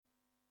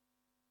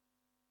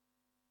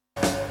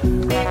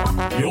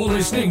You're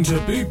listening to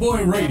Boot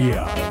Boy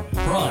Radio.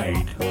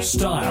 Pride,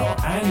 style,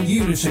 and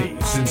unity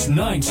since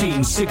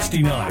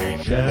 1969.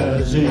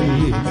 Jazzy,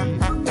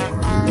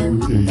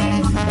 Rudy,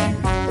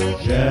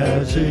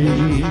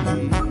 Jazzy,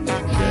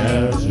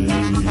 Jazzy,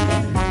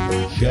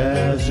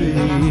 Jazzy,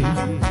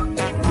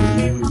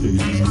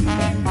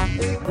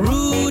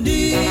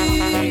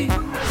 Rudy.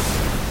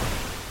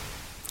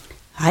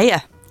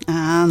 Hiya,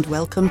 and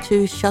welcome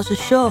to Shazza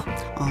Show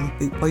on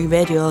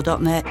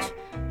bootboyradio.net.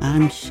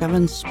 I'm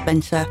Sharon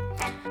Spencer.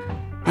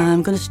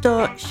 I'm going to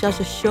start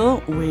Shazza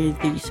Show with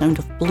the sound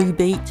of Blue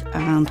Beat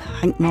and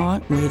Hank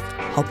Moore with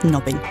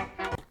Hobnobbing.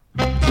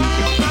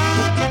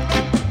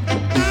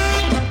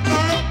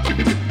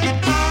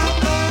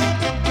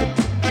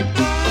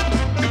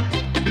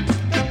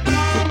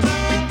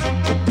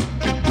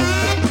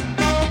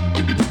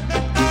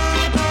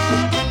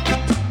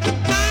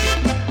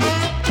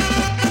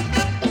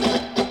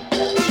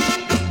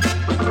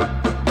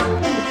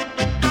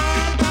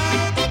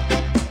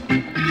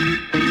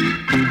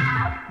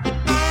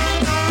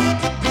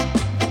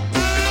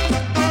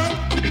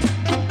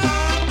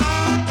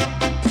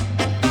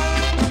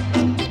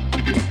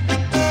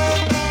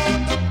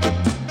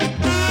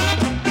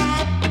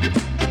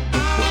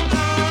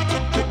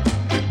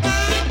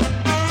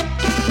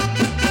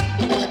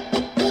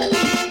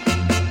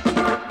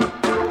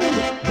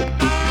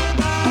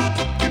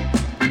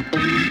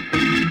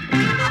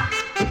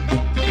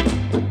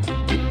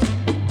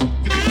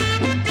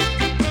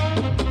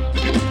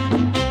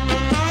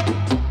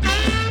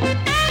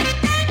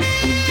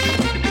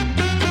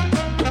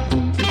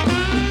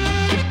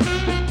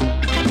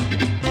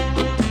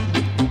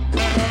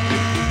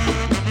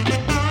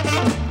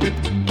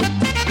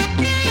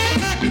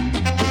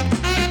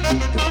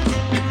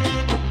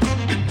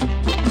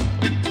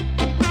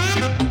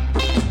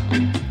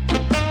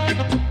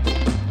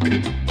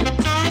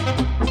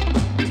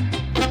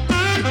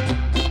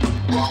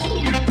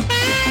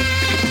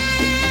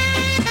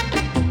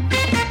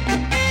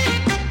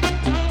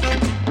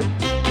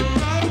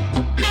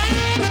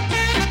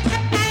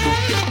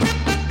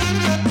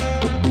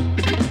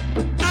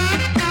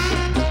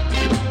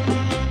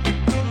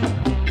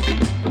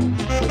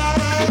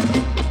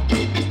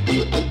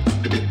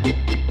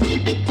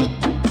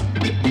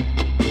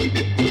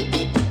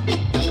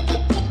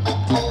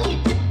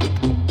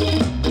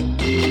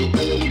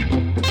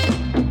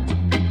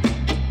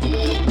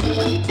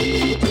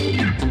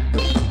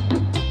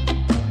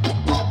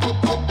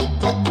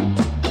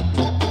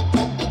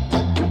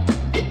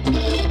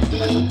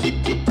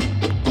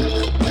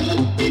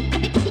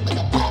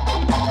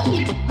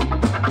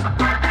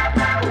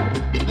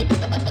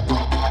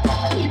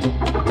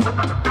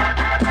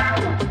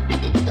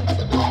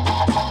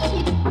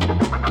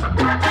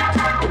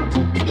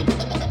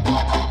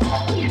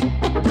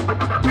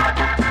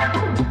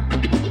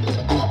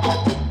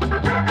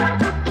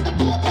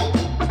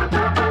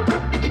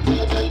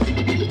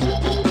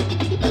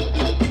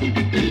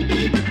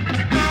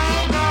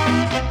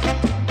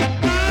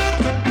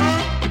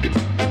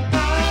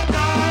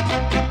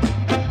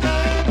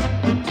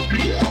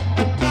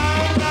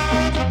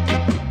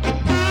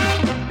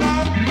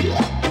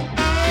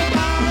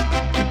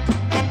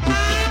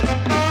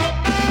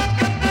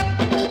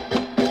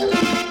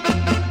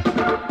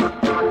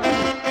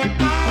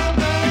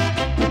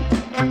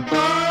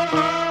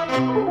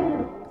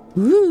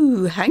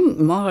 Hank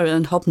Moore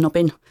and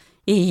Hobnobbing.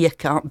 You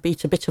can't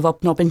beat a bit of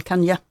hobnobbing,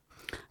 can you?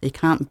 You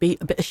can't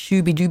beat a bit of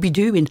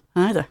shooby-dooby-dooing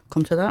either.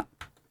 Come to that.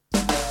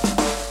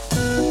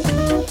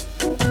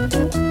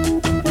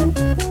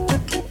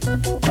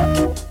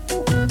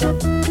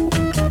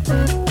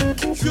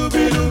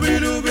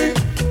 Shooby-dooby-dooby,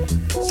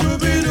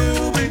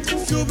 shooby-dooby,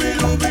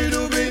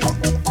 shooby-dooby-dooby,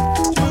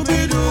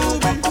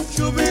 shooby-dooby,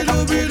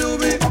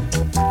 shooby-dooby-dooby,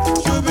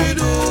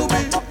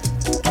 shooby-dooby.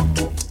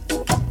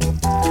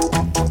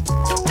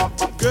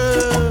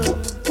 Girl,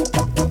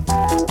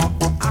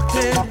 I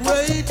can't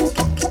wait.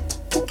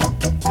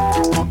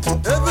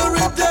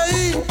 Every day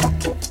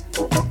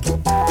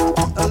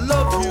I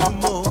love you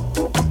more.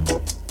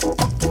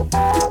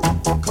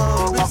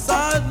 Come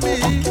beside me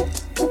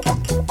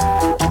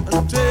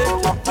and take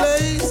your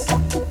place.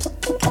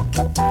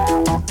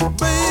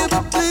 Baby,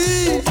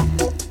 please,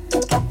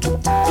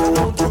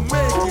 don't you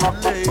make it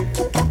late.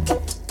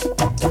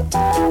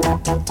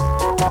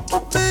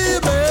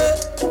 Baby,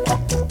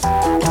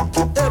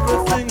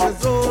 everything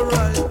is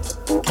alright.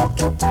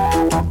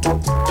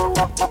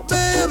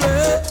 Baby,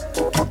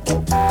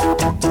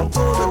 I'm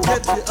gonna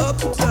get you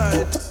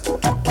uptight.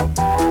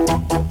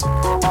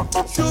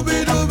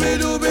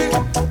 Shooby-dooby-dooby,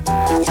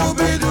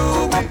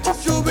 shooby-dooby,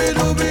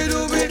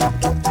 shooby-dooby-dooby,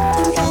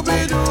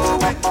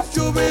 shooby-dooby,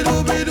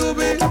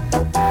 shooby-dooby-dooby,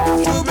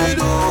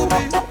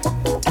 shooby-dooby.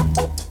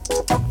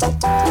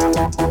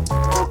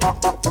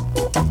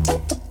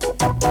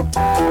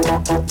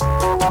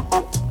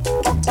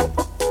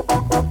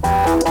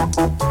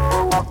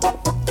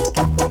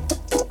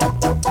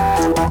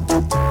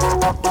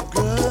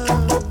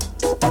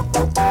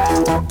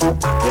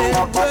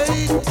 Can't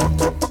wait.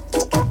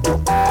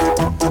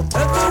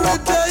 Every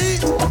day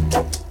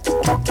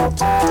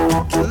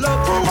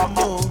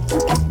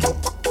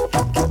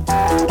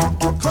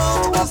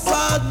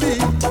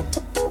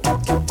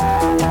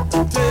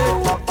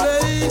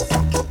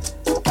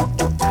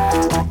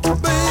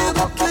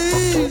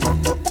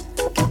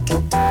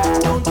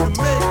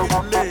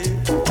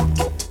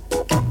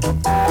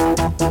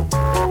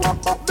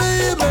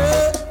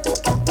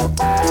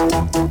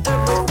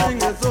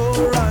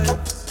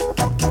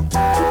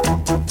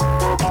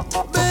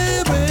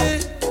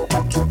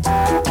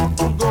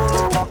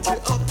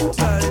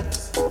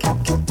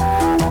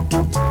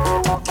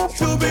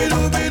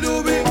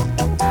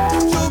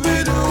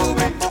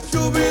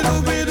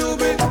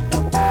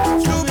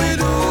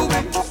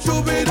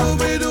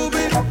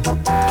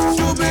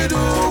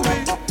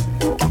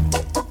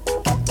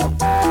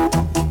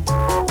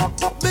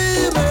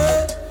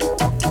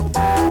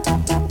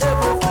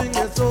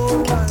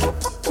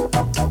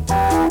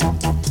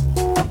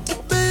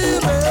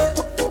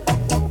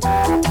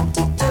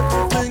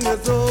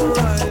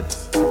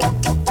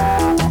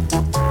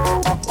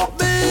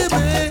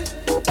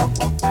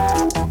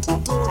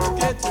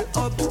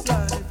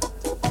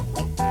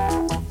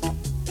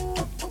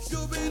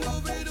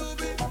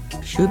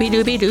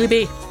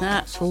Shooby-dooby-dooby.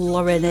 That's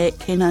Lauren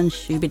Aitken and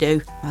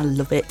Shooby-doo. I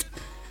love it.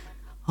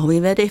 Are we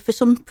ready for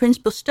some Prince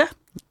Buster?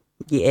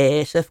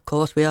 Yes, of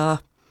course we are.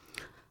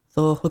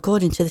 Though,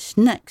 according to this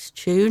next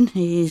tune,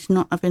 he's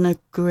not having a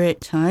great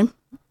time.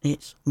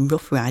 It's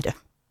Rough Rider.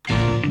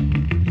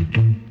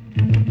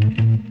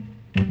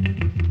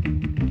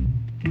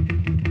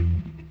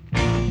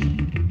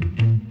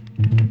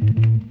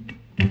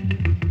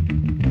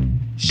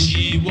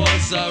 She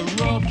was a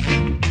rough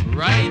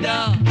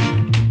rider.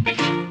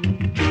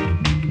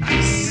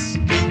 Nice.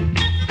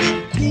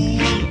 Cool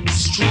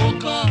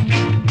stroker.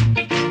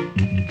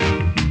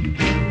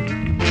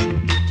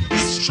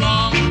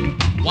 Strong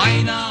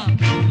whiner.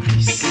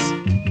 Nice.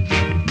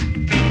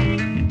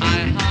 I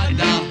had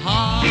a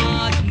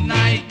hard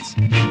night.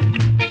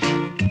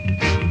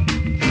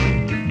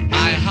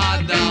 I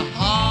had a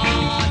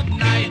hard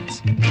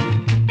night.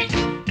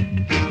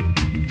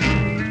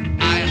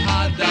 I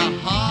had a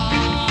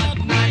hard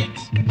night.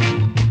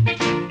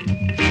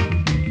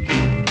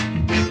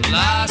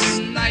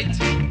 Last night.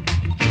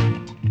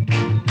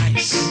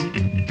 Nice.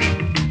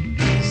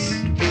 Nice.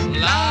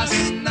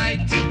 Last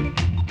night.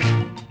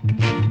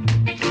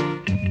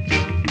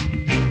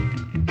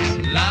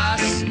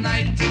 Last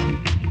night.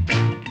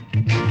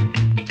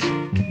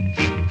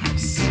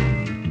 Nice.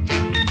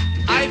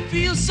 I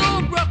feel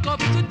so broke up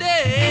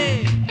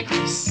today.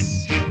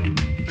 Nice.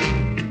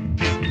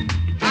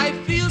 I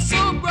feel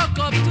so broke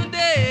up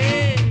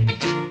today.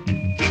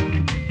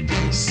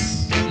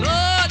 Nice.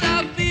 Lord,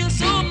 I feel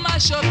so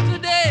mashed up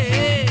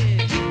today.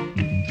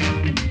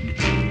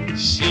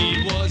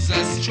 She was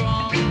a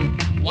strong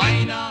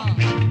whiner,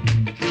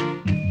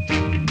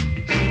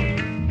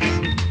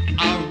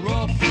 a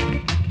rough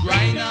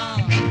grinder.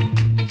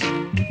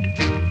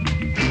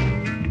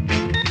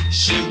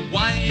 She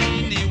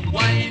whiny,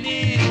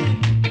 whiny.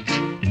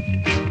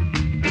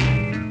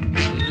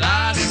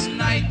 Last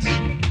night.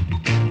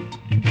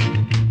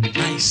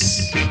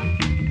 Nice,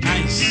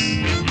 nice.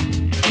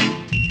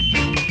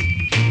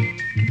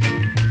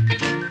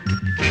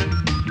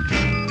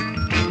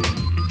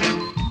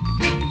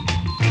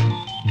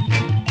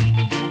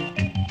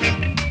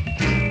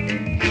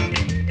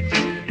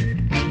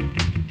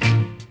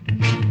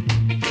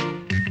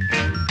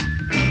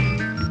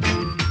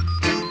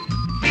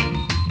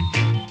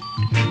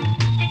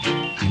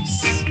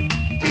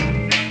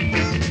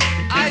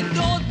 I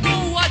don't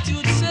know what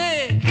you'd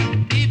say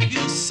if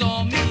you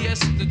saw me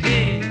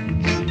yesterday,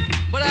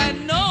 but I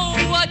know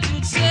what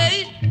you'd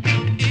say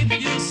if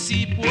you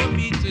see poor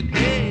me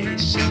today.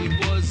 She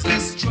was a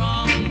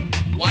strong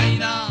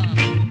whiner,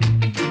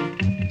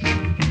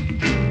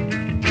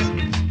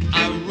 a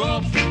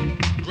rough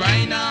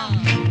grinder.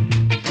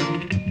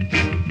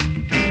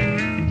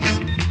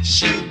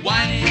 She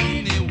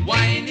whiny,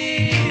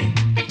 whiny.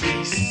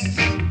 Peace,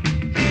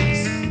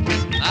 peace.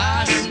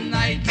 Last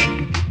night.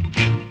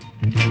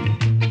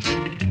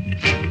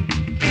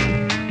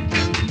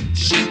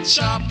 She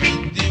chopped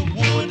the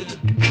wood.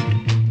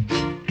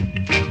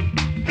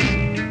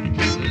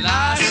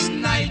 Last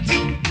night.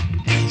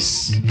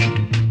 Peace.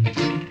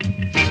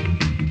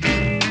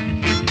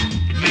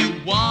 Me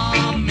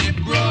warm, me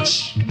brush.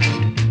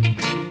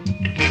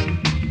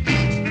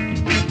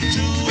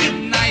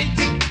 Tonight.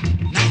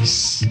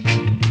 Nice.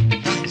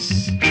 Nice.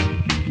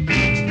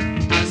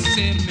 I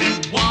say me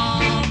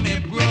warm, me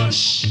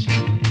brush.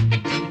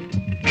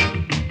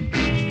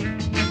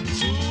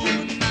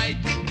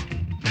 Tonight.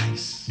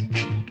 Nice.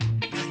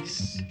 Nice.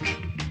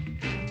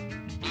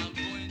 I'm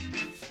going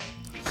to...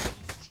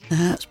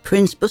 That's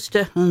Prince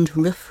Buster and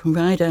Rough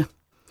Rider.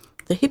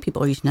 The Hippie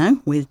Boys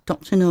now with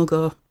Dr.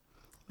 No-Go.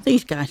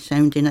 These guys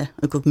sound in a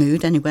good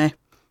mood anyway.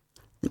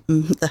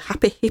 The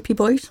Happy Hippie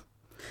Boys.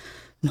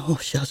 No,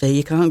 Shazzy,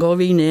 you can't go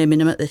renaming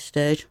them at this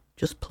stage.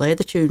 Just play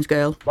the tunes,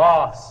 girl.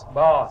 Boss.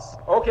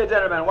 Okay,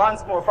 gentlemen,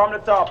 once more from the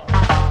top.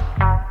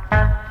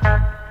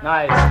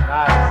 Nice,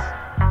 nice,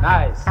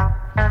 nice,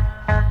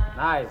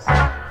 nice.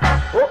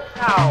 Up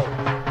now.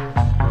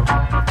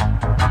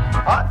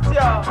 Hot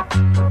ya.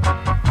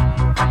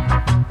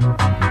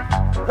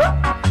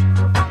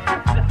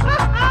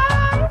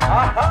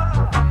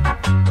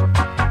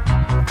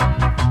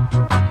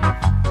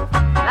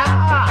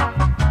 Aha.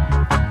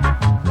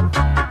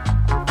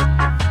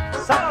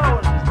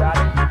 Sounds,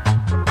 daddy.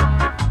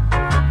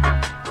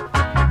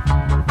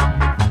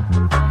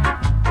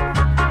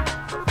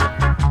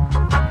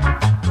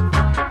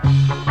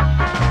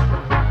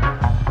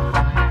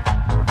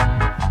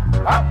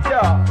 Up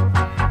ya.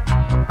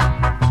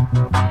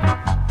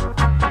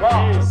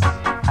 Boss.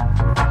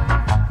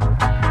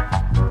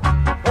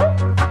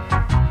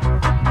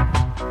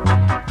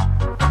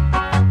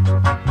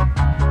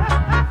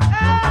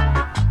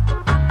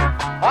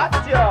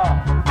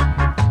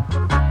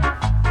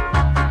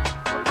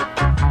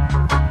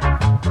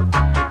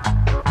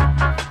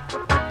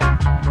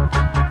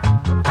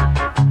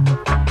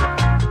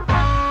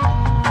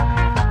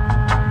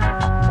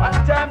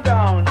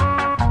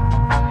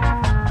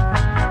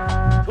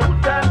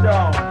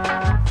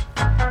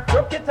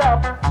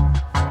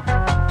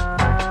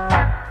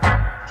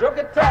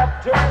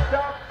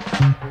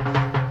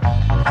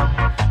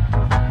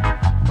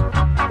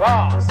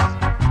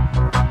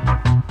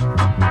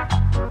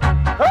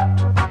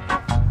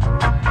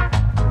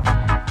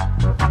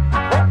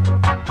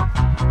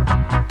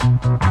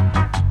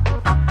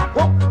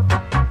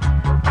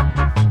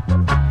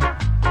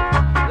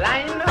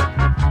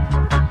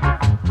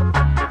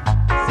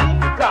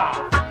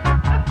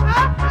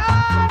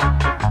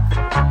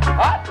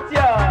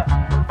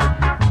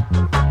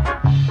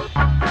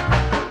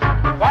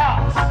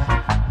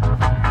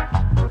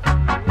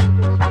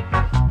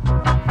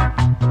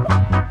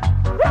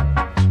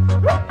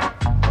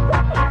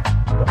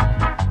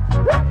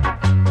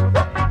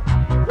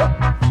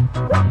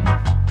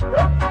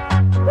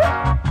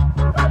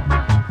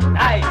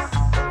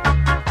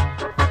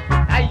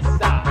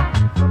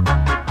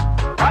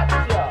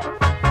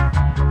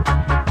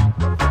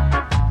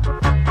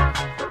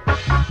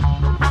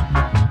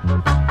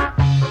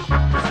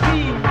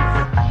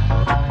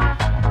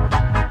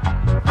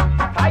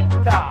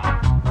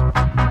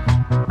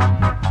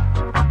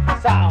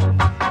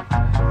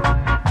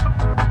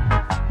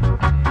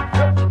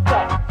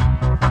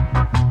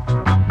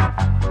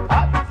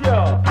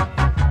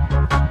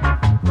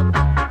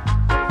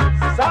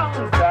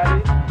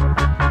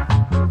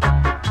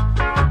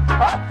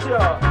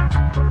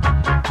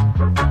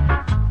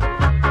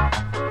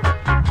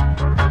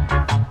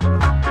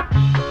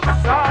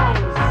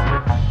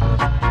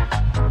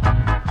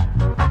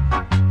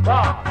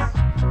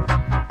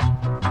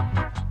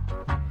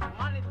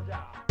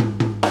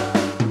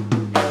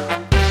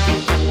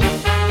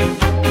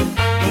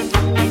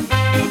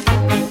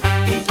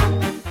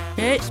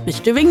 it's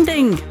Mr. Ring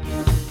Ding.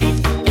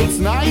 It's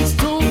nice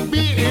to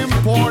be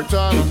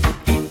important,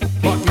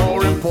 but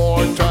more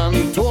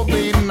important to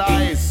be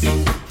nice.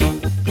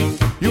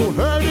 You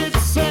heard it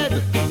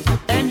said,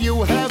 and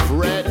you have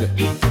read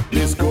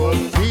this good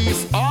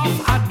piece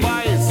of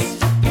advice.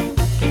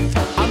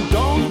 And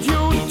don't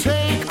you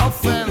take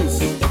offense,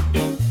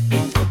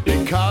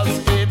 because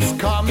it's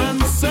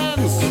common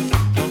sense.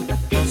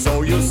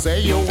 So you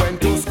say you went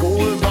to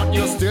school, but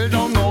you still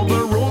don't know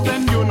the rule.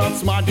 Then you're not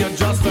smart, you're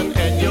just an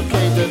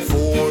educated fool.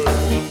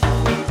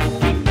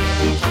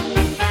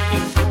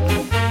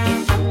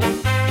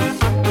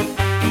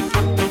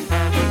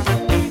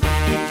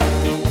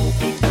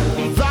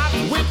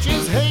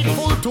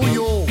 To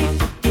you,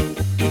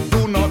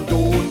 do not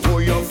do to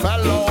your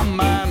fellow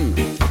man,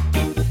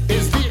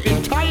 is the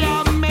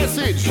entire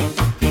message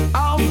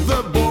of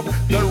the book.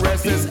 The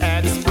rest is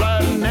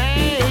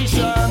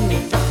explanation.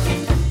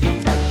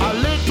 A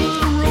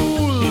little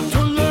rule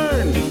to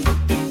learn,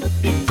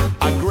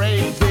 a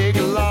great big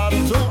lot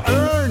to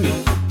earn.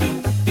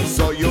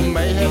 So you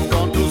may have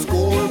gone to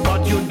school,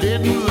 but you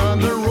didn't learn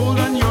the rule,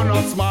 and you're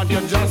not smart,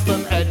 you're just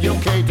an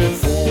educated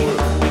fool.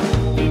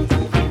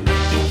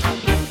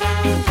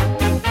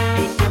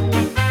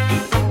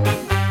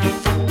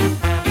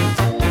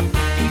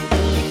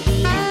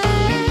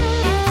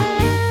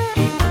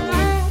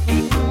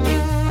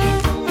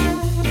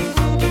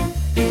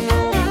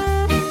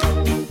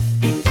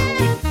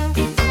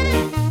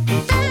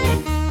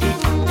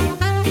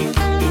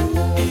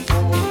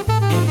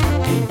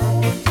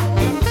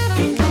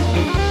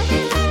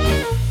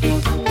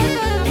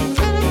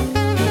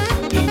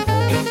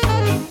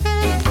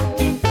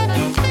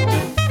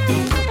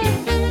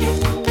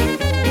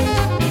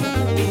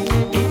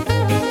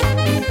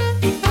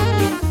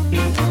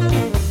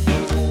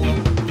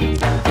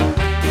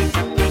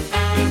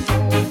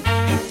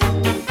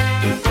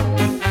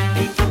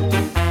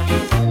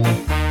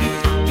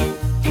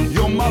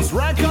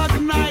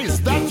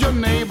 Recognize that your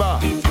neighbor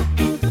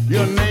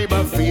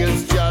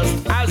feels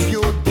just as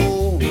you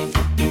do.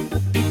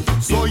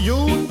 So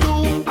you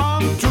do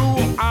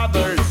unto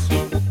others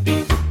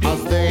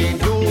as they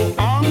do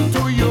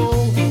unto you.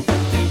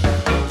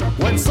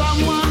 When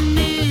someone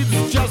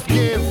needs, just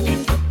give.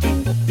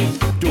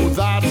 Do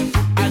that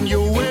and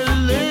you will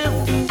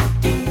live.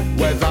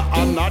 Whether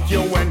or not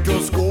you went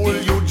to school,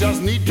 you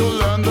just need to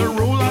learn the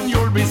rule, and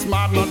you'll be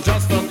smart, not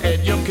just an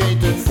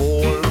educated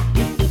fool.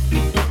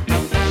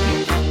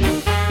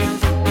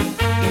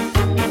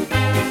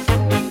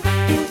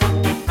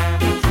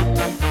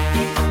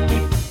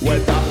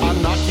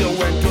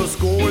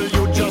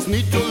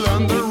 Need to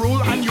learn the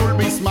rule, and you'll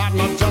be smart,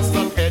 not just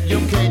an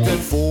educated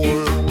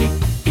fool.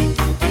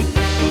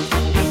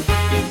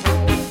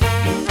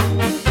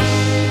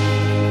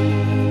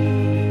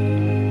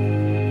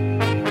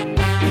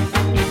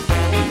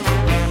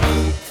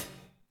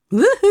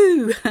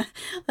 Woohoo!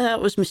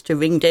 That was Mr.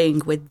 Ring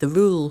Ding with The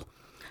Rule.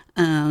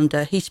 And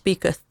he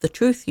speaketh the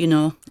truth, you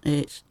know.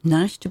 It's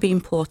nice to be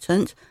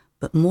important,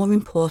 but more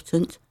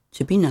important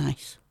to be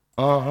nice.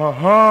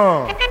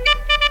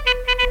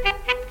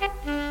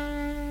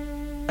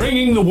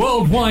 Bringing the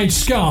worldwide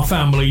ska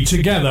family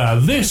together,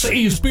 this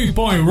is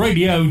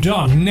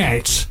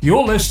BootboyRadio.net.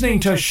 You're listening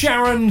to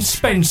Sharon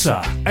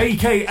Spencer,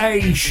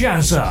 a.k.a.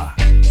 Shazza.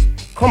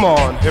 Come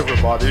on,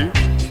 everybody,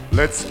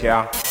 let's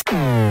ska.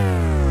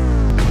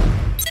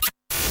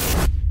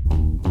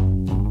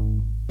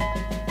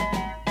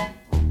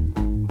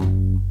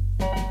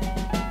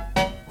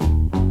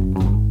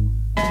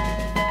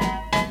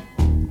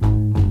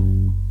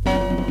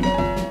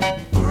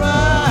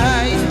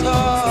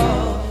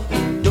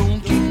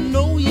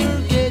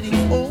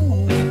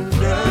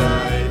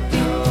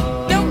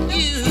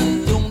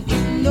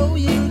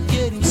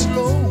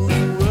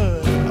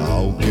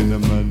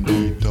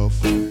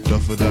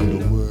 Tougher than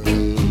the world.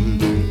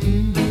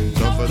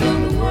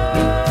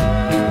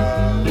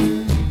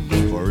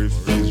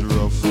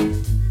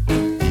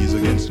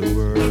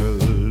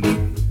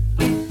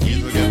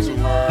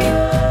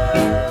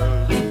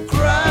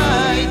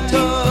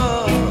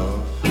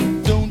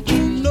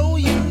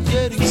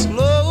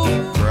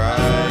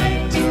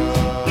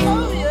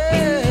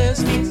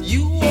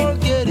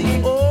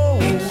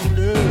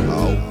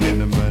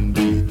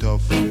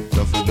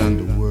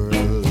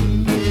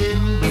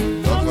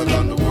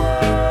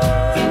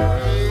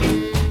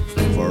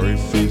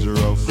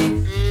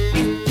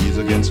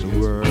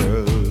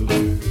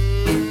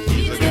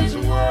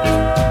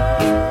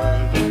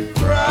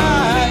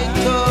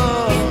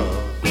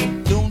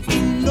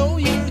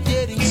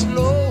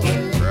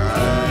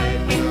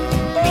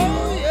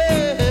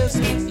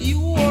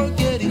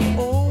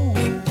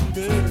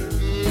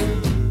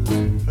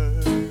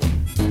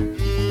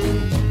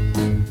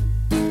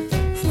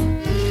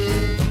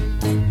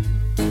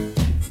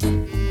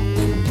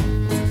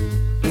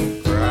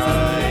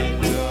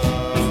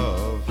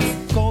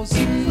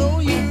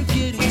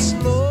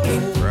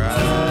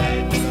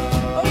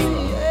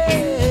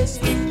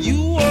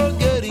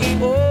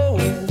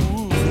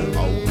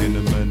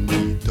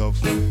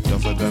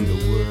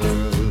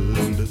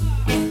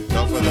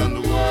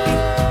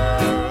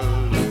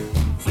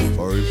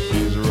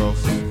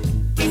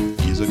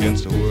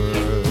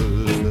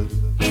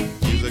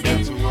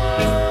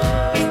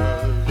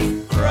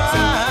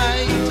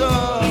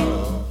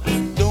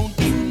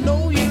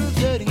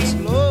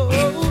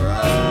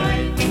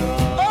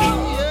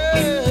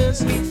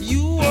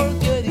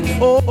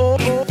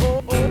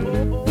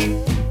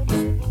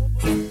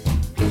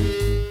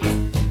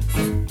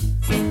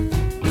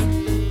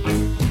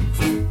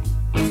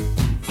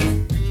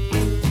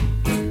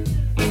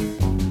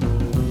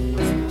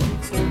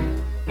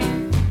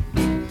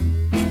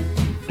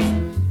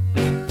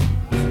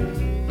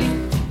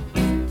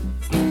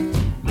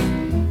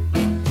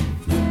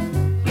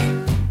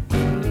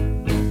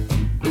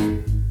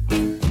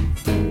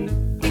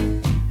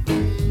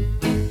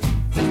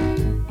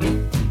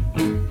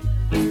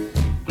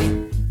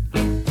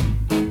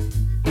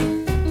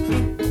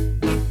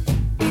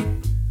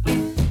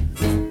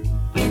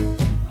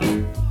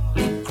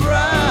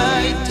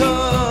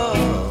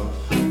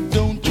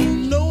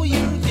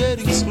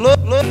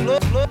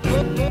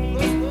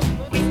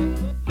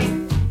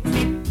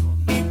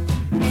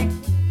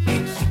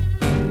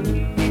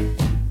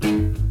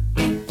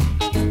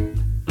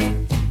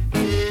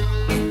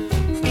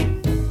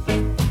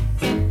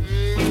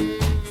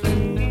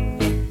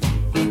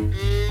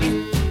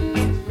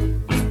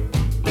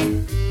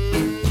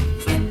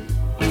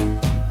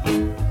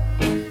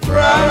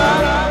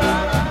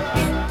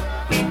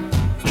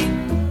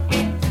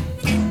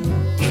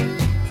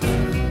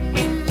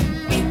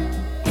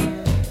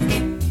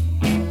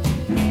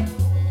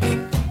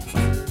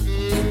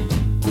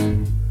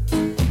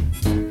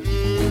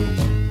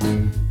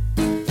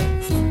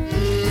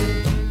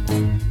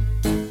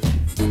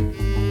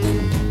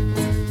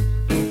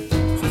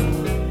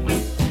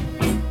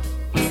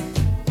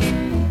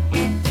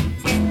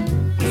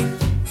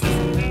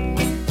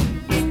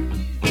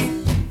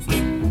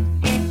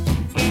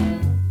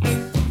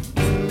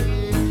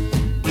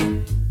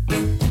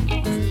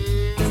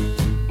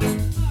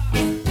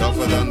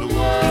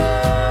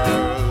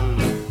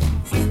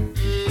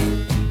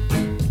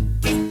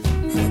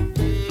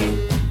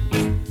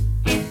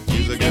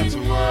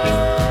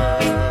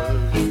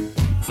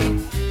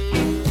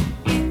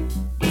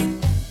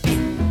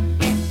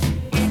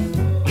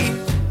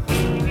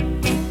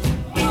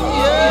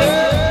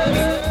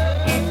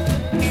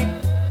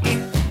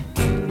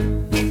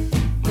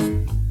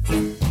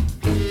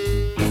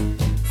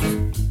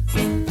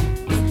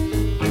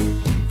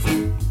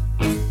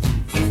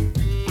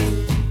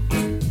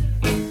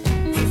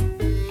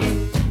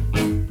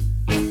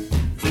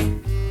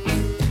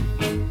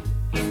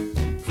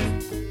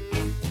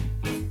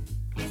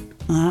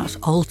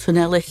 That's Alton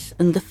Ellis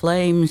and the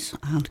Flames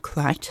and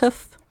Cry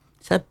Tough.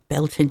 It's a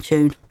belting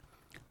tune.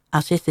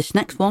 As is this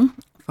next one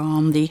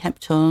from the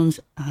Heptones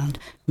and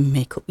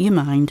Make Up Your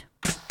Mind.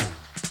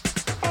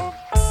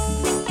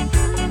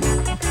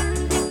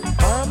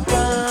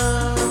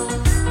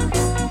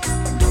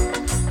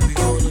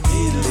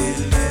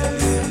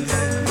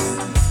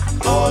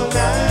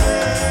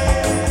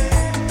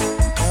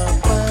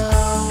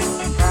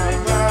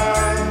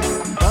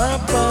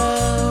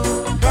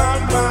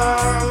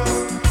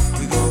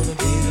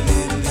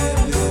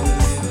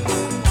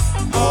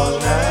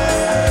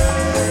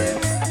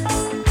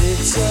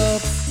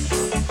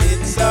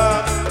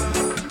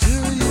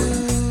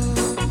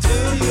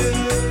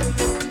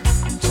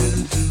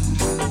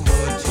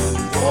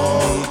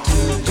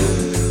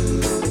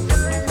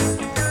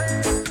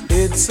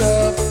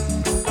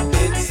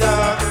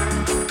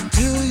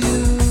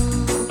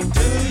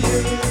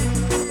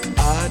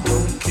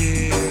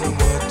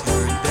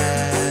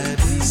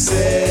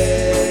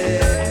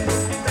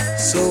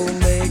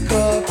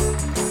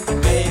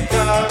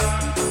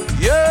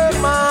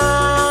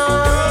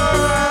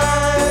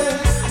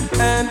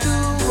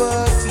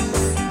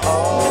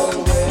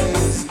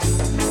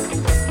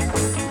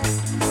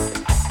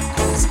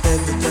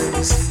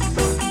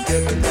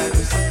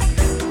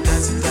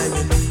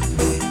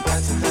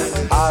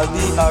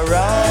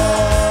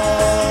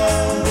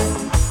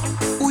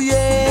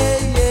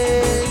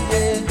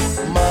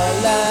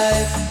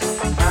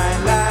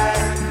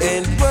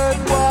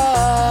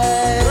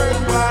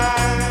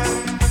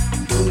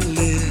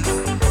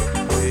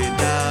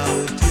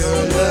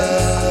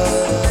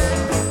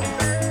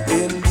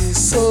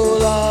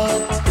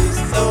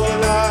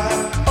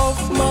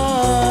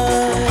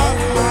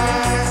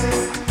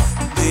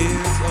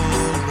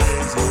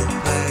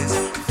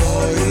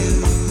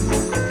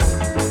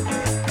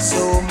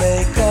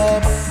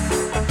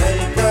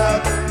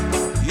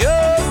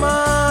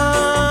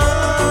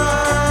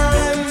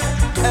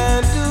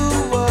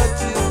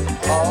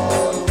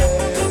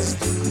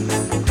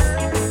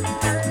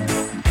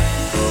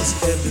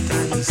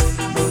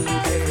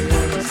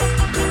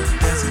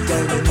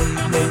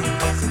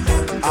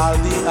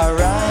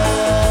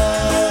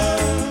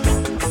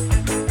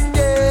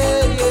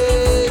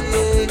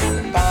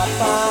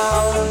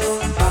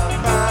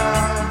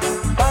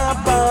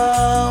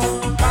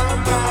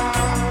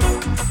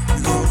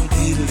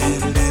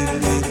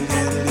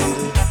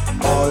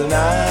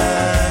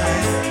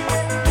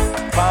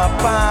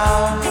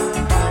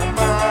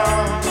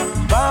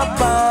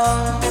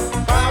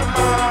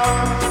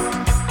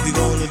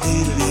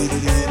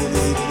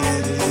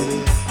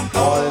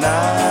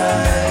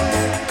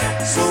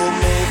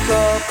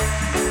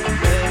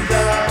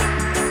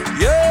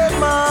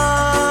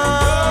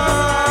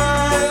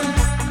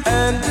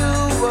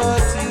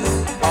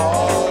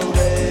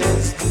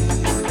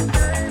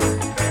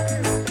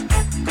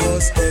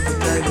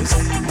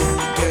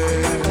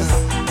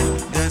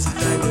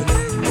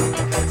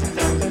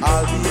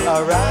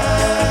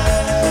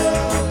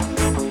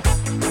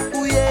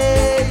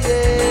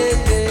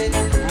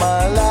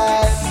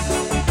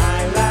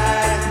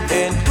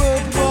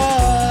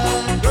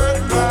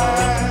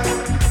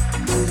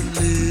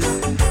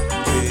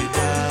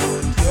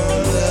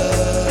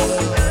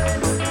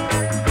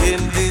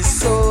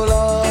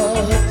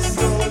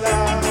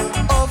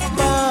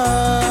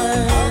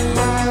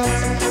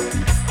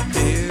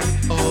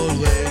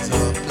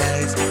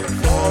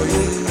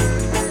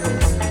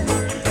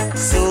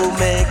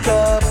 Make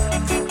up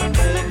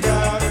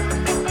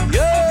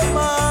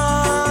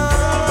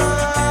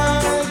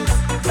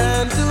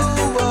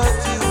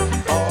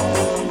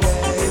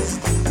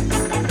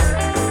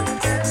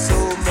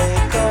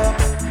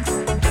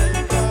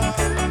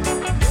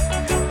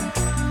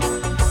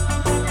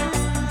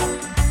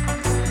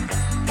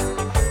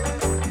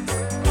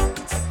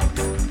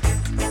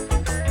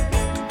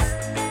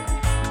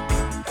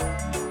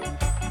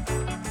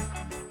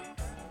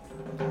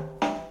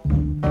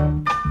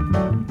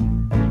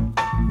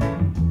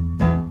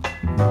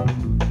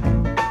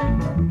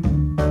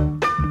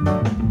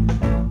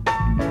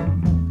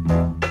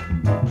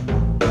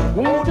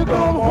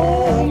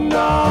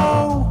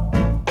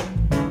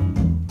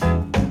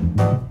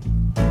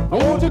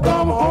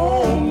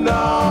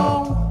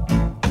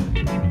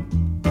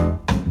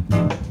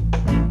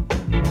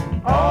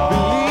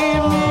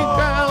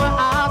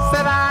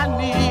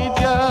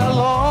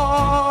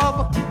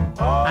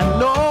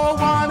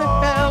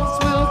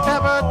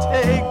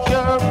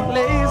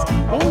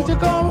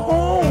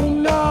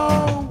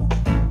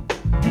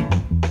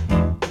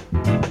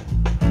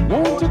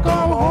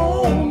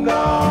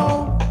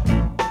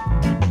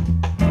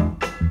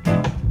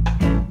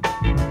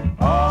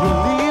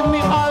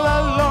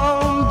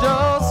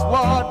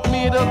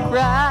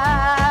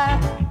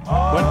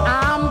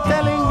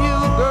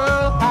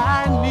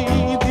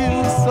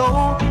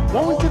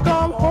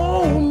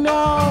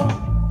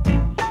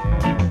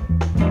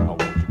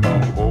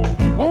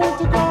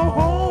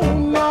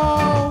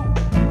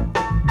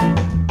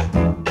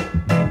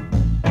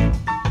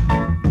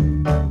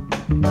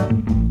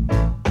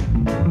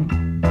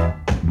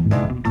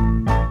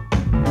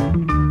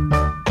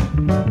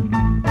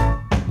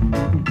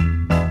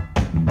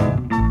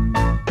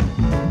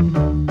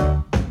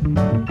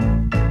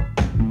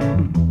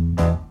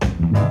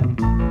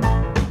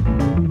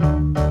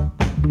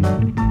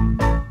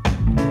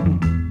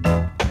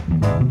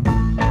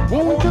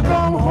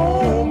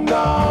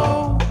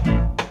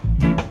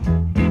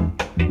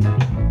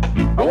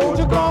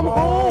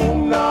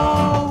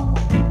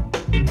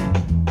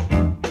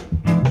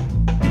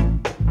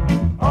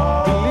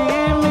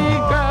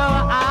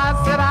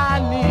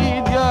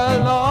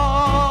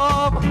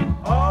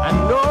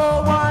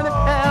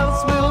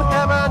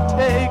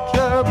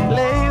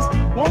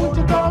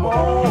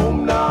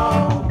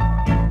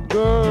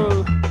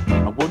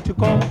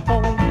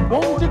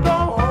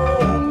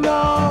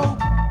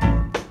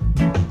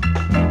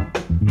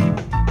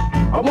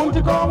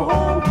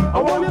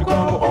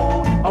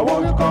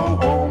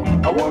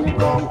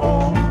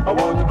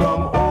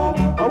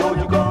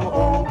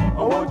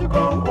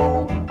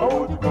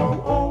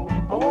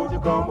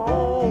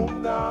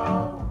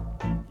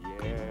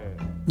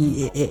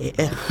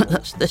Yeah,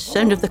 that's the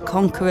Sound of the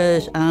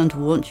Conquerors and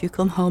Won't You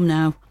Come Home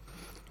Now.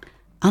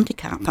 Andy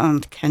Capp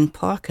and Ken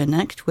Parker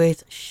next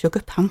with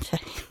Sugar Panty.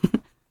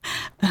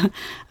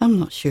 I'm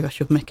not sure I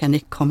should make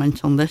any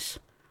comment on this.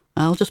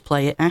 I'll just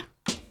play it, eh?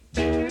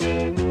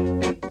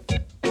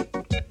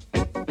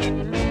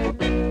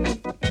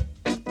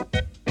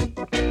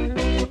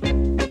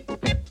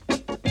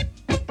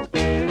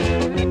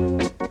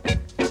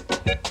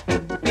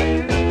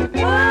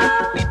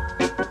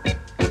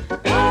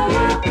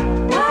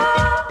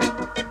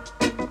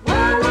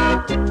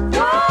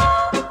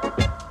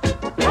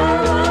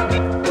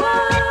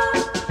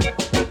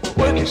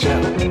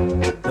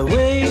 The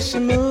way she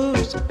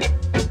moves,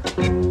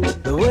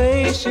 the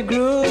way she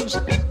grooves,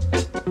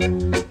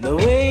 the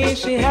way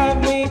she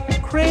have me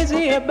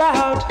crazy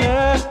about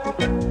her.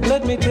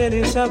 Let me tell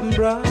you something,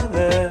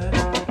 brother.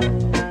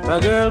 My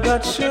girl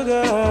got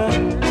sugar,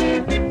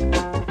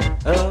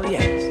 oh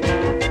yes,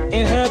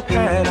 in her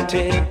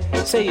panty.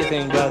 Say your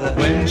thing, brother.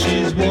 When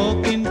she's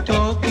walking,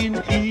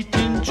 talking,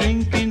 eating,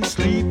 drinking,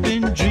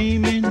 sleeping,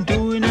 dreaming,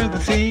 doing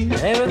everything.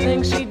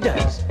 Everything she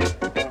does,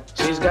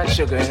 she's got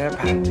sugar in her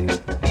panty.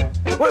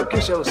 Work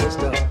your show,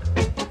 sister.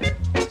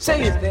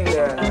 Say your thing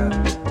there.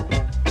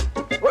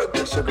 Work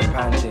your sugar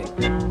panty.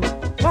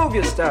 Move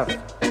your stuff.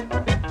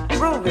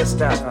 Groove your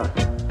stuff,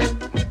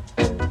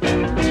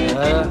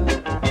 huh?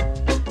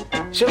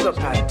 Sugar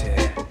panty.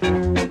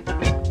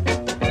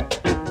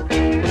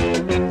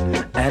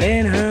 And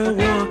in her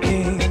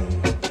walking,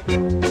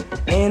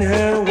 in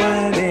her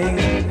winding,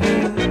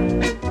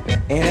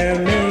 in her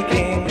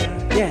making,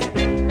 yeah,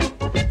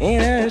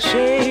 in her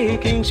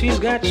shaking, she's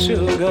got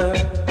sugar.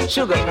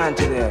 Sugar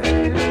panty there.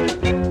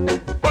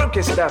 Work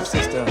your stuff,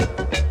 sister.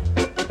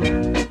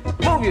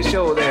 Move your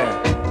show there.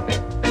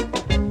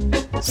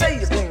 Say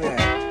your thing there.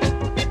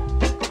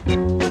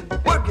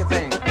 Work your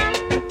thing.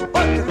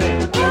 Work your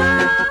thing.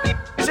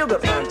 Sugar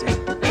panty.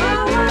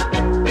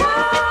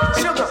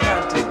 Sugar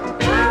panty.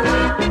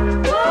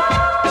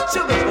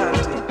 Sugar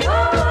panty.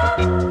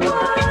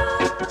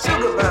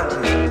 Sugar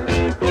panty.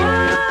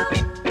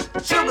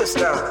 Sugar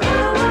stuff.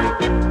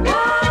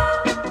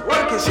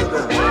 Work your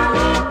sugar.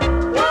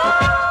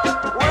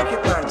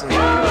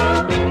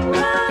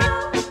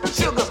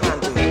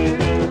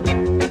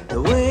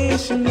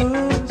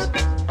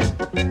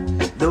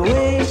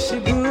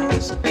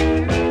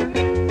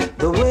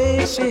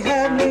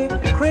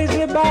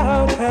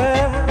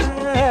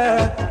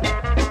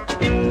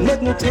 Let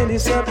me tell you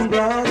something,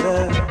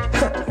 brother.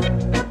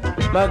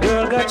 My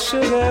girl got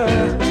sugar.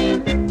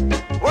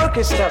 Work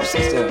your stuff,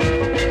 sister,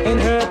 in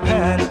her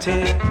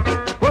panty.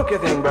 Work your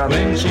thing, brother.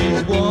 When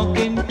she's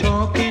walking,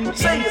 talking,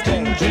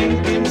 eating,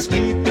 drinking,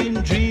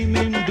 sleeping,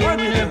 dreaming,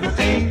 doing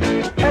everything.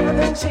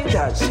 Everything she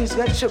does, she's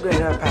got sugar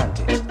in her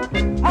panty.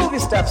 Move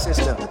your stuff,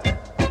 sister.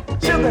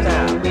 Sugar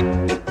now.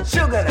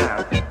 Sugar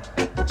now.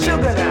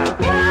 Sugar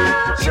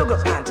now. Sugar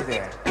panty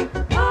there.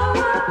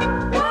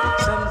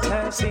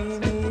 Sometimes see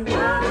me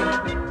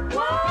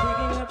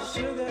picking up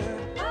sugar.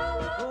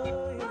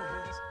 Oh,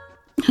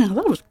 yes.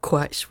 That was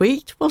quite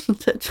sweet,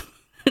 wasn't it?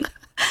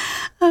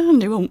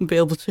 And I won't be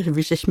able to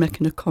resist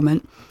making a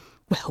comment.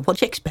 Well, what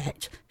do you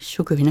expect?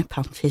 Sugar in her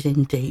panties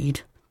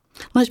indeed.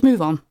 Let's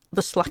move on.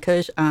 The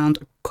Slackers and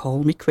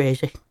Call Me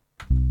Crazy.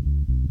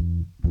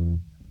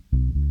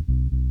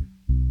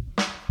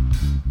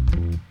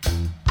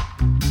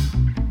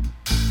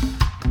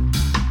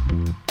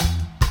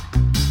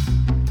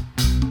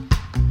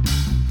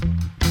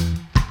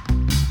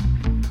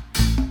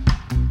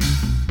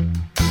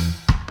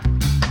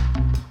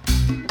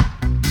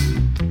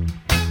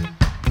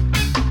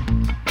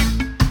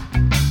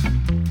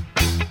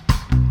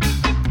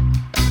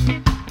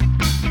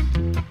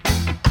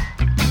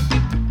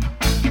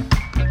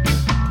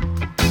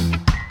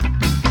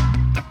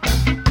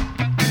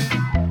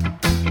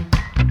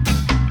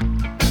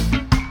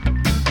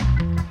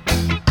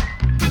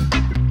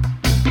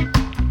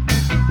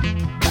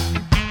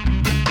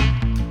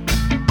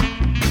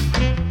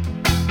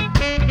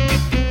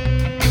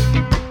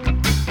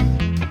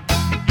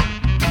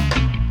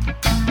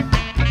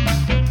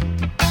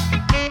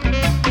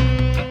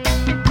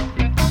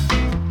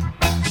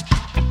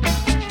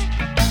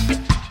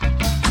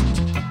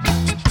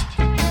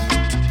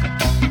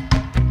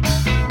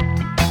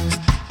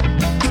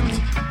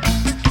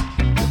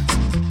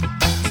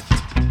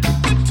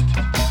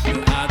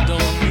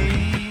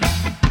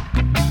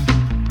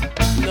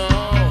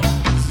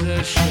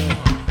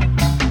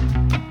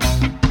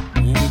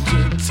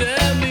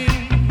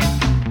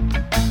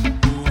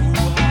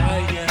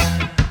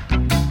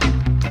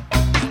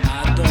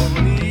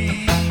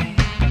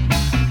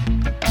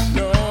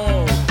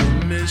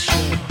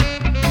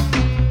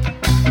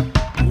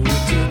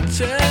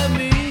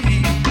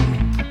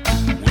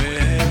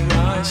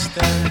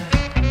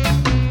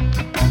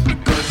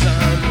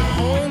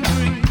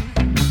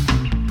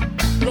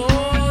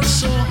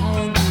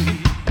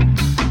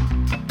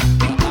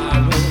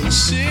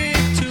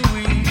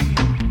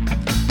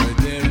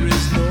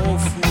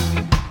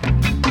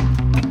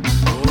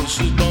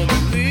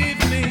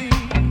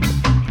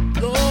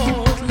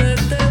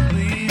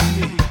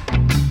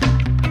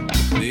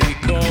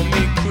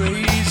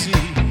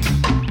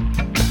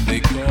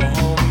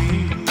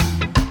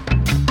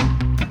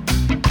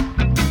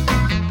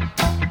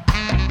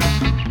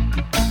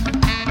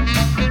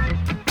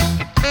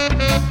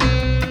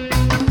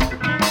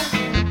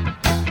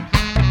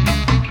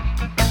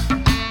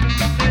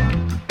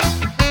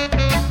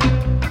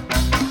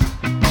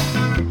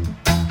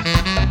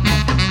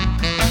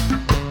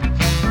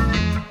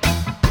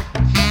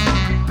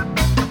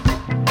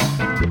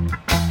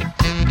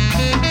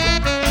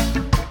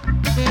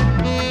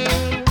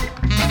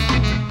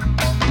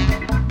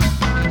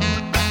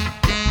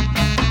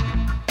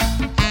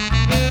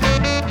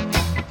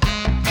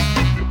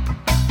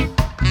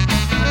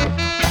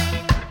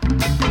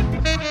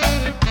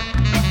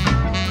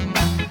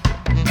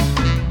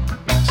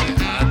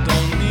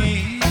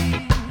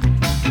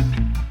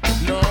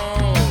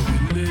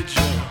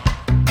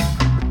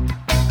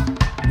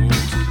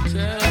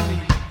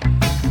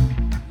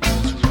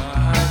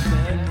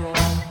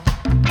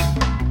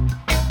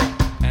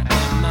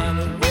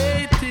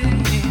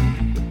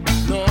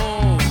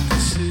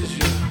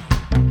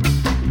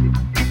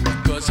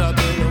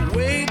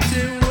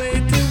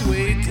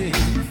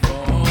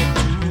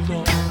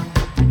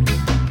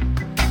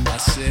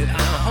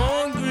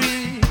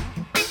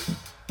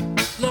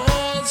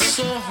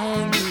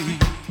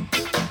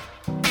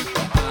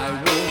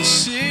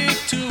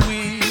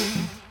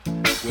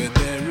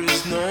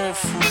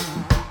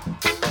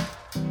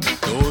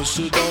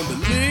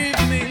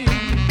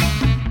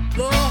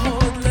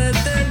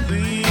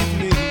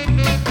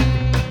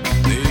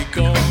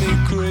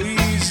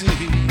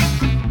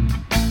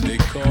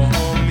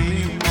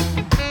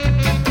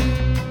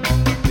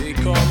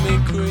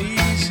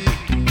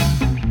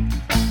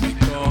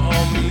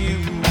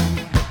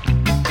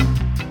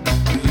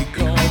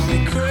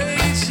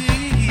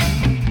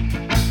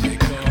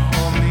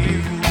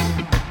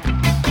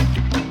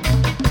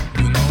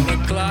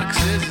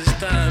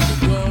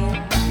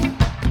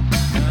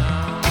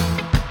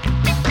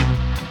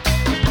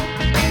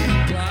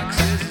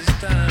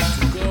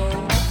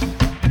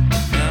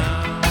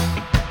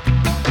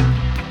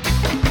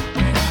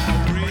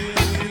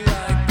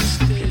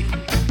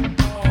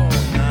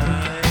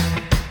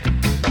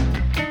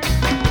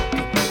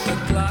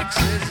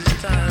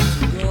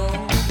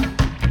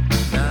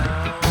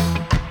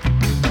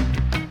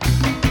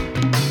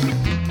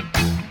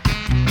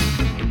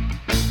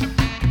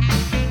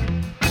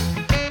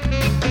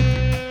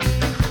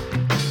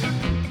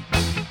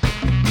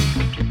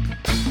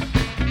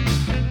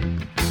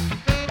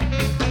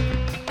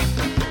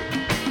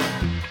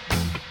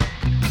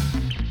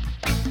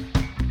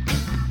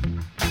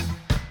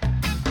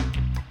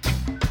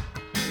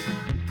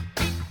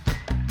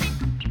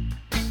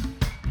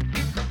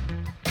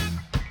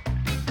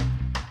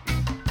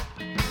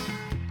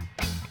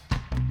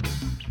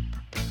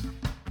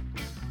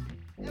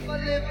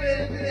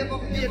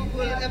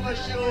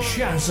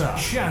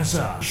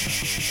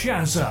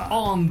 Shazza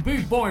on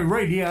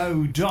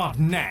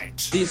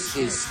bootboyradio.net. This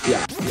is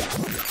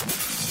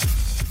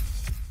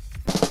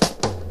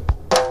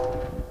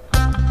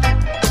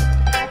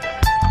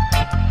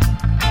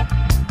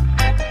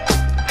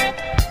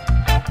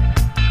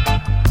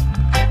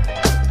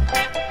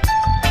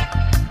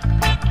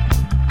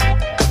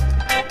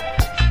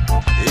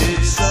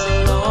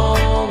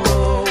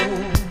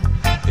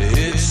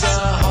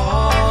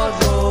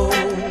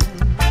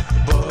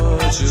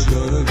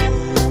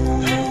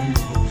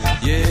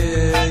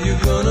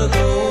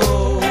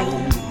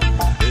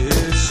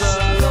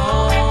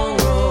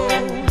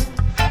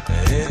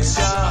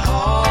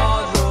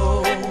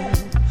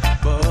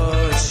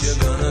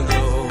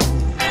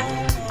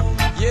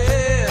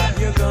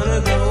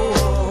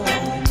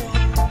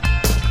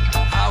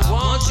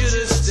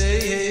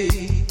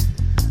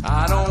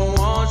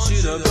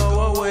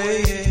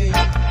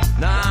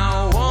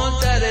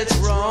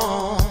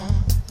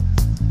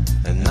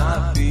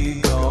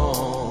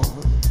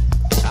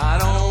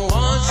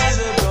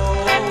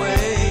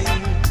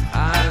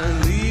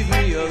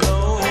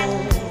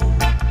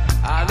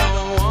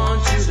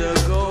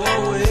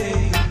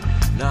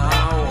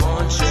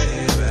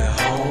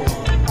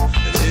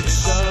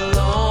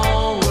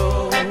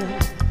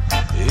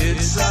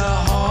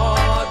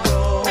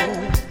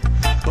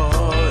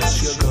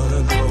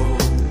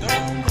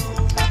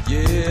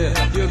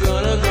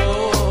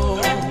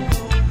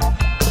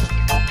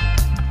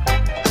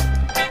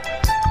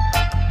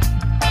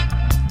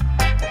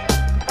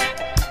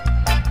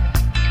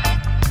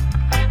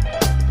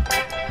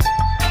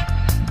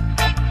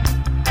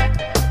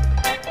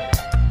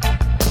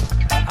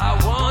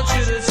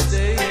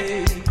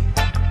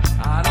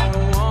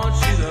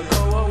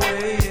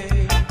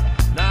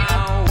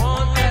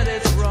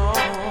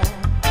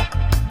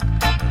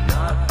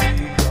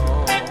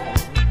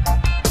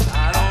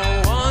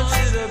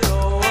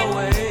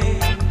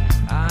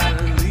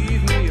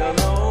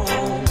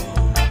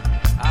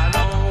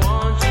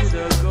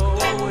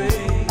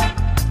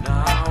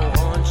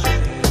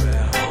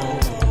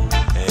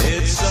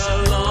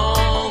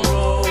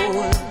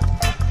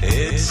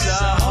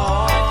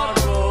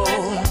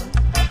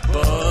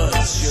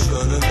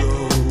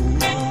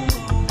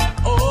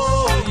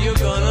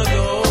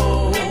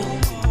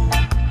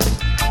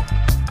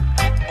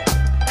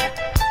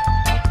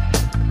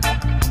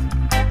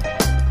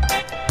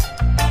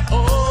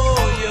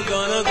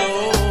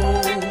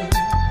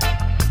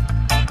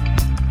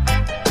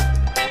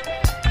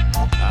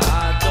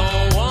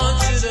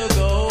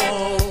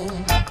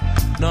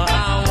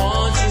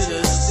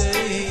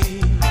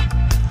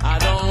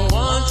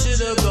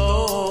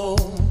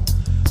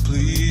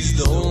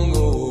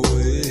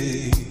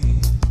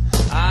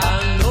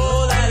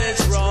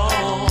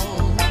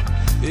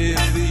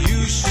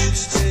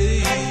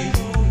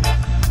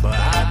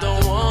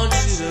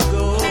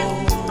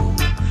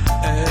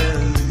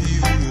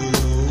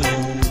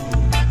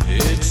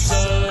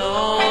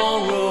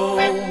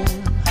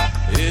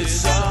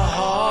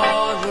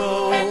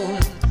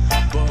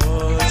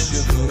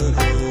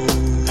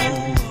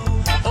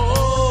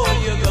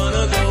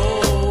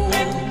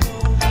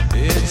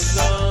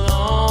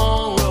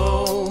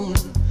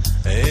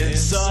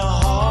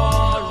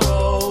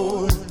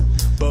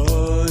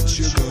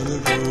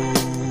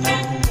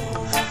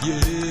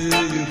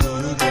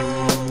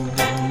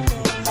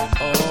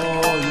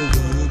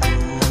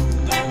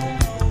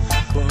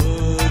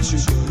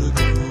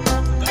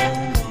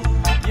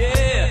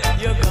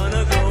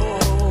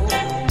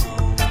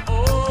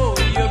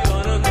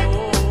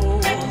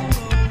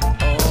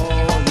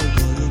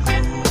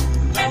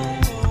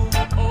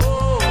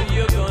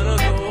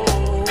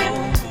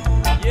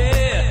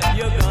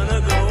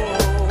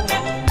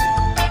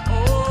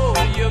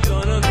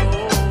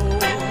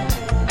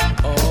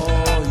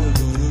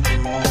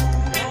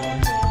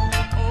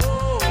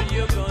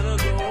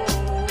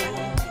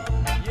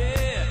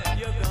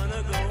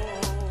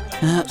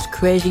That's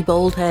Crazy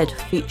Bald Head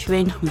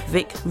featuring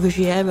Vic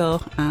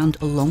Ruggiero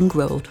and Long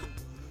Road.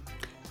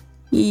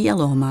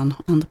 Yellow Man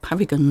and the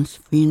Paragons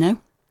for you now.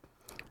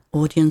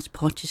 Audience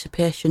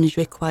participation is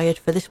required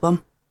for this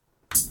one.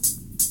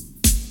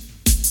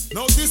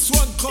 Now this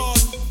one called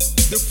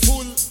the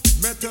Full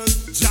Metal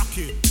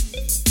Jacket.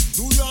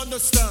 Do you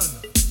understand?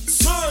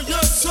 Sir,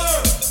 yes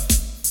sir.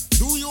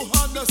 Do you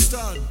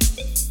understand?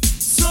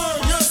 Sir,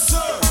 yes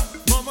sir.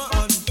 Mama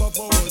and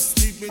Papa was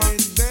sleeping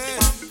in bed.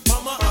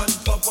 Mama and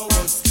Papa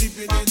was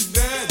sleeping in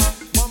bed.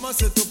 Mama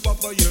said to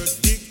Papa, your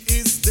dick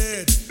is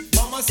dead.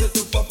 Mama said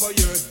to Papa,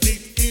 your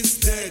dick is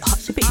dead.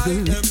 That's a bit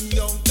rude. I am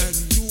young and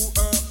you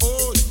are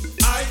old.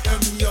 I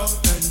am young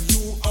and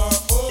you are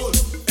old.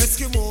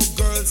 Eskimo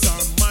girls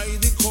are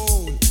mighty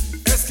cold.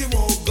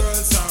 Eskimo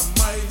girls are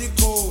mighty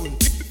cold.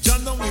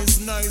 Jano is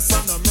nice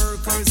and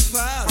America is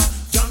fast.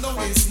 Jano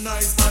is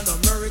nice and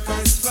America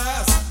is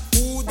fast.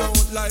 Who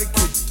don't like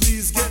it,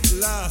 please get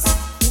lost.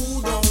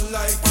 Who don't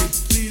like it,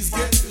 please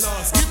get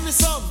lost. Give me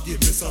some, give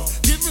me some,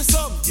 give me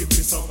some, give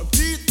me some.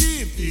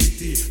 PT,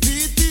 PT,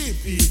 PT,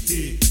 PT.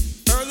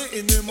 Early Early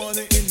in the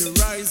morning in the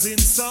rising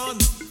sun.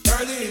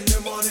 Early in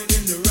the morning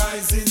in the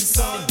rising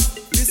sun.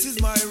 This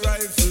is my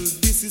rifle,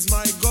 this is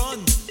my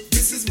gun.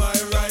 This is my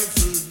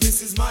rifle,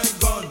 this is my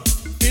gun.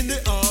 In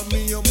the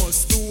army you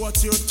must do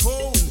what you're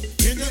told.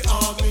 In the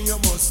army you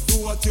must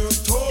do what you're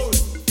told.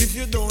 If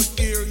you don't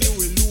hear you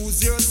will lose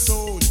your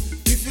soul.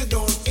 If you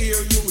don't hear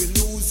you will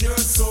lose your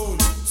soul.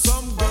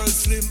 Some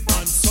girls slim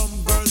and some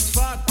girls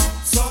fat.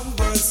 Some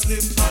girls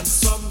slim and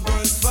some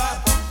girls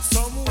fat.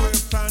 Some wear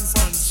pants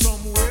and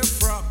some wear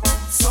frock.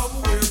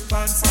 Some wear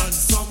pants and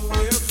some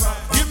wear frock.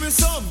 Give me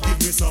some, give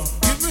me some,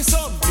 give me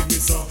some, give me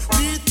some.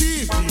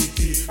 PT,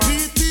 PT,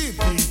 PT,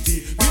 PT.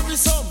 Give me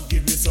some,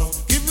 give me some,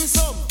 give me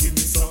some, give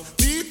me some.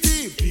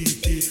 PT,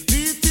 PT,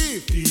 PT,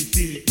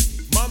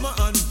 PT. Mama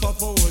and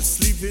Papa was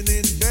sleeping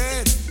in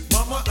bed.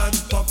 Mama and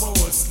Papa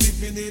was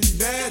sleeping in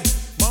bed.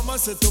 Mama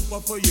said to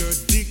Papa, your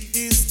dick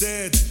is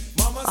dead.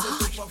 Mama said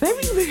to Papa,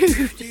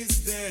 your dick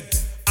is dead.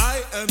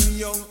 I am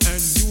young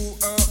and you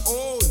are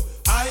old.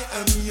 I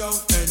am young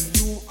and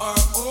you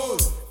are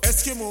old.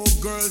 Eskimo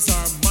girls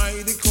are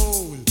mighty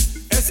cold.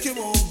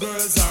 Eskimo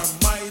girls are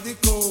mighty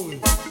cold.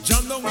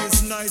 Jandong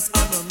is nice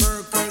and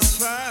America's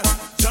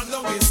fast.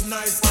 Jandong is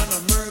nice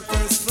and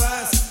America's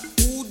fast.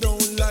 Who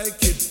don't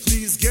like it,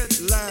 please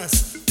get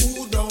last.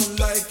 Who don't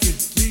like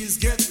it, please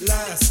get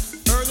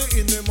last.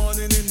 Early in the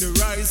morning in the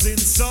rising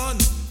sun.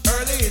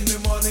 Early in the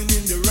morning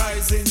in the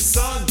rising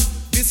sun.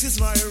 This is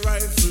my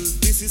rifle,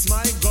 this is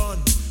my gun.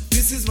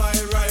 This is my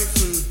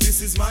rifle,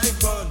 this is my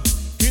gun.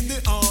 In the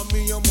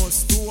army you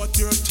must do what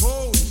you're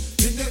told.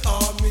 In the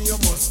army you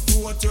must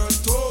do what you're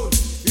told.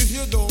 If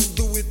you don't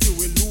do it you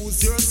will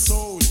lose your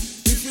soul.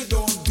 If you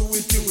don't do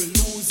it you will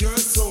lose your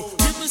soul.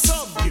 Give me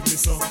some, give me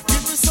some,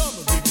 give me some,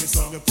 give me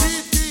some.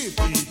 PT,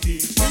 PT,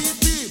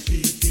 PT,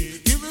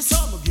 PT. Give me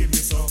some, give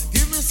me some,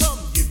 give me some,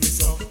 give me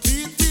some.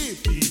 PT,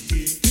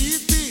 PT,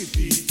 PT,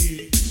 PT.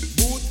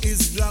 Boot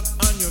is black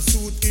and your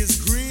suit is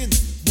green.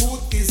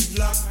 Boot is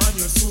black and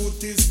your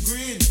suit is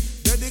green.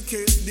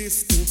 Dedicate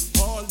this to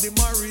all the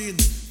Marine.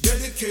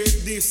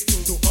 Dedicate this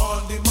to all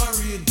the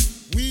Marine.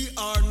 We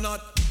are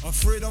not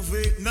afraid of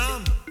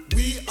Vietnam.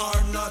 We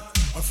are not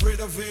afraid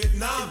of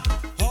Vietnam.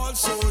 All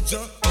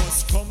soldiers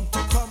must come to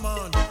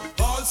command.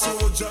 All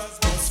soldiers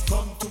must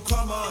come to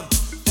command.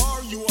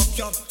 Are you a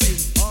captain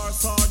or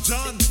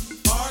sergeant?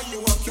 Are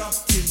you a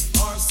captain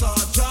or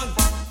sergeant?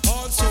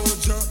 All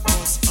soldiers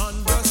must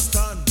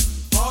understand.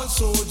 All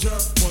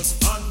soldiers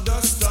must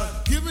understand.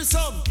 Give me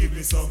some, give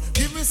me some,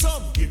 give me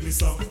some, give me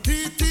some.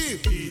 PT,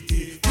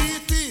 PT,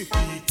 PT,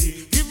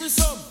 PT. Give me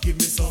some, give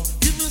me some,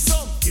 give me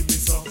some, give me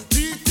some.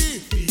 PT,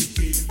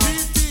 PT,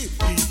 PT,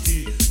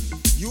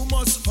 PT. You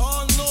must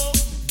all know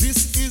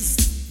this is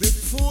the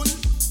full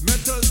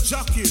metal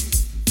jacket.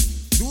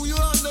 Do you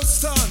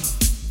understand?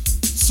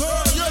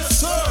 Sir, yes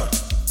sir.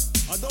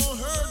 I don't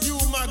heard you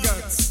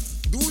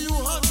maggots. Do you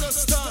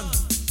understand?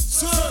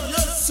 Sir,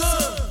 yes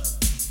sir.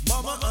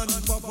 Mama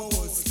and Papa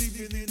was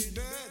sleeping in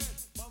bed.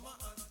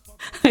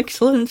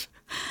 Excellent.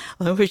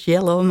 That was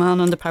Yellow Man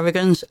and the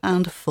Paragons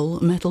and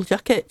Full Metal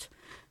Jacket.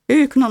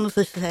 Who can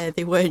honestly say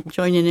they weren't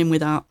joining in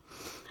with that?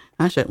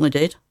 I certainly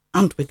did,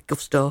 and with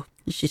gusto,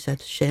 she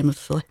said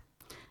shamelessly.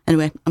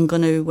 Anyway, I'm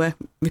going to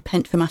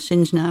repent for my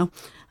sins now.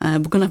 We're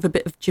going to have a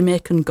bit of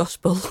Jamaican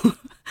gospel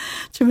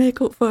to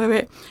make up for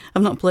it.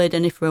 I've not played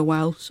any for a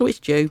while, so it's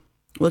due.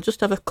 We'll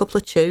just have a couple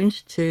of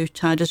tunes to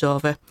tide us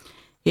over.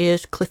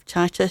 Here's Cliff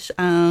Titus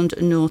and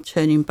No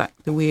Turning Back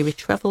the Weary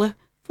Traveller,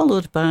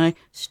 followed by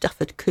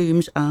Stafford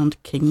Coombs and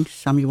King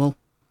Samuel.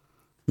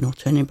 No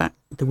Turning Back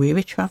the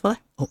Weary Traveller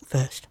up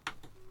first.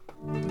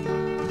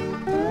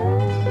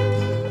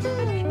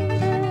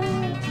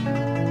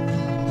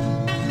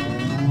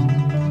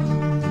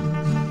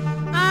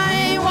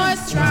 I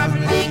was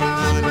traveling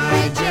on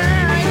my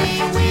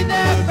journey with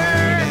a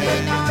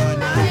burden on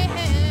my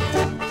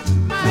head.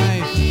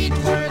 My feet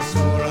were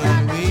sore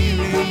and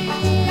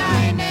weary.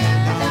 I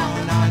knelt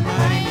down on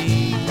my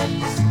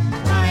knees.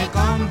 My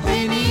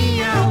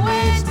company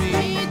awaits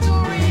me to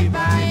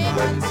revive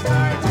and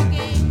start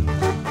again.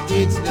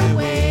 It's the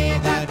way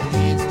that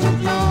leads to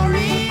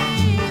glory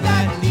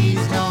that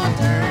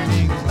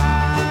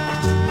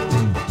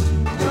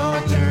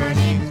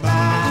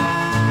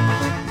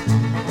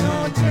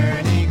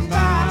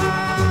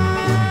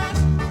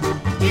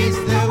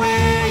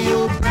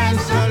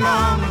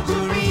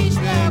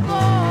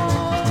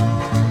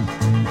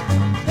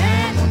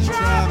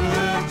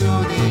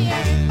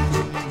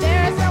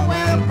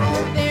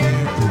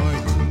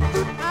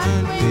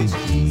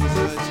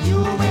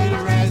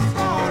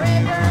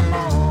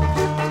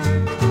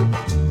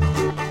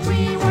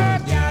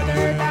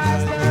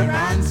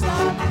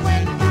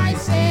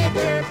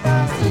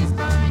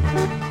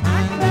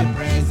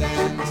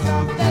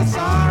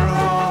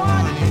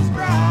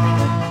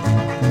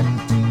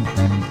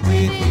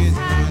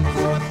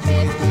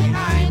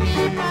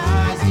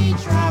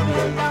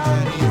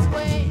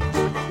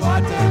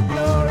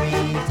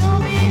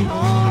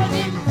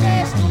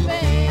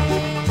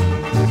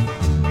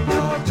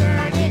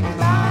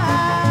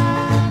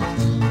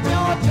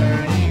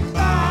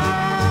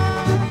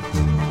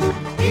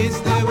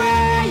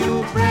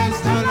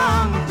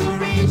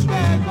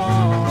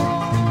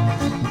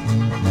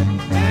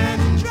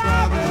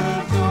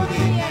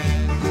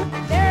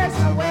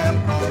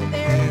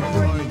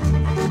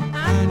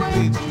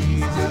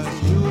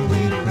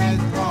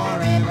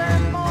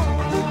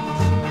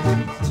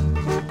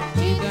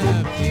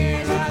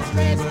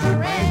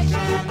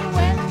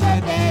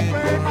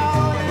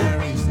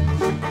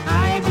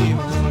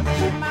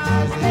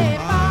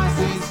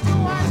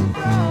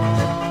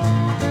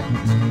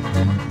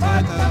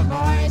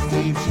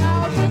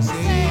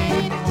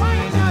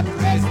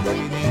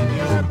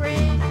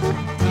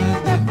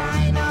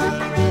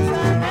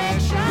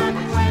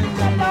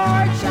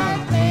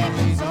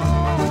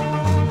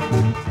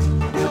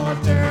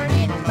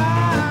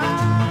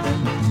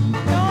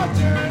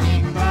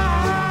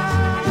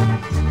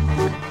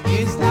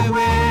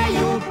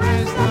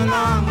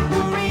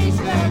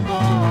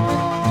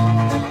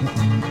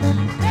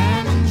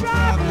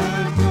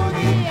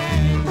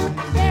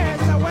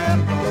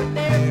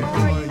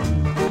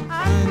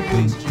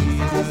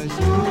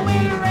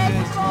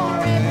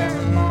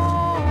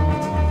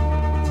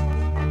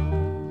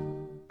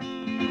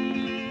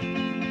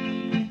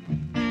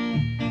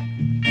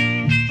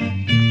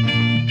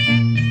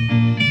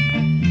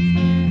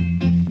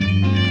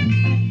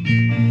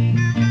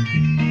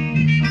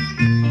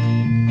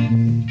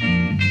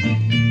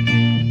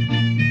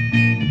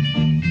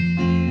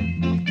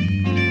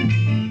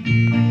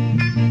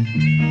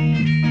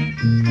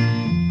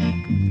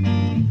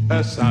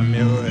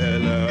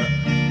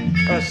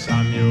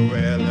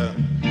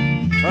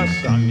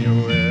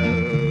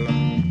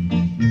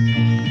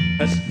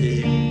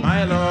Speak,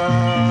 my Lord,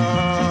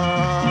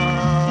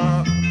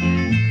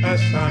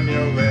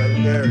 Samuel,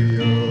 hear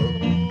you.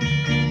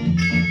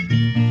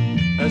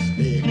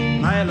 Speak,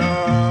 my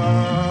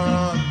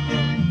Lord,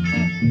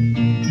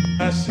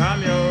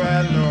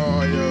 Samuel,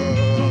 know you.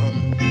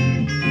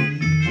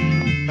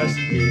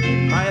 Speak,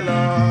 my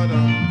Lord,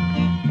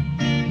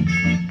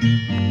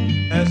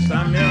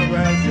 Samuel,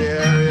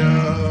 hear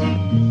you.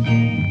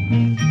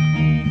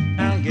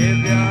 And give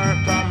your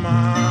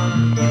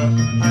command,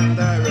 and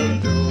I will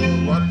do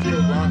what you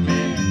want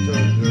me to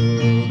do.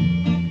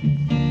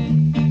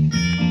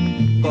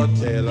 Go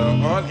tell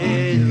about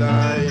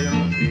Eli,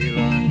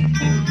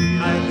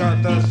 I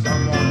got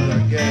someone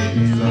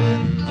against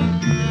him.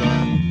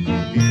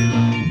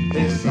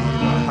 His son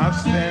have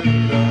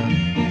sinned,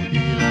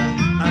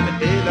 and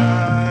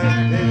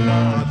Eli did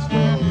not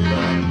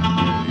spoken.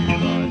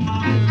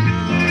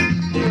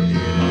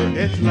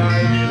 It's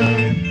like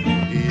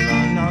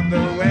not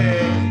the way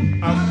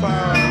a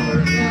father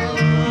knew.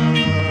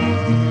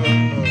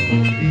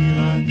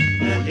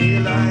 And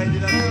Eli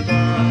didn't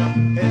stop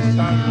his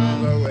son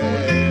the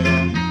way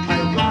I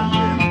want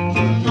him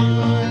to do.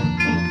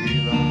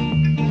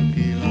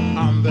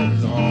 I'm the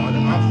Lord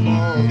of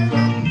hosts.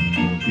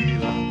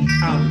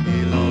 I'm the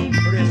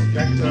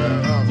respecter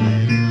of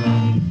men.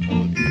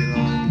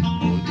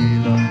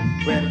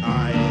 When I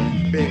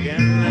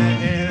begin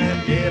in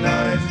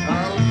Eli's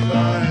house,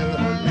 I'll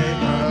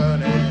make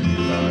an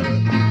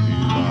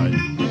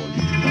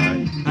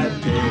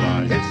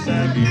I'll take his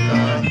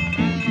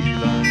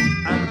Eli,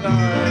 and I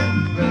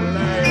will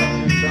lay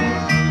him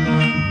down.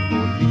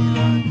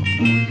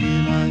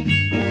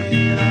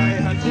 Eli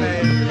has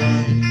saved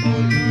him.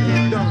 He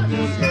don't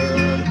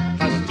deserve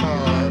a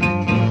star.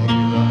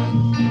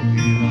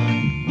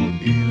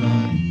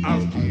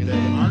 I'll kill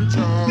him on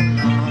chalk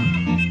now.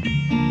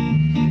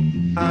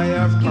 I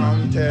have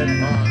counted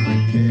on the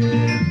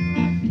king.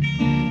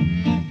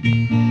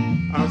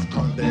 I've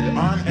counted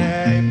on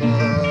Abel.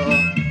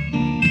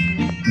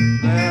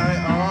 They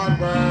all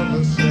were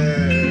the same.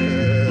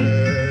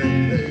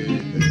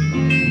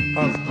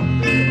 I've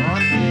counted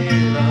on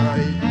Eli,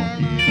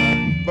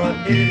 but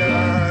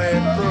Eli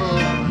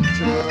proved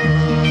true.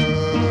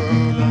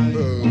 And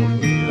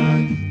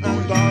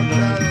I'll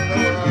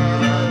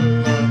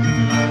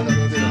tell the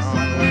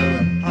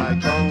world, I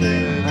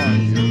counted on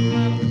you.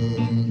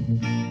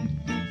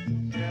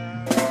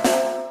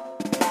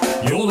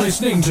 You're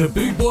listening to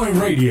Boot Boy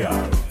Radio.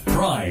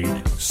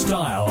 Pride,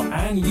 style,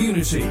 and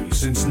unity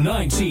since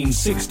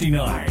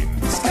 1969.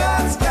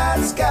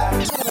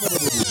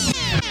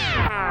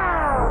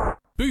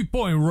 Boot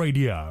Boy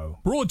Radio,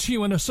 brought to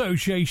you in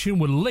association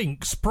with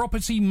Links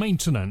Property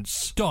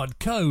Maintenance.co.uk.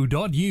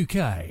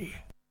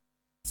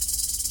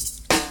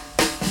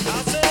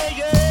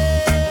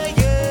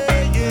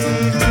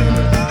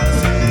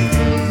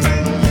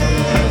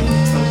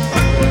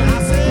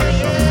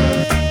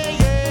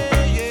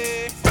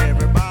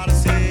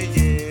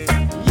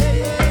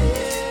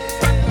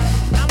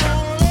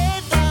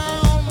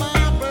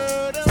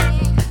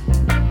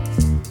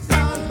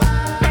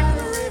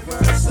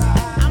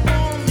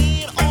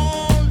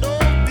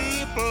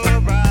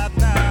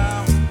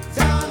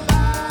 Down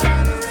by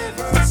the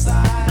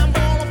riverside. I'm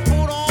gonna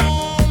put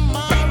on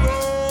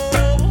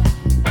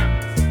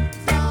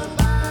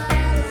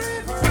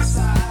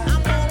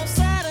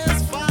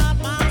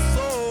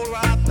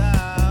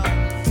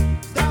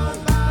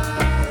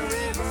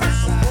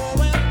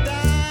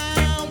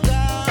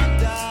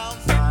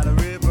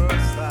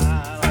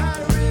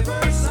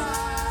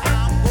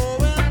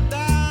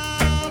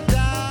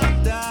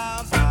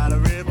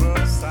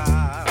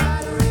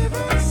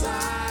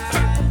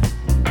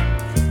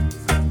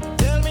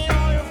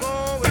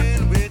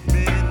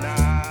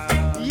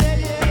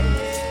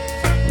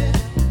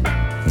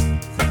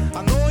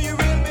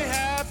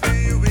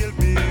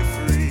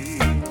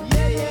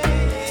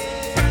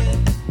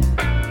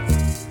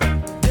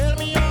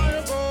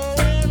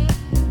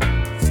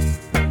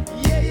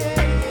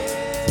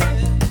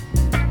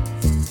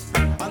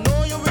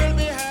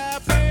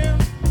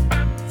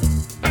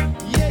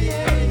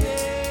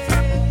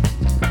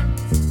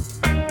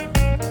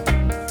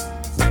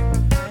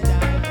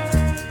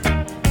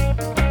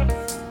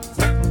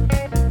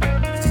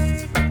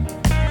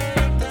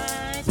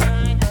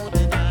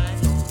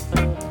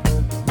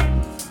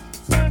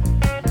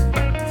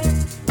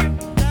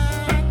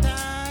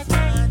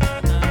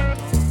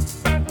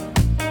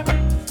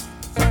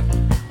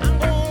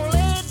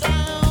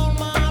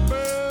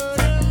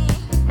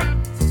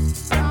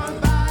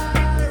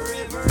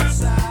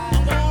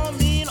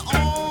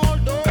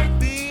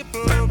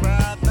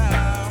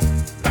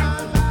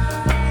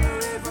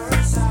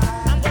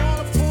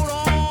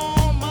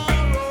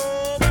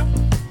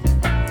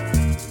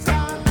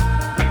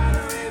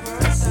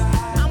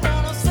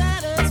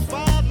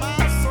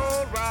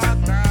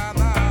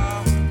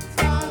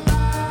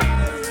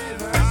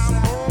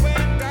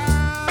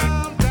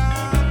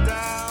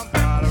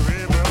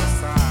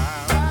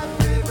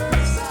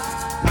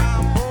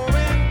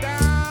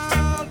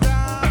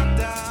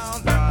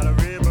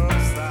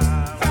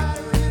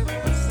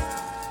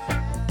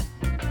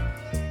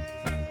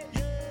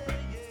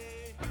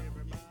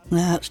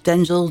That's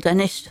Denzel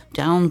Dennis,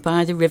 Down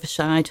by the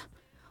Riverside.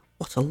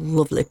 What a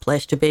lovely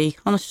place to be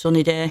on a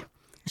sunny day,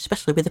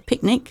 especially with a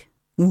picnic.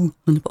 Ooh,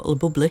 and a bottle of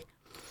bubbly.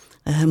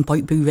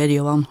 Boy Boo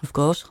Radio on, of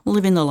course.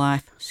 Living the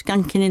life,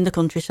 skanking in the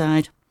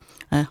countryside.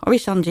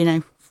 Horace Andy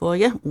now for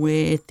you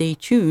with the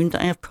tune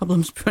that I have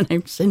problems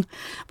pronouncing,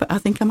 but I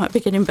think I might be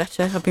getting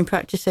better. I've been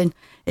practicing.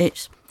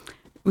 It's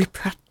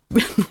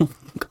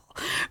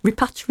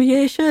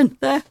repatriation.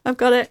 There, I've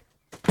got it.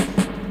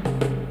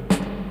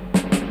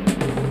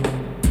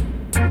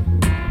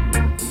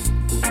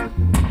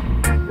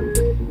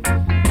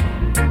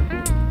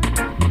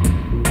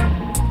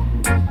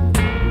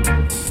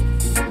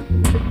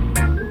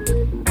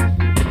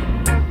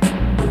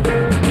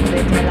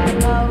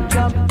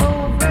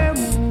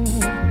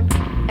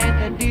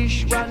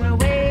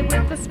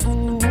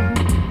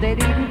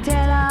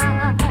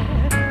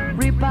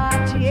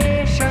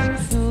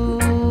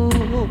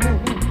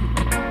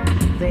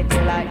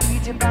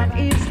 And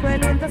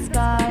Israel in the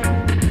sky.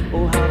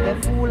 Oh, how they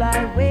fool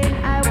I when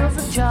I was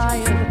a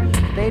child.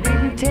 They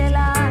didn't tell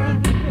I,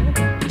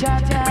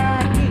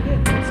 Jaja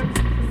is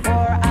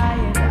for I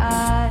and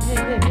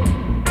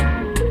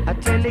I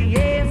tell you,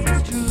 yes,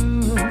 it's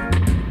true.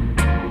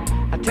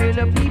 I tell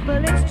the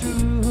people it's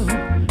true.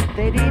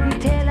 They didn't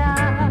tell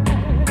I,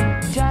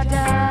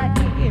 Jaja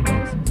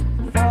is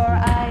for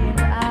I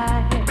and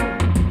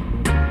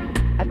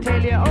I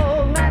tell you,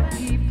 all my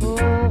people,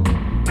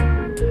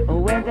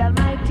 when the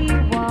Almighty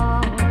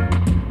One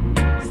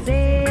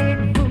set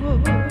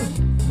foot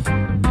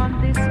on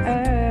this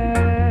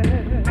earth,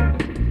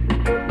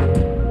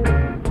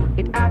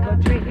 it I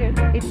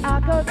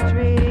got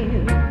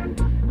trail.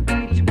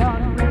 Each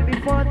one will be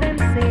for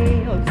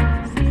themselves,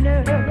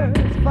 sinners,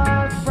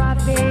 false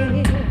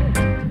prophets.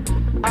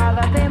 All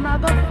of them I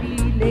got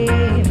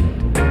feeling.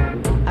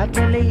 I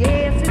tell you,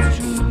 yes, it's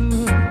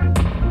true.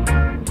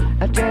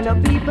 I tell the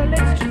people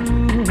it's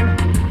true.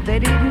 They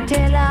didn't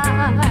tell I.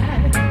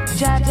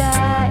 Jaja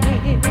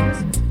is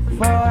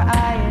for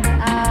I and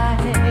I.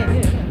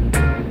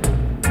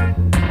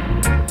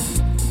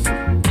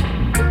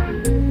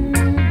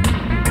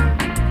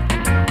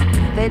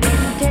 They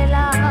didn't tell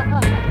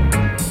us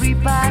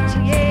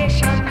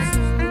repatriation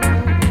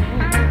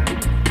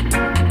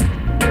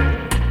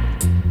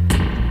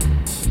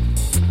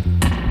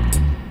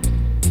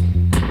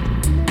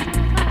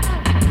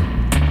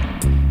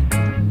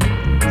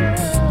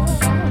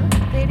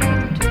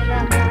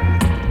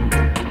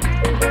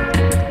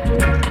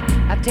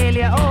tell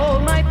you, all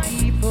my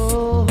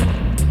people,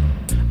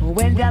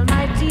 when the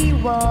Almighty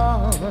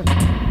One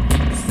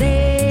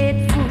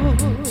set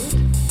foot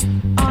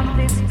on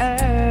this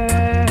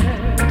earth,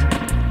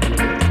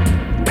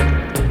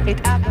 it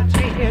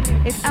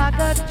I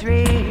got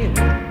dread.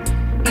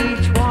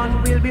 Each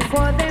one will be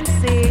for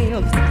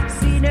themselves,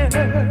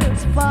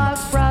 sinners,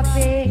 false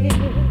prophets.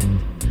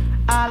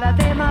 All of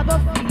them I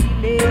got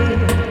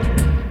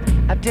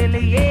feeling. I tell you,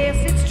 yes,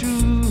 it's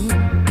true.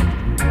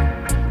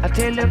 I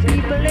tell the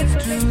people it's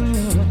true.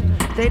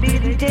 They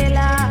didn't tell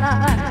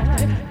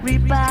us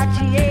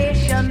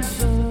repatriation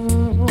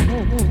soon.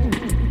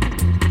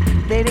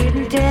 They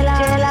didn't tell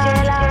us.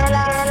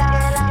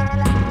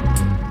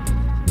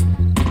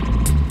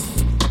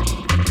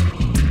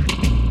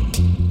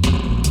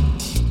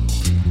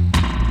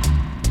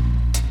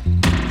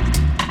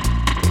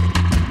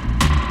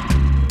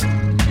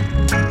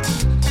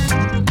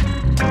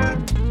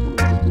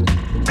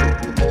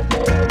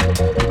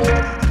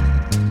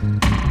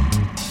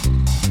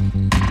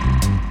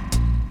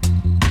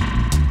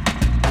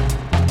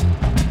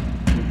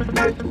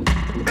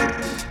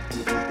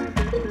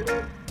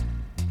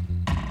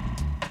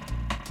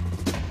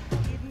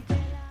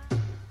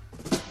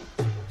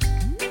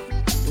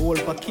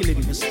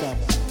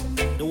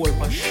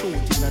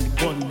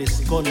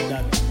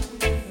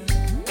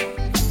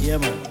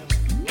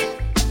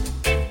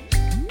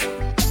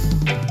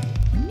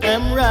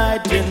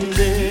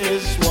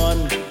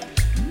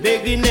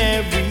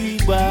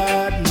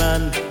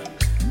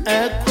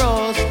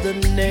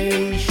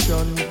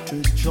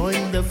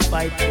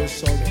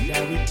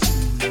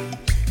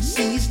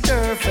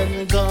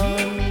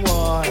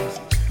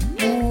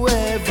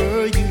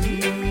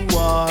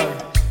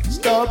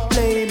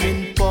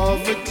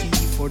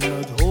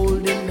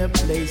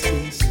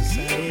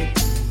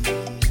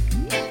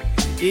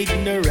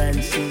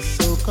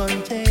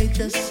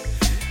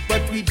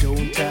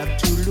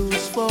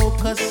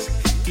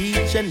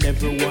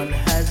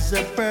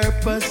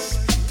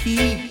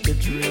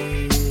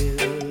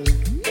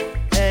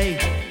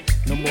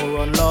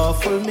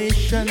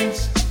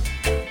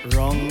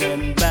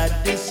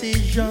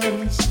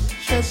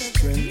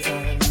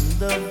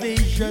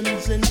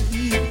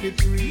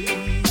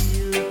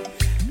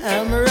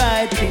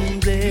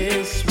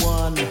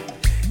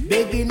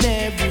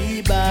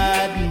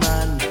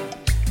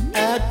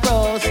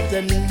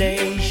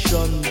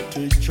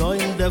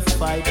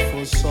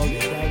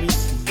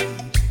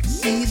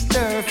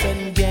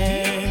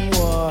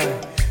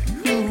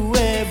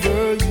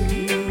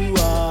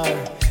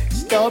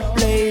 Stop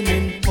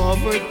blaming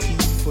poverty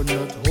for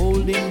not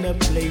holding a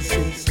place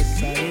in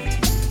society.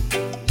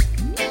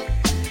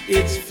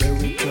 It's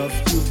very tough,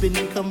 you've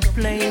been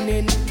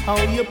complaining how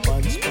your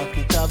pants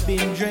pocket have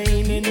been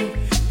draining.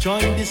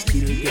 Join the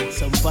skill, get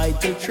some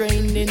vital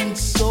training,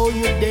 so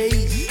your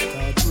days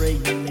start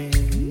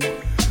raining.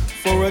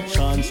 For a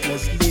chance,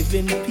 let's live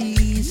in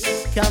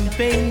peace.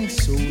 Campaign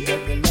so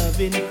that the love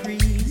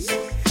increase.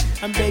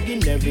 I'm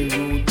begging every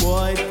rude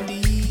boy,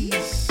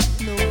 please,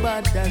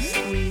 nobody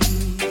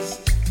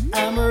squeeze.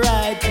 I'm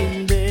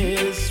writing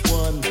this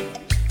one,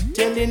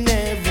 telling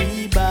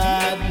every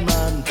bad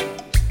man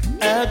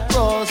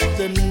across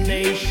the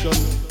nation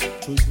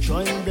to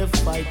join the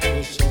fight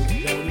for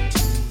solidarity.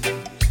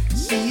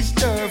 Cease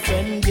turf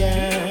and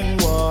gang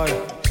war,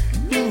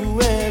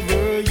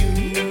 whoever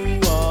you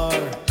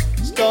are.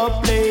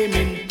 Stop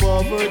blaming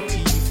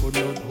poverty for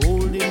not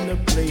holding a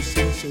place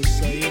in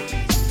society.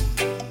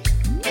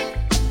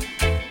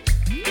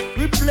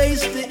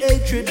 Replace the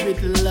hatred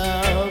with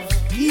love.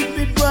 Keep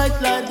it bright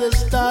like the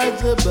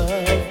stars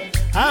above.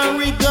 I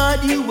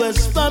regard you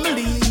as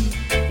family.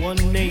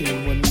 One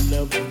name, one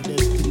love, one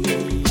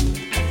destiny.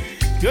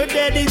 You're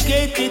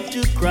dedicated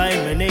to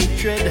crime and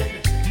hatred,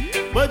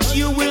 but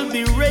you will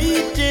be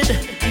rated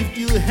if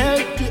you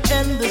help to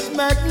end this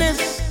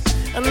madness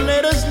and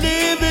let us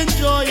live in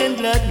joy and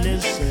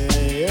gladness.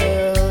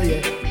 Yeah,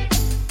 yeah.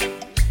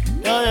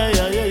 Yeah,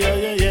 yeah, yeah, yeah,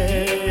 yeah,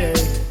 yeah, yeah.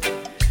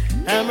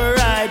 I'm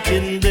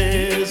writing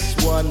this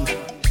one,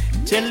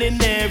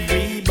 telling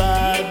every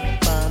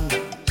bad man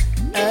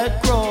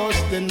across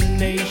the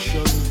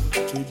nation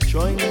to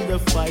join the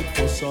fight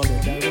for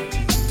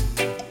solidarity.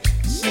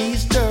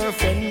 Cease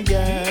turf and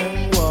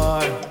gang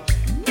war,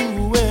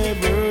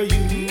 whoever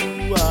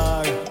you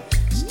are.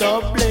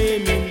 Stop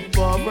blaming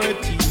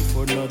poverty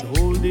for not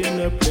holding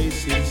a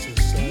place in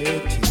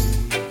society.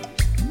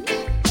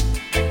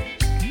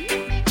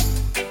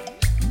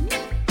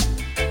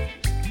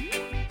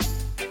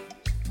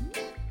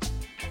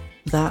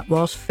 That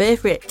was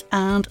Favourite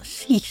and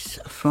Cease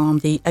from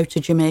the Out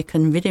of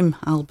Jamaican Rhythm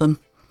album.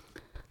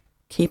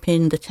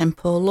 Keeping the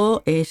tempo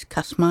low is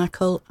Cass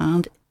Michael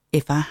and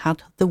If I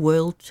Had the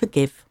World to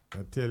Give.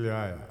 I tell you,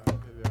 I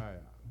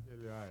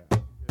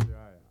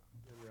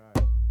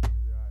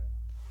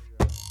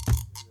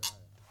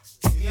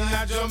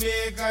In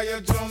Jamaica,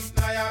 you jump,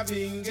 now you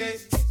bingy.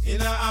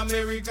 In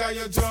America,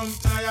 you jump,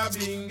 now you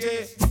bingy.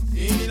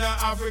 In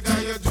Africa,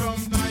 you jump,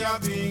 now you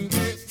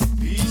bingy.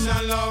 Peace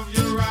and love,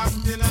 you rock,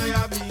 now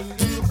you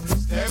bingy.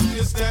 Step,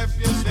 you step,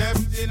 you step,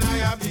 now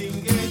you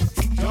bingy.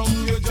 Jump,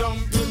 you jump,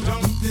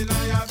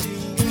 now you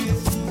bingy.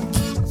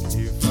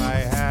 If I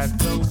had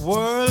the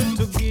world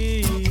to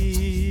give,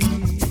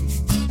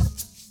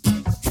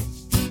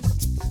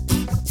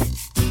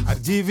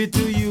 I'd give it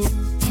to you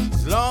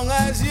as long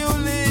as you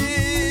live.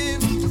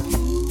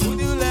 Would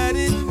you let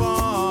it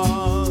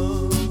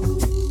fall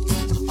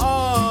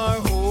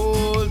or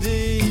hold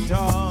it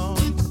on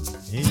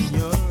in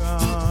your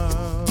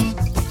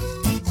arms?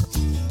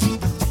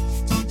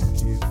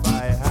 If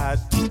I had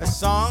a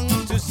song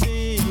to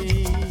sing,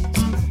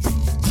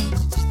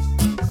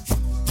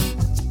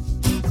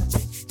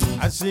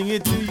 I'd sing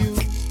it to you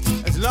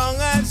as long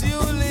as you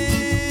live.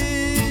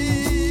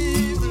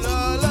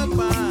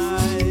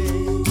 Lullaby,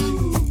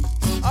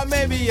 or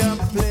maybe a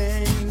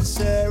plain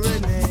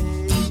serenade.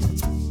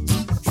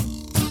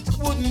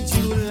 Wouldn't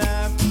you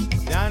laugh,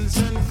 dance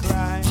and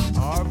cry,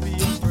 or be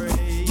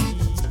afraid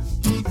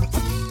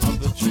of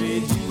the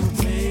trade you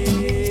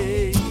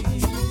made?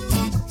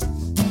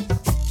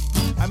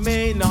 I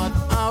may not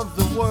have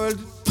the world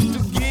to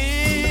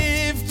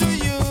give to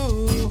you,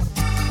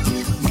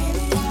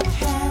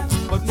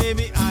 but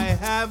maybe I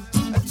have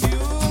a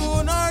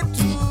tune or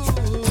two.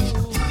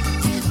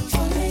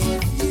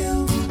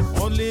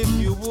 Only if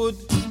you would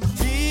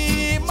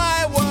be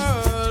my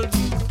world,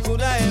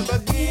 could I ever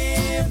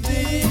give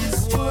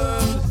this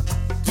world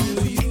to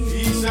you.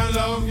 Peace and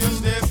love, you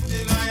step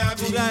in your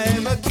Could I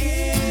ever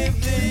give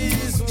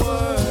this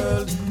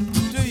world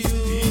to you.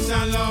 Peace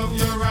and love,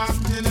 you rock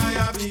in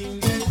your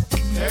bingy.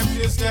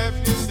 Step,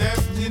 you step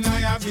in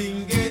your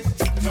bingy.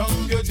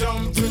 Jump,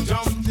 you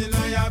jump in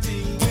your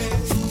bingy.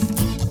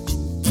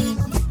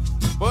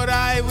 But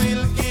I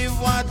will give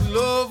what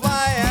love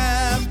I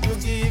have to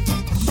give.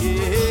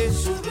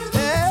 Yes.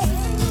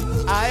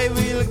 I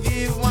will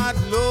give what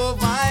love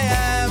I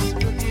have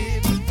to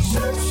give.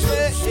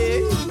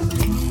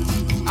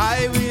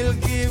 I will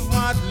give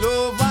what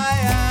love I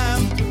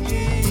have to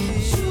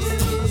give.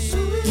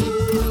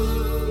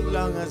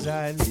 Long as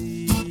I live.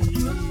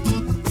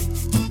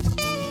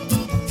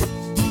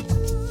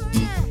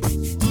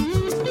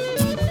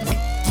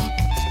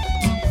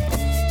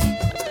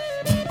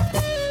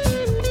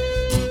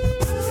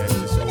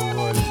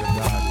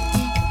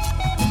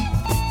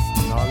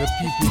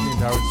 People in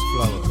how its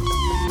flowers.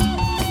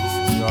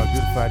 You are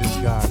good for this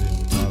garden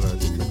with all our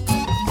different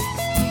colors.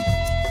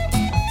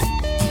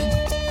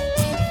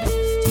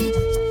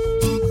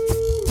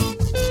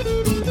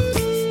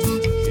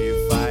 If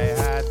I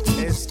had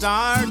a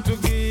star to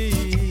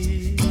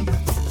give,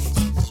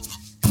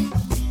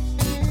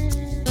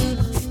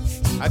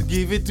 I'd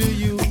give it to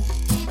you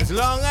as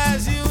long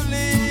as you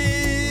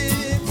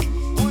live.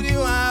 Would you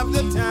have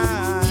the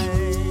time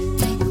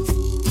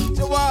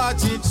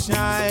watch it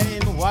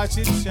shine, watch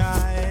it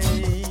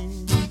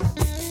shine.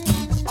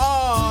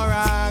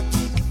 Alright,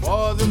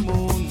 for the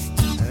moon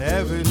and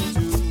heaven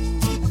too.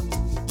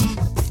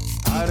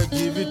 I'll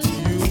give it to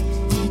you.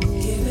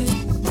 Give it.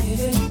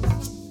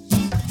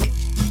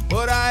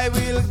 But I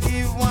will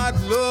give what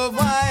love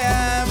I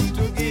have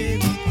to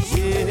give.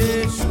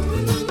 Yes.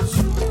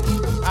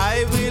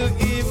 I will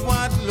give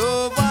what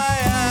love I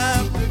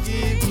have to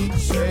give.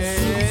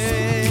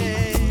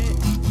 Yeah.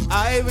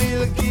 I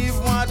will give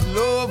what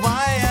love I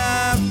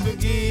have to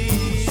give.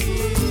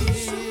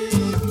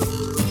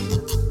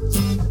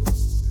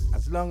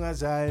 As long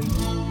as I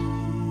live.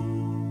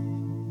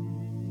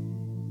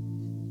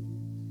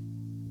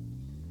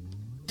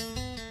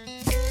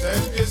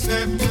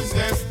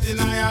 Step,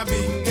 deny a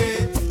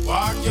bingy.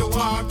 Walk, you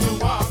walk,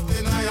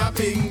 deny a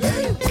bingy.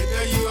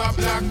 Whether you a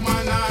black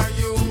man or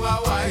you a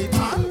white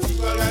man,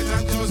 equal rights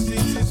and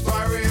justice is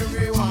for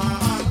everyone.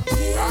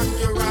 Rock,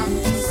 deny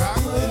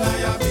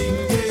a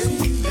bingy.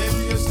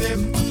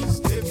 Step,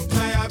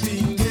 deny a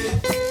bingy.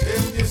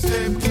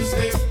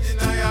 Step,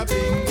 deny a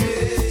bingy.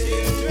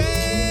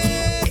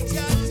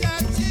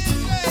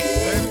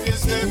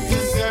 Children,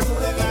 step,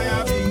 deny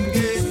a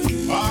bingy.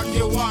 Walk,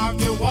 you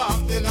walk,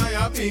 deny a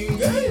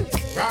bingy.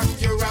 Rock,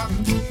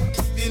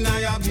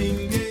 deny a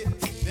bingy.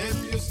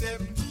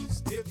 Step,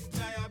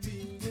 deny a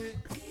bingy.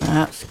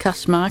 That's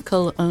Cass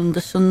Michael and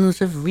the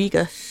Sons of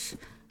Regus.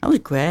 That was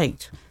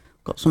great.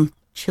 Got some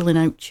chilling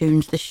out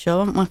tunes this show,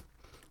 haven't we?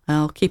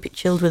 I'll keep it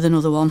chilled with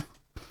another one.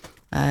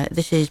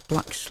 This is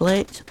Black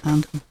Slate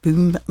and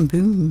Boom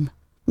Boom.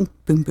 Ooh,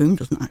 Boom Boom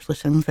doesn't actually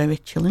sound very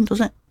chilling,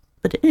 does it?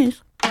 But it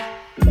is.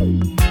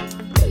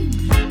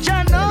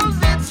 Jah knows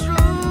it's true.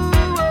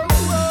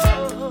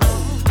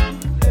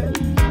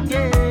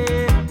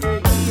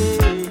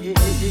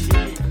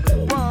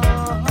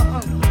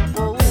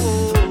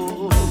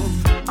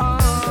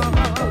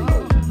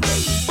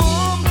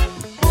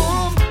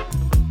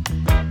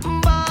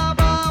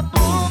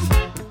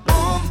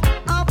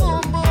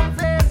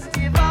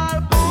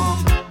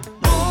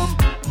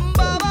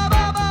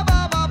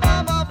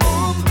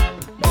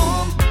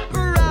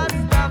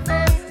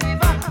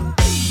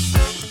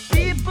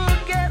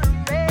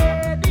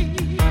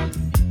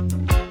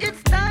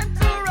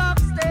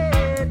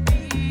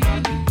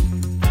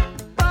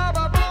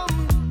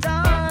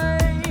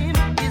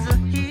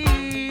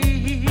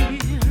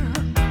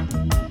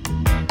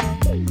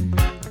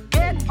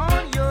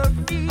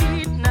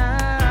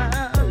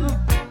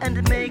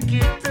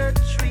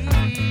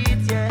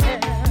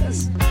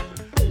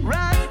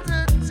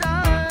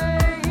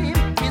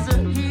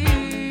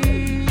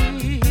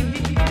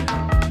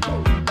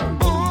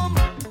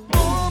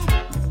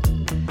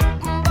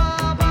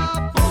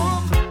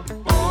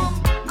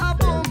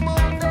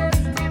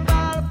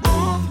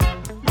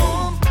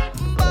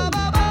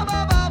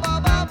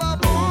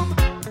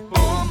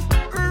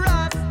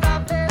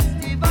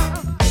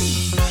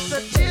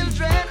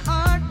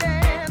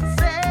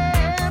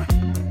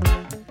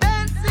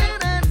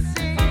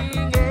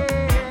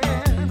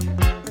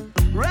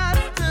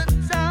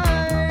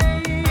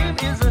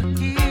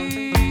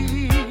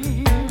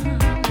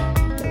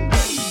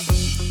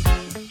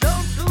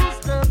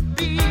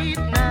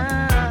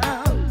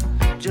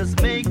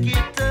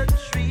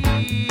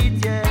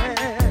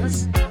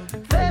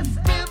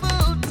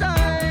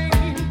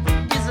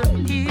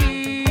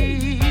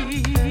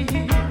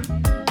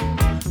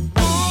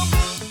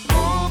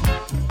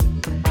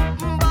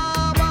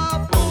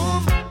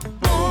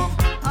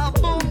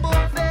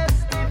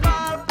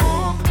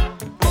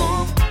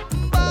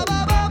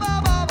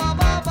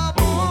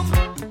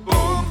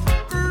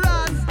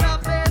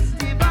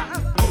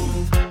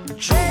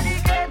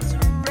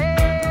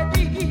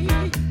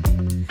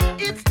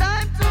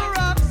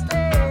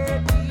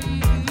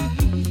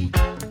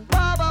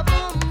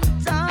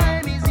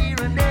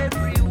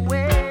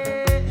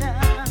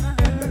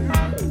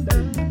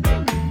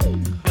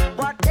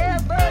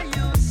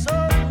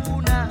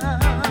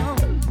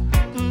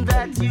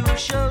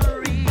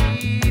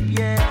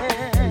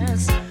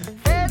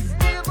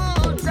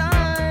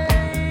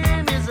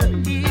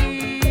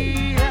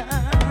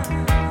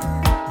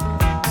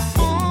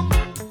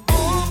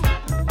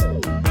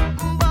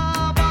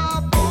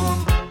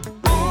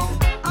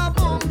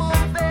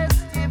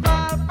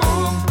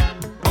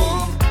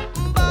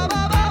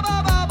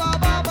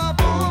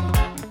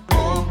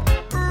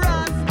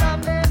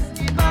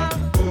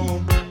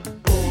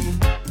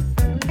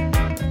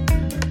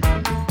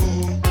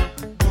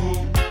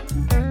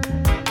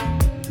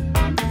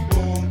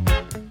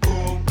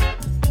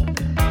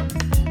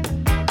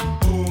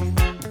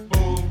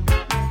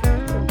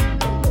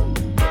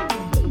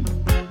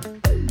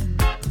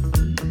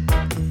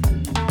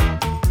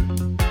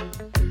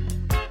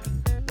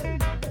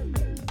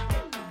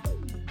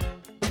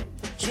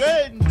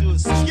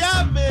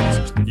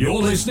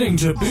 You're listening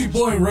to Boot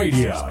Boy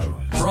Radio.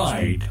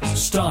 Pride,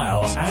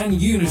 style, and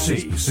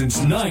unity since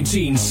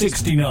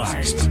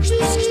 1969.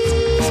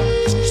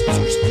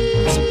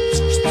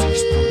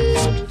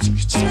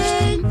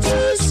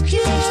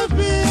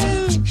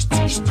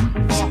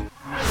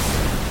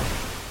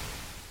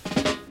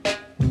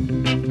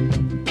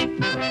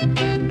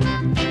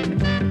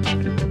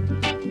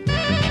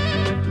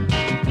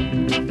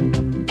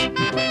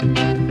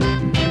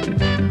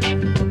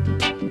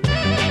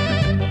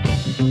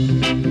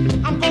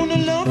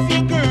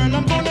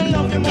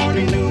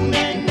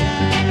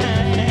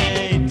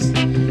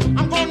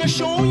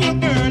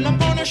 girl, I'm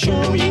gonna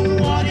show you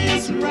what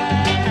is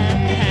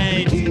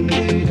right.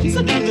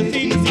 So do the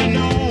things you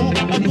know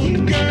a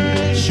good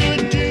girl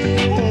should do,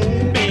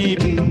 oh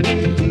baby.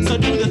 So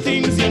do the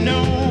things you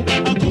know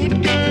a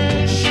good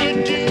girl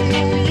should do,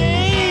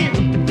 yeah.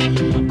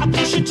 I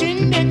push it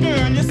in there,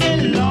 girl, you say,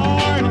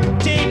 Lord,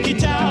 take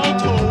it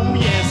out, oh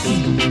yes.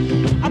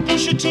 I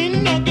push it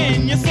in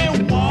again, you say,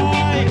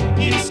 why?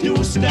 It's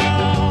too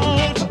stout.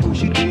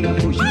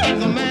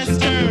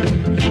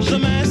 The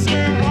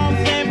master of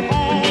them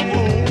all,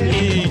 oh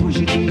yeah.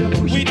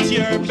 With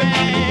your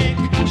back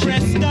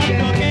pressed up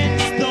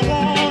against the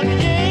wall,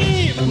 yeah.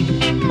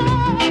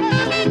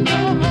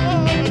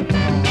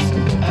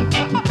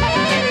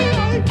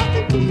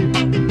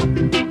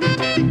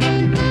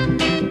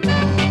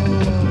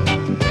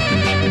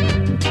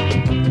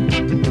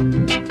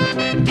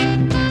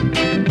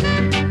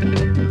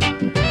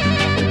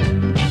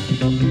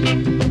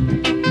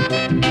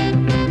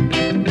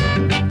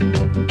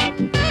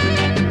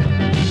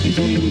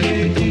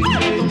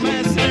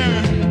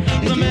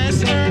 The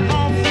master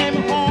of them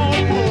all,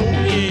 oh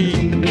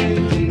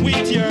yeah.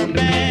 With your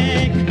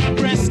back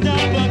pressed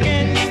up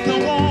against the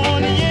wall,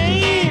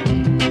 yeah.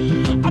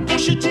 I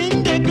push it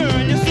in there,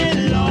 girl, you say,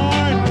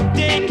 Lord,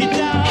 take it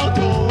out,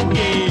 oh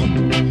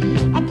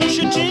yeah. I push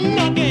it in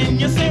again,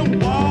 you say,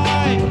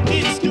 why?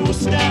 It's too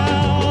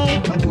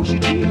stout.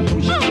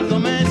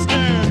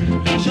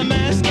 The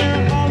master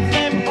of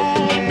them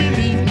all,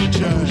 believe me,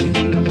 child.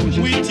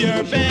 With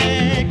your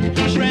back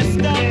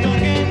pressed up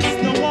against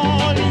the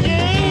wall,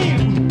 yeah.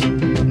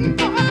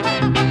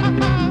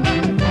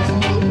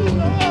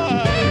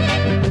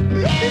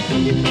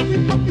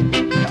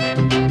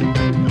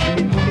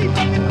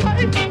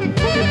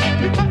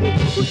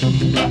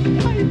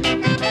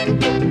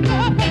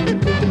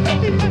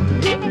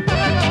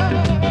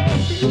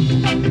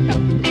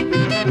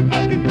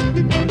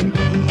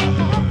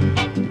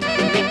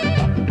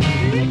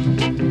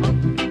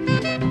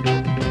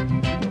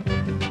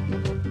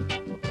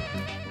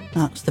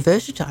 That's the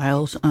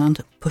Versatiles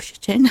and Push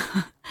It In.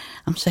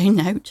 I'm saying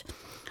out.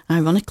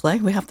 Ironically,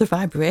 we have the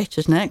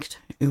Vibrators next,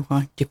 who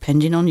are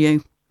Depending on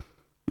You.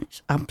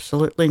 It's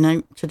absolutely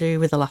nothing to do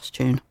with the last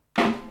tune.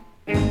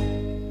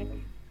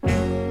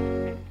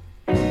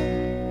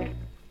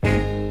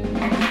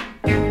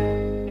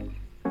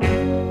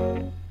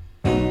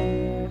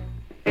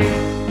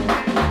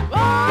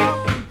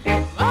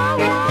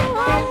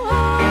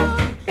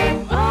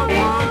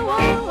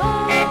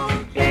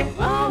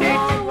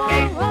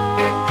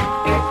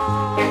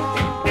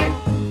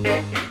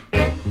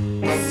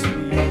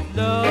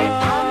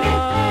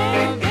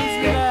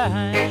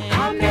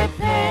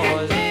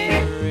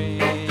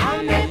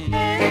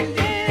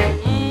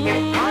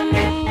 I'm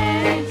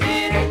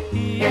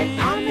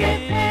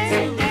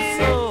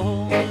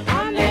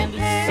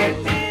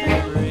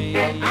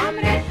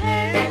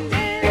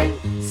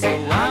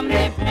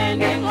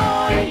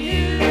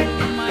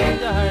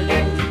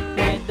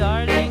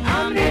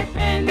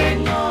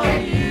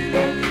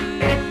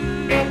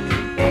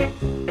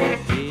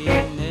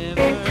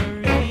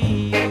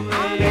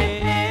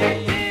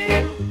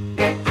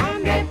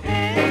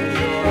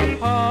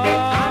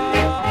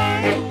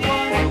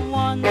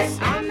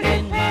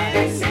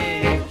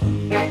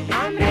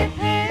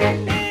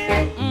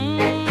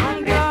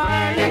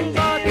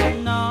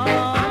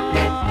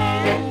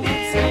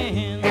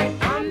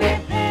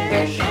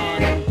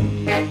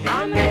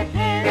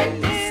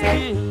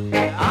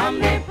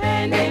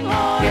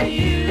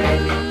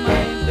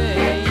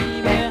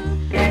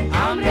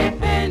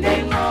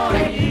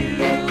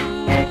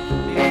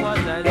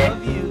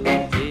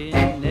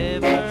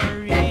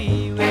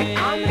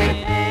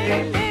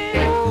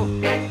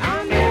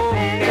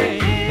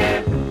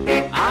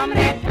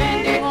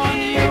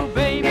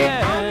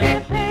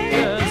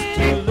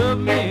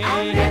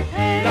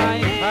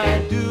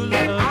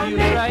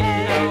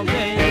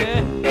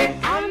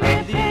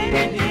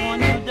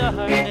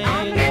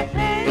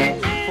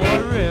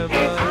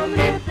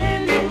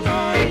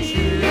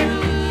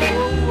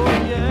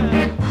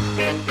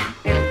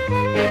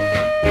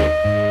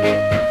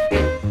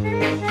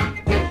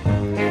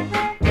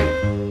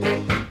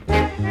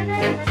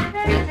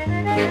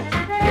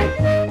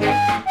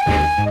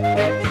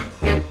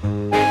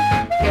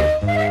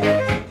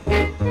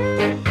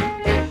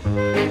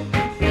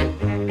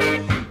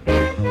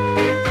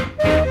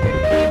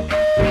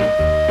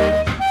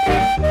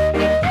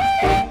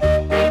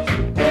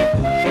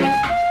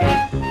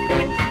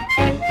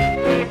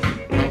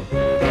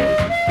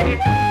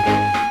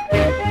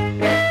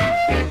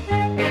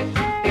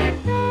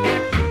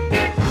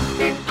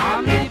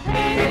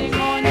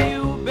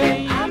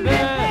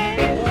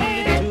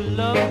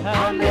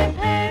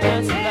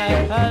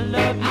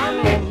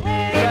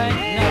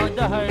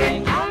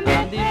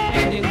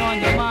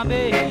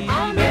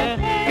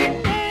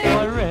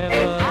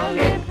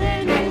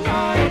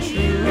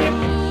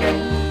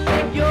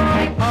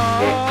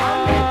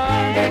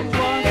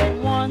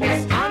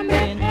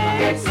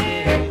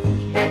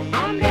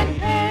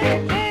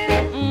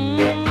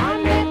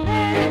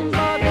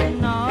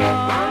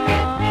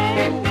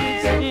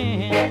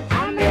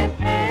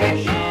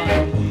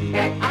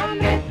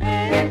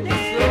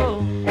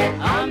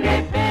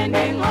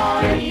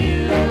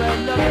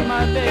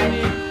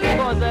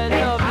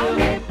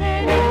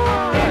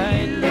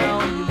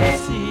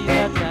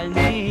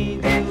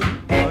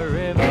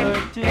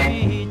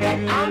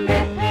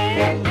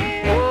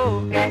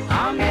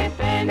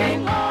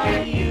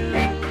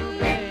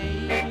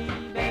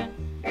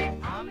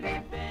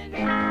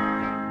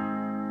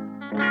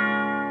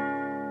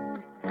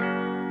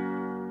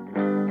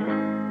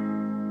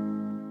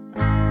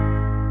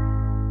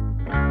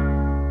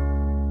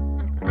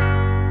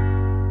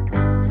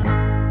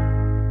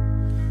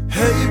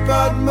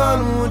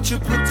man, won't you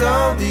put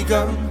down the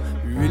gun?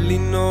 We really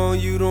know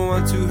you don't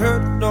want to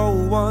hurt no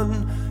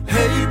one.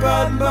 Hey,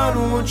 bad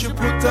man, won't you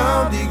put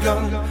down the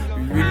gun?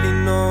 We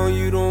really know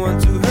you don't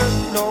want to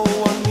hurt no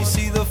one. We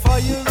see the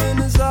fire in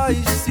his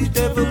eyes, see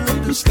devil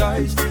in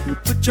disguise.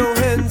 Put your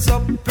hands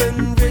up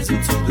and raise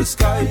them to the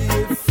sky.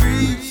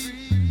 Freeze,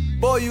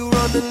 boy, you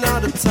running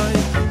out of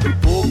time. The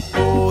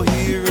popo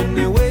here and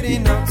they're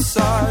waiting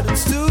outside.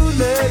 It's too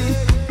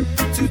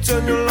late to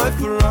turn your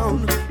life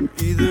around.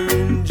 You're either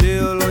in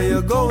jail or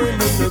you're going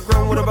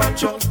underground. What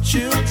about your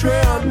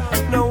children?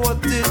 Now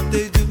what did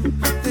they do?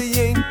 They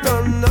ain't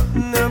done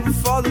nothing, never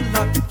fallen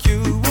like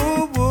you.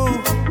 Woo, woo.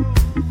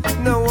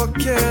 Now what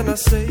can I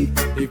say?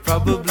 They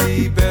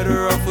probably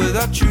better off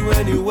without you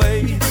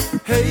anyway.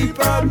 Hey,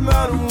 bad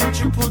man, won't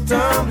you put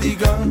down the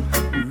gun?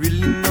 You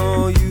really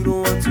know you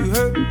don't want to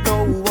hurt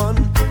no one.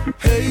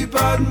 Hey,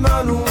 bad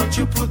man, won't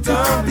you put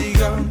down the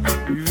gun?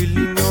 You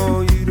really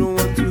know you don't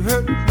want to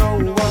hurt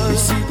no one. You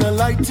see the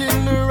light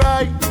in her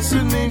eyes,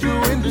 an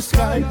angel in the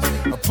sky.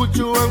 I put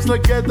your hands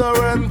together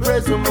and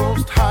praise the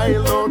Most High,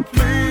 Lord,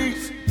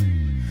 please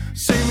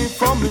save me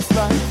from this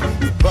life.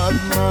 The bad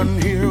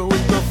man here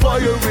with the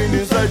fire in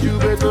his eyes. You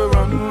better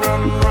run,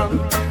 run, run.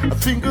 I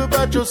think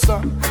about your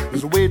son.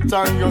 There's weight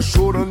on your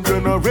shoulder,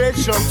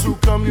 generations to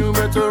come. You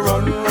better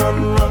run,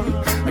 run, run.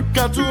 I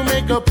got to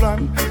make a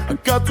plan. I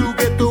got to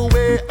get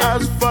away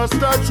as fast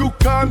as you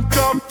can.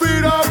 Come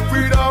freedom,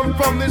 freedom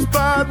from this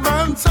bad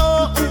man's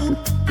soul.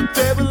 The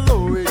devil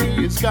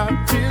already has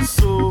got his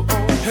soul.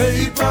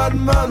 Hey, bad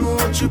man,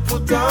 won't you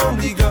put down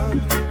the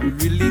gun? You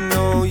really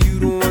know you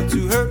don't want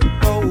to hurt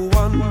no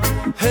one.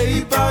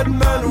 Hey, bad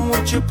man,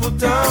 won't you put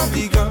down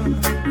the gun?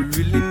 You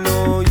really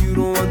know you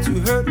don't want to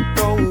hurt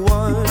no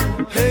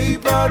one. Hey,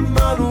 bad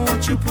man,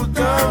 won't you put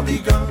down the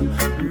gun?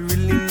 You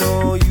really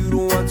know you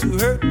don't want to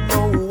hurt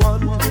no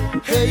one.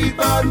 Hey,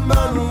 bad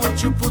man,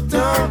 won't you put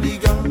down the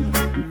gun?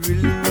 You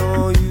really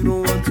know you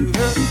don't want to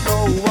hurt no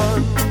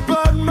one.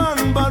 Bad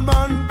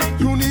man,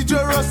 you need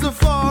your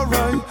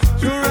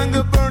Rastafari. Your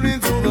anger burning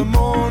till the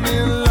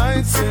morning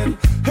light. Said,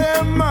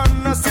 hey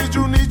man, I said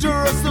you need your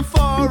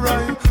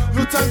Rastafari.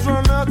 Your time's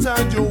run out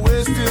and you're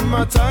wasting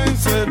my time.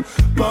 Said,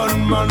 bad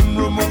man,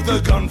 remove the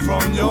gun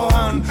from your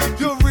hand.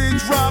 You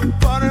reach rock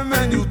bottom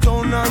and you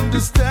don't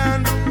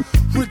understand.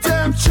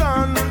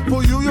 Redemption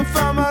for you, your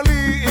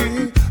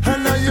family,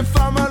 and now your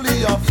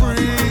family are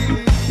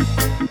free.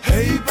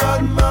 Hey,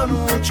 bad man,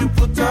 won't you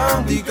put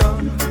down the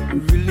gun? You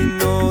really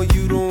know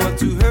you don't want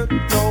to hurt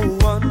no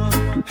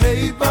one.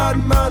 Hey, bad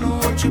man,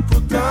 won't you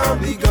put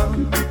down the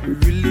gun? You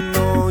really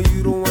know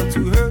you don't want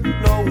to hurt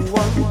no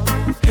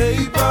one.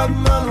 Hey, bad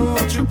man,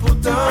 won't you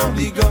put down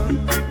the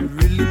gun? You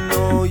really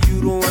know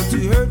you don't want to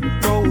hurt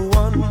no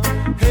one.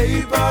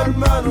 Hey, bad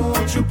man,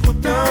 won't you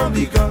put down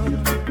the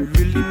gun? You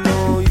really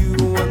know you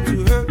don't want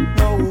to hurt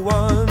no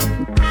one.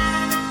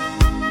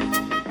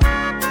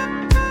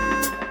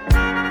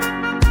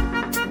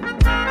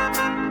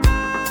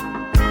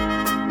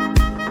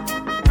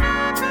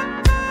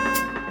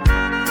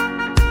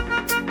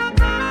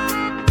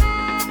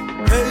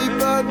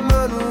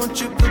 Won't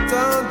you put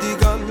down the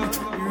gun?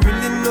 You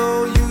really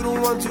know you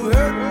don't want to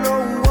hurt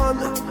no one.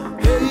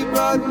 Hey,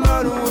 bad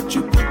man, won't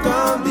you put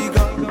down the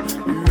gun?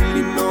 You really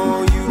know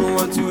you don't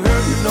want to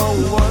hurt no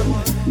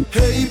one.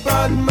 Hey,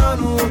 bad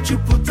man, won't you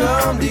put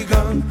down the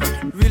gun?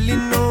 You really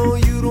know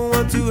you don't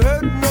want to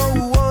hurt no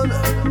one.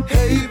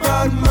 Hey,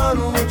 bad man,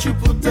 won't you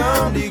put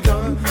down the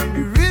gun?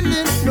 You really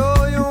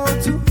know you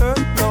want to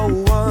hurt no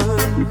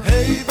one.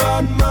 Hey,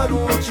 bad man,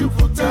 won't you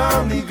put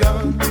down the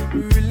gun?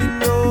 You really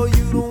know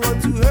you don't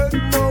want to hurt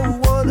no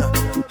one.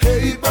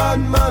 Hey, bad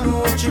man,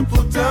 won't you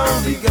put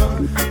down the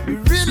gun? You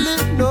really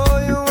know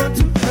you want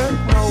to hurt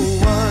no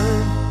one.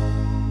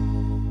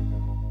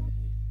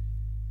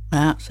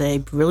 That's a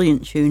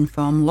brilliant tune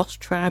from Lost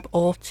Tribe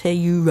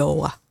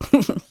Aotearoa.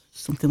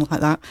 Something like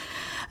that.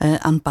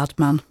 And Bad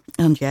Man.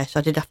 And yes,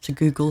 I did have to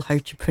Google how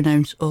to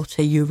pronounce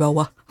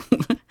Aotearoa.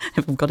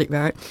 If I've got it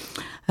right.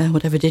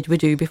 Whatever did we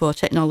do before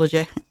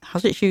technology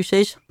has its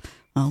uses?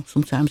 Well,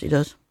 sometimes it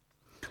does.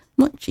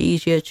 Much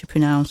easier to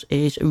pronounce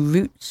is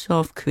Roots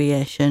of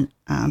Creation,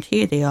 and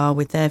here they are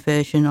with their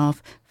version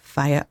of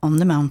Fire on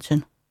the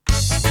Mountain.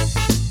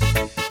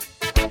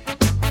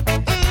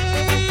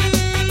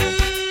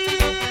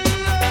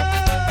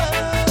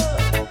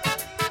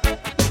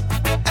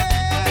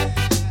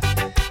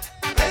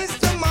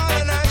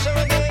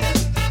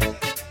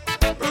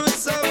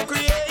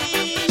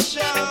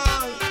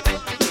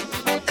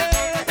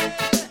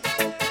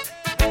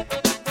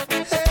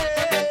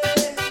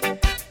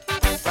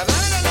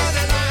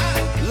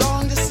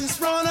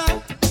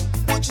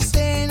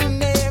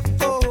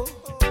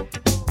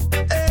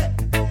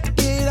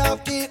 Get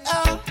off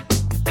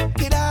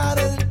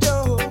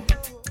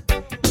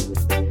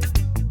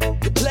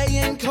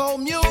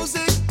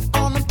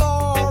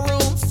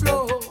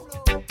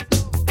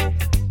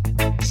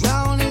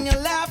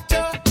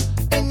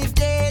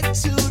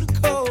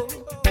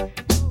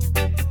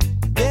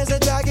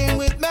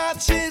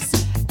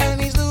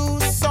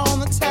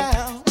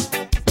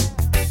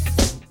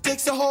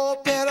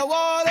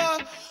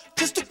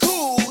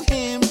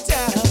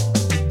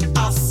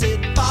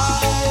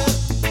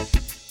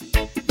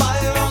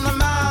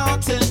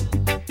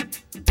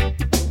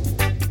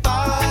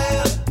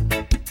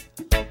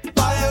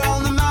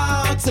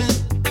mountain.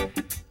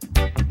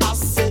 I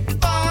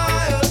said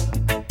fire,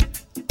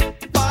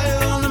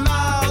 fire on the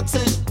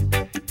mountain.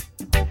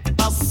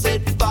 I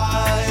said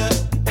fire,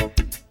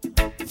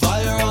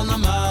 fire on the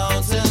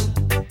mountain.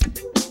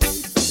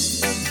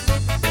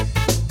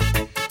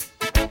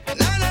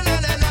 Na na na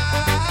na na,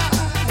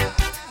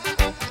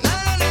 na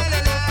na na na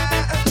na.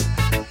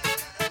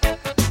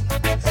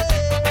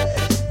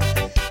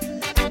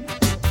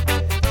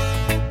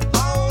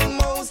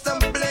 Almost a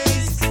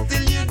blaze,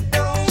 still you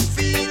don't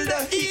feel the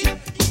heat.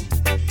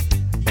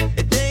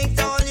 It ain't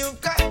all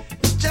you've got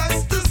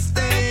just to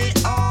stay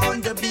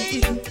on the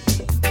beat.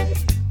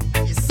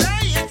 You say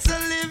it's a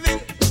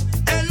living,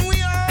 and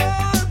we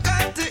all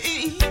got to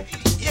eat.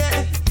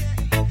 Yeah,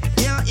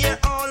 you're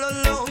all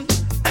alone,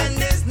 and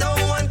there's no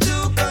one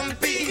to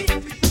compete.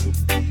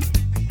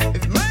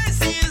 If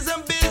mercy is a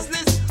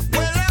business,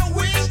 well, I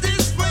wish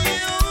this for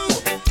you.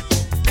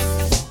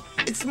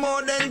 It's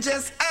more than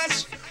just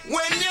ash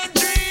when your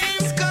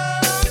dreams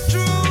come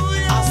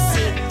true. I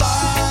said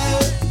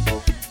fire,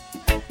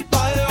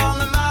 fire on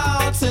the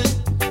mountain.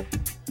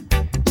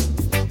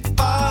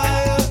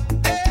 Fire,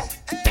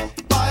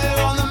 fire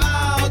on the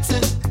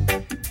mountain.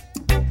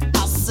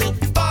 I said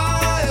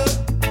fire,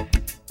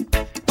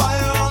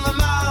 fire on the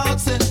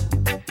mountain.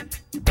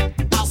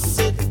 I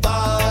said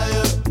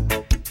fire,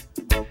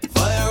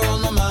 fire on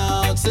the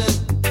mountain.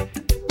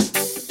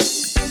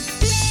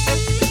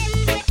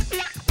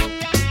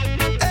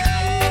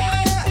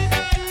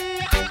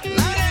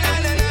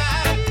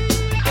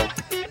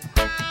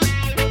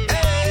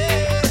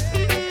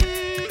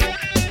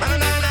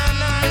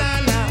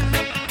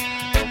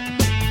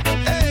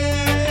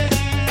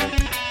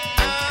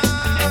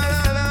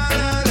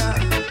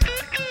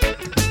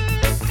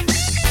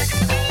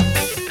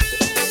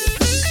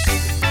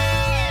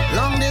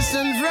 Long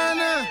distance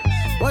runner,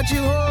 what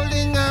you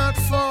holding out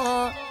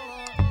for?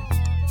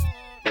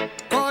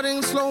 Caught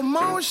in slow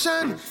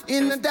motion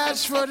in the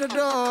dash for the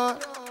door.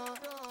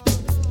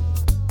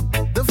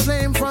 The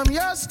flame from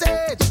your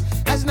stage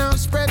has now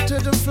spread to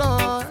the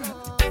floor.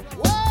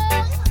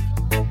 Whoa.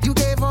 You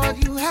gave all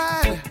you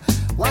had,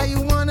 why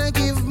you wanna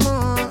give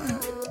more?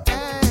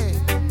 Hey.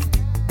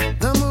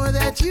 The more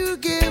that you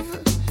give,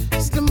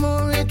 the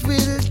more it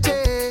will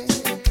take.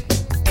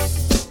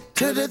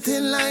 To the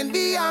thin line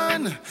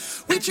beyond,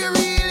 which you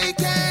really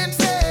can't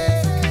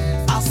fake.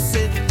 I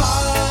said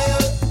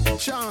fire,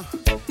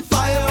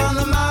 fire on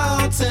the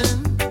mountain.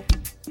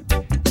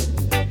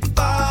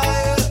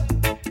 Fire,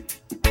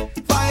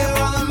 fire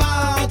on the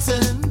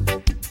mountain.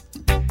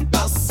 I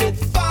said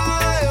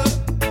fire,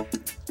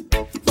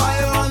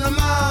 fire on the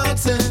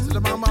mountain.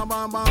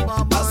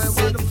 I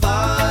said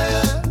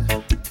fire,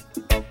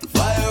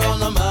 fire on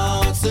the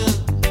mountain.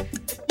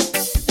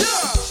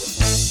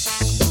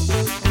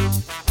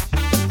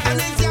 And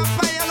it's your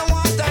fire and the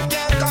water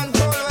can't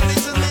control when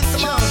this is Mr.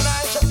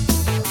 Moonlight.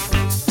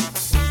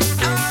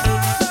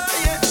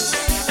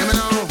 Hear me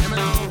now.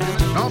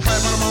 No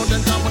fire on the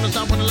mountain top, when the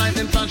stop, when the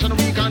lightning flash, and the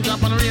week on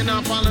top, and the rain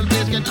now fall, and the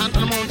place get hot,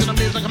 and the mountain and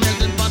blaze like a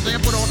melting pot. So you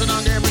put out the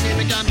down game, bring in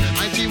the can.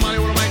 I see Molly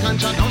with my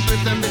gunshot, don't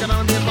slip them bigger than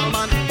a baseball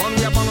man. One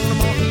way up along the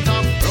mountain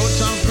top,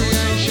 roads of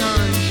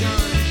creation.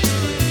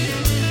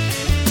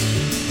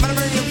 Wanna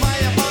bring your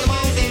fire up on the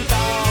mountain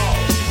top.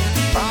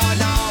 Right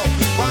now,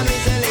 one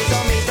whistle is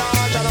on me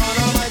touch, and on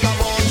the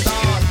microphone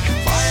start.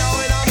 Fire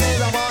will a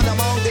blaze up on the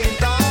mountain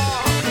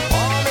top.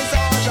 Oh, Mr.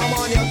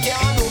 Asherman, you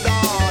can't do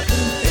that.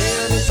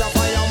 Hey, Mr.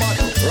 Fireman,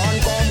 run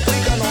come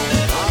quick enough.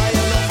 I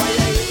am the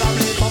fire is a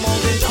blaze from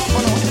mountain top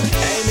enough.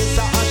 Hey,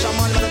 Mr.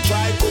 Asherman, better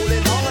try cool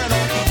it down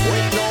enough.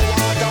 With no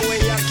water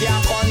where you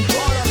can't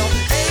control enough.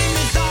 Hey,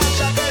 Mr.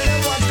 Asher, tell them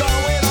what's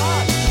going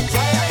on.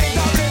 Fire is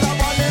a blaze up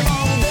on the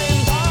mountain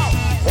top.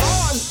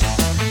 One.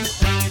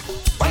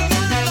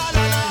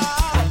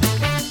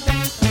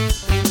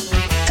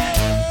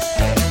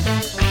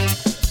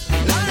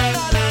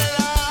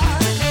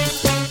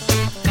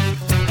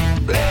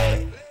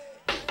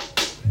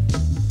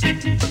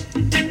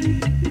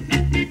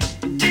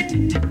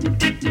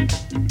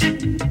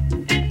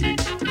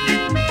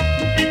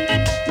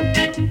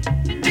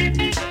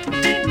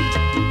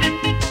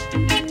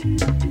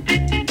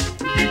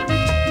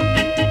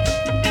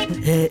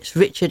 It's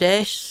Richard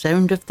Ash,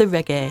 Sound of the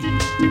Reggae.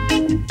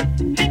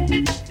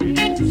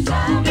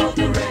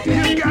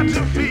 You got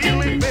to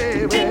feel it,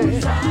 baby.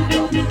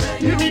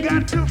 You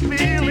got to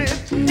feel it.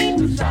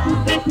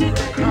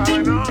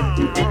 Calling on.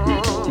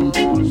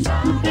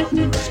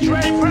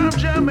 Straight from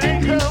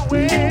Jamaica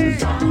way.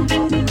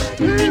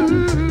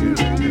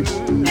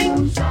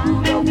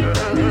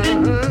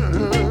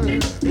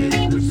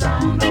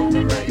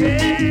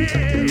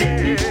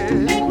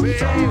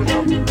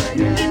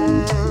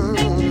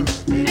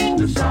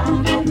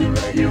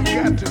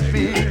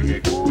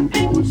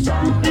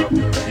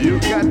 You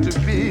got to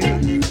feel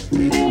it.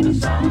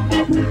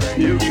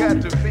 You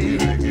got to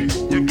feel it.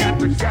 You got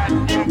to feel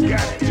it.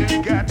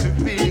 You got to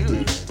feel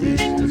it.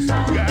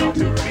 Got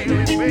to feel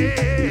it,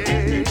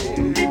 babe.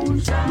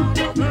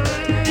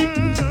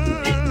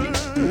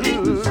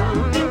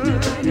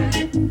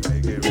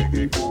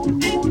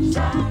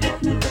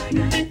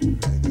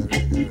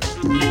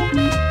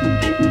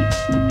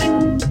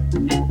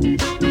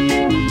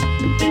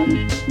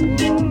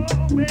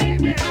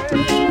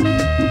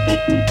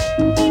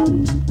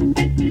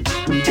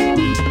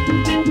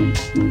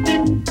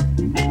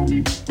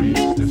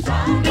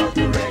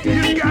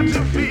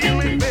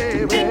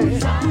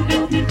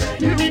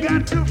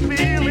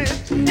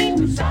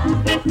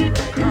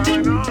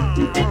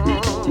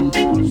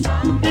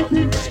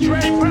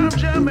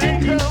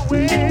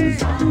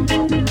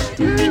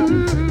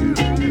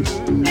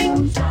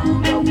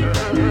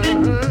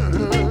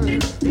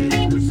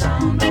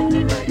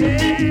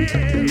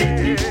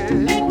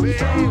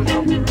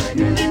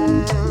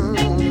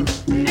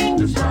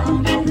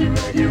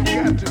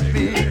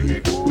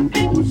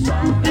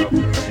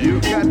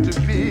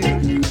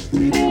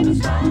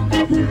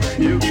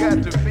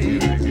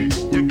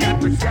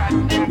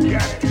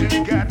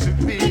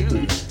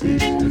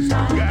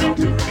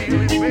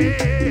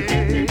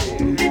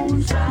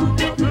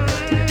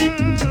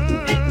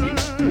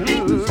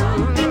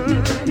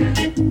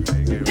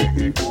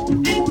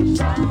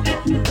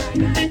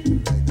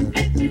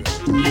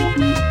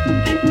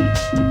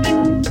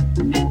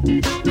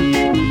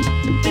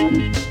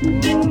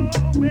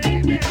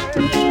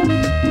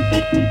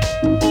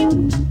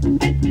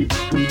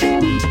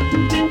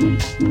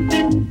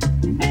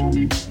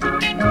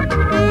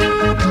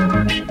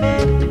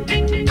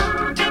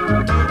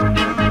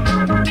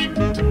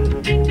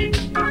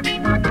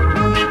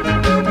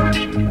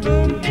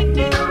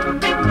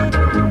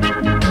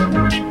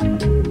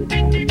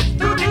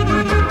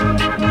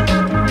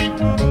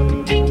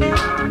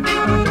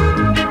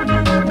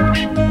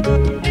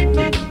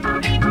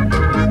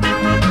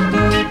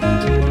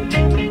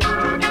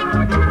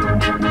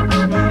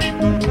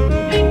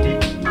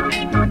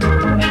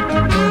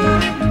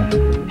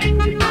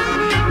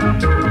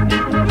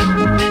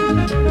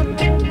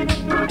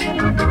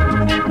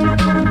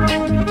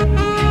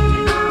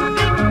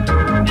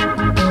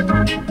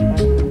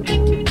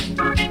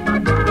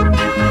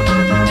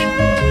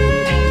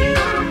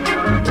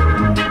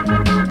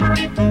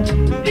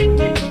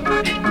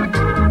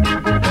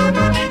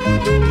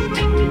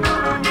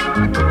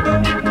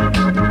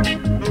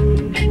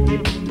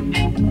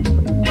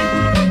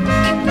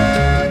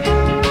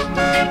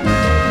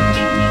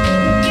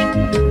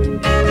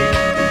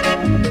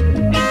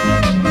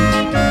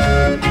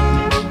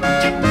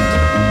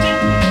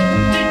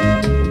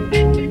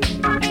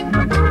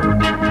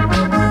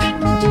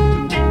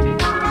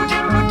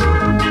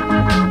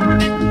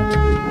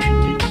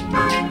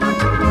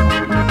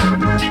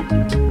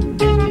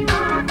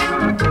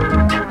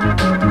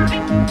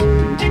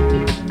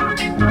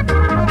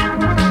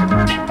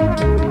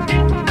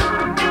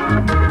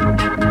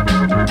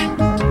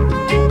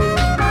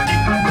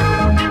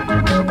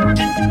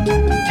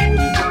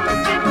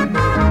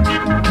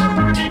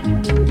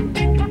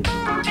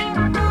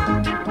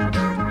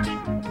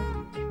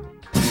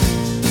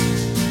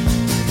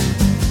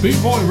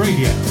 Boot Boy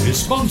Radio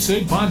is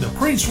sponsored by the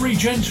Prince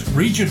Regent,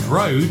 Regent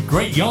Road,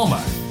 Great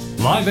Yarmouth.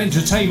 Live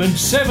entertainment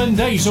 7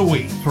 days a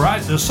week throughout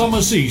the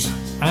summer season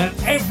and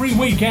every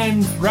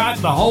weekend throughout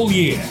the whole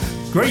year.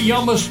 Great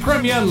Yarmouth's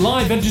premier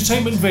live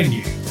entertainment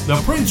venue, the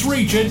Prince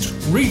Regent,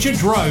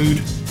 Regent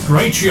Road,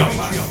 Great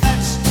Yarmouth.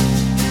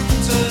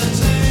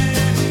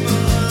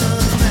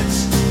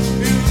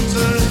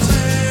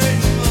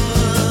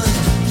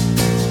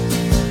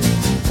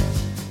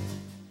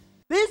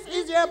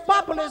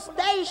 Popular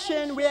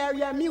station where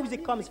your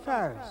music comes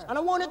first. And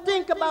I want to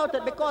think about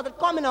it because it's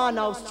coming on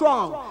now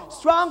strong.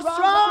 Strong,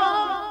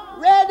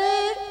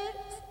 ready,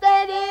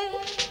 steady.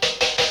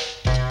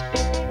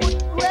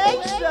 Good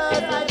gracious,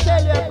 I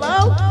tell you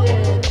about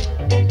it.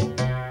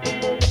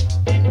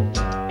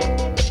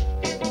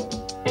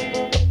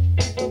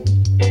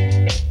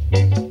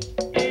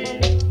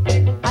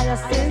 I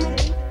sing,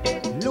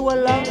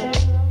 Luella,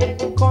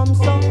 come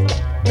so,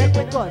 make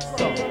me go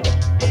so.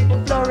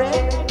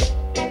 Florette,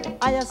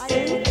 I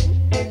sing,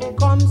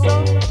 come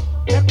so,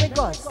 let me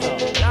go so.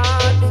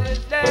 God's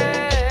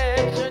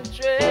election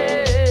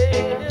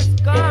train is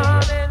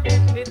coming,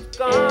 it's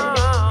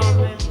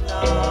coming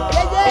now.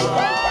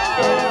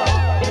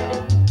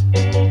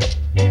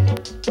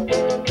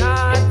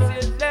 God's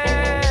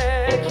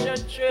election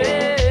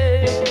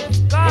train is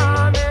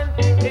coming,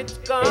 it's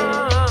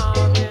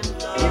coming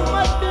now. You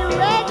must be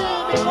ready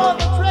because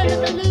the train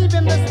is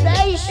leaving the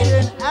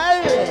station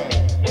early.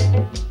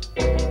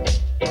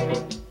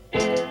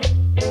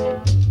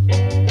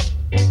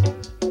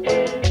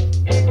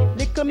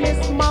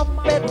 Miss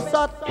Muffet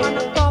sat on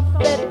a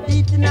tuffet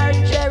eating her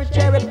cherry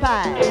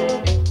pie.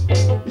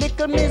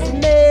 Little Miss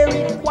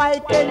Mary,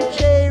 white and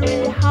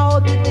cherry, how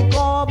did the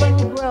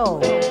garden grow?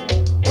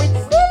 With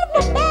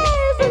silver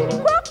bells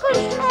and cracker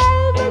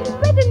shells and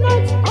pretty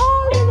nuts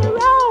all in a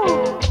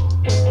row.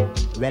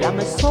 Well, I'm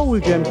a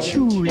soldier, I'm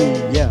truly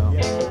young.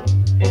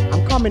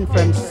 I'm coming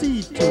from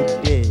sea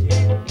today.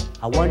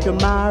 I want to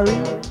marry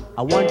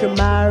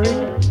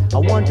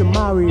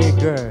a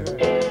girl.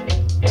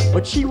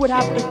 But she would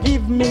have to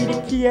give me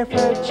the key of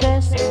her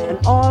chest and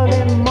all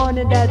the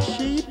money that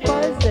she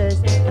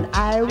possessed. And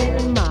I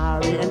will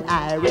marry her.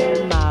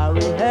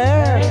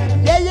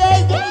 Yeah, yeah,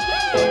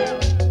 yeah!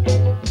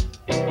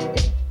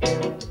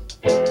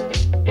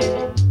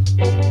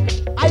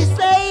 I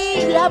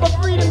say we have a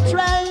freedom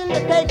train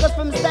that takes us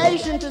from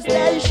station to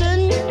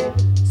station.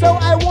 So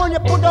I want you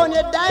to put on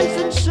your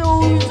dancing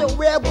shoes.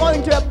 We're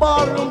going to a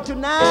ballroom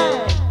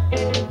tonight.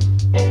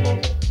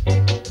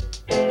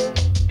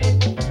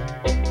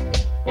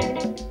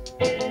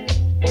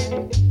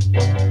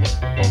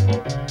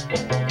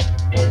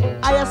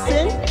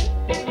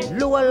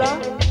 Luella,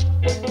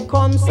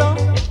 come so,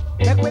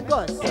 make me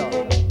go so.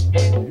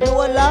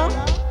 Luella,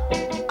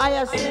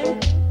 I sing,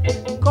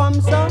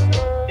 come so,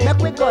 make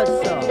me go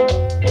so.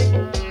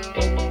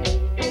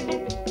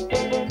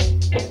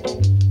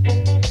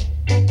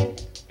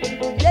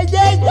 Yeah,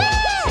 yeah,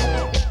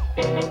 yeah!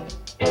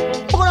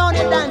 Put on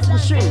your dancing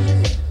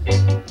shoes.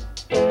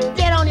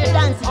 Get on your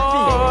dancing feet.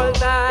 All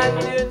that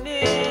you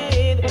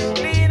need,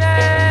 clean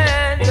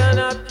hands and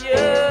a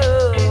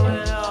pure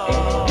and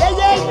all. Yeah,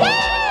 yeah,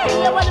 yeah! You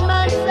know what the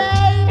man say?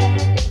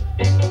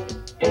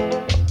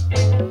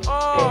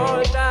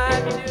 All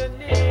that you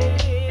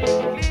need,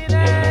 clean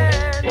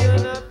hands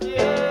and a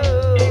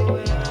pure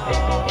and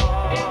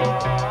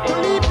all. To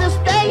leave the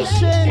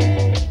station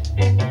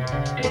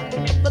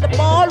for the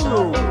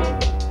ballroom.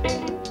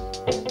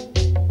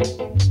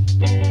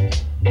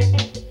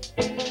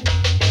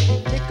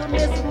 Little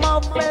Miss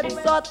Muffet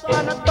sat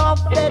on a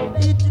tuffet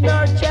eating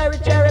her cherry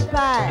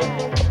pie.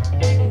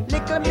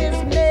 Little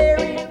Miss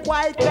Mary,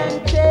 white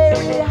and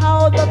cherry,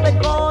 how does the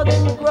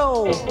garden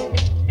grow?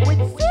 With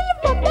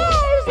silver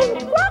bells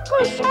and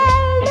cracker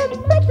shells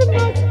and pretty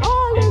nuts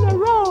all in a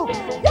row.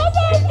 Yeah,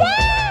 yeah, yeah!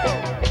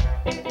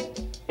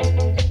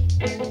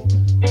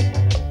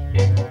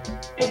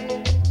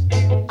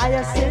 I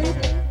sing,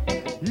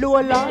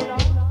 Lola,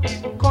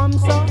 come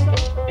so,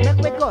 make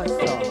me go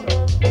so.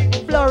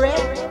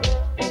 Florette,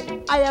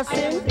 I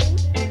sing,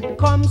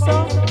 come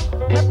so,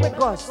 make me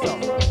go so.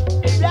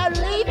 They're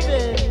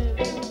leaving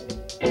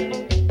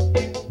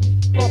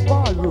for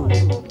ballroom.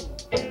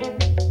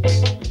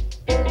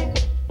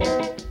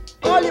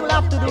 All you will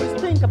have to do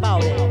is think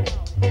about it.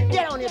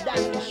 Get on your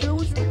dancing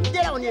shoes,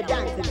 get on your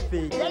dancing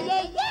feet. Yeah,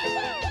 yeah,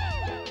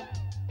 yeah!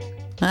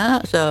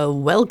 That's a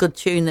well good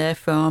tune there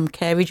from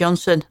Carey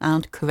Johnson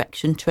and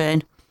Correction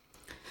Train.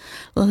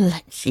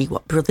 Let's see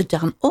what Brother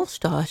Dan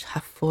All-Stars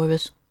have for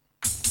us.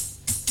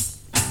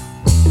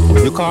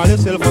 You call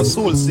yourself a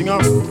soul singer,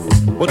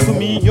 but to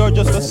me you're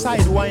just a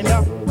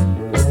sidewinder.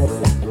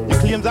 You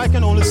claim I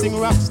can only sing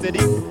rock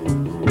steady,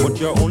 but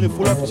you're only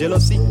full of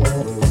jealousy.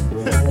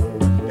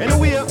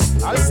 Anyway,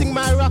 I'll sing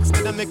my rock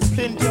steady and make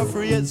plenty of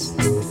praise,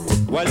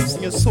 while you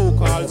sing your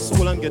so-called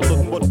soul and get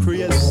nothing but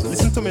praise.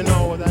 Listen to me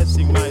now as I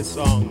sing my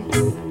song.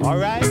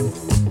 Alright?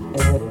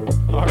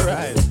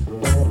 Alright.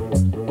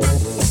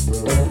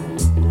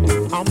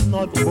 I'm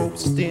not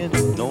boasting,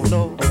 no,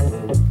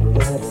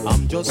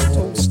 I'm just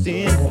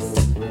toasting.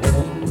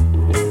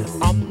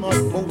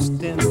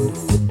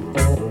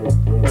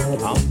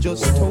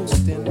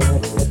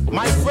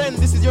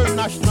 your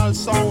national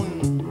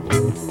sound,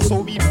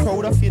 so be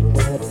proud of it.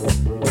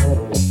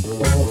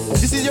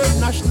 This is your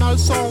national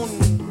sound,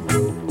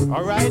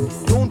 alright?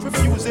 Don't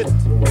refuse it.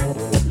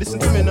 Listen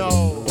to me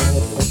now.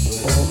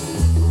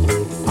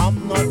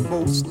 I'm not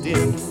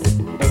boasting,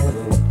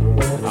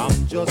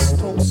 I'm just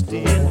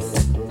toasting.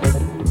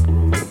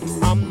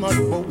 I'm not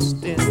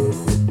boasting,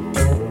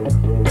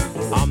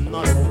 I'm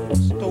not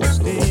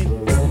toasting.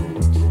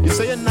 You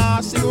say you're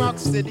not sing rock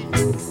steady,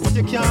 but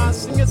you can't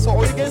sing it,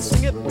 so you can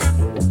sing it.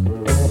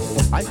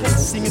 I can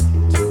sing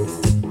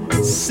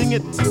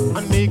it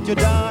and make you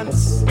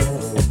dance,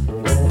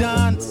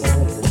 dance.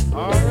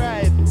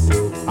 Alright,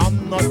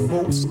 I'm not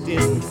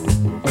boasting,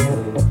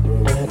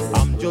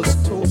 I'm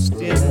just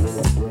toasting.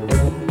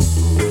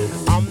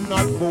 I'm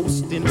not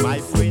boasting, my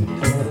friend,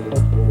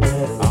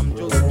 I'm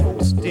just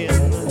toasting.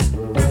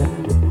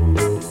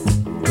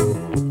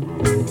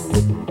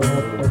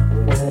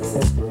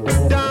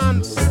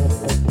 Dance,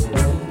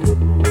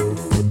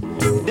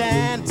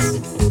 dance.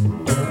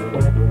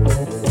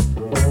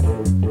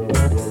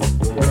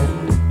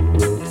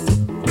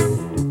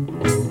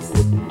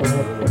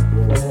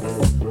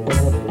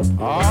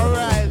 All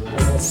right,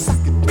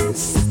 suck it to me,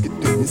 suck it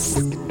to me,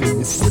 suck it to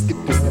me, suck it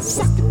to me,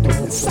 suck it to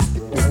me, suck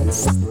it to me,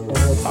 suck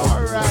it.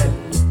 All right,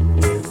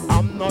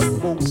 I'm not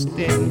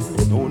boasting,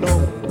 no, no,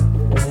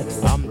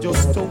 I'm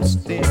just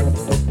toasting.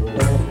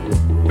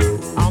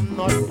 I'm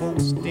not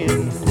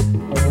boasting,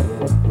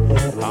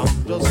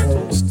 I'm just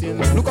toasting.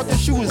 Look at the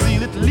shoes, you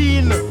little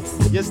lean.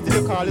 You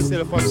still call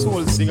yourself a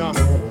soul singer.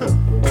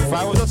 If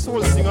I was a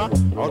soul singer,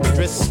 I would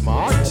dress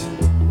smart,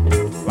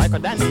 like a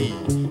dandy.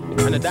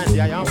 And a dandy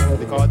I am,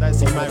 because I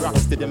sing my rock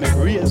steady make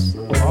race.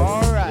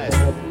 Alright,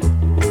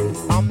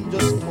 I'm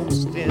just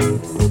toasting,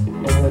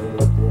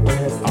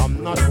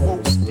 I'm not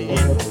boasting,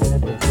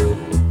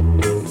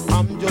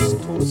 I'm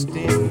just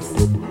toasting,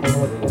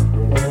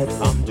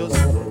 I'm just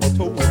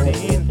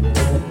toasting.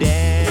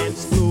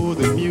 Dance to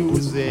the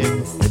music,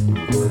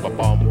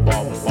 ba-bum,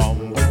 bum,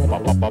 bum,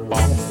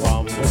 ba-ba-ba-bum,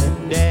 bum.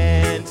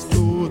 Dance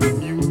to the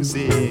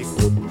music,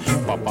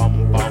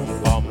 ba-bum, bum,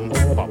 bum,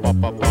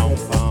 ba-ba-ba-bum,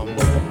 bum.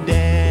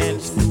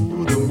 Dance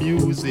to the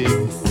music,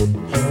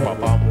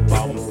 ba-bum,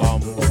 bum,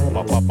 bum,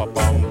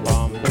 ba-ba-ba-bum,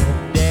 bum.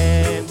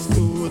 Dance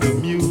to the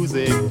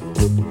music,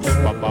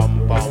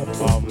 ba-bum, bum,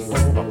 bum,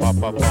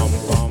 ba-ba-ba-bum,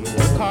 bum.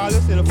 You call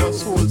yourself a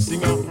soul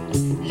singer,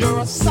 you're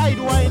a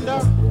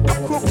sidewinder,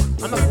 a crook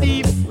and a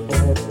thief.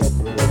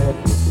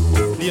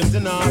 Claims you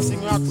not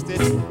sing rock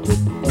steady,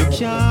 you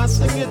can't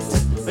sing it,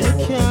 and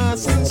you can't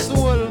sing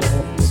soul.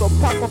 So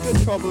pack up your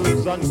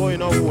troubles and go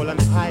in a hole and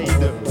hide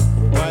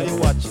while you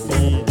watch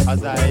me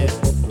as I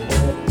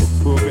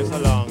progress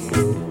along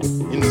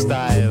in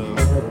style.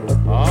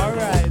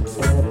 Alright,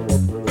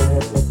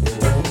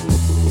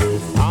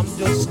 I'm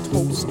just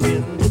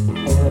toasting.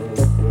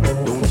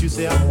 Don't you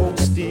say I'm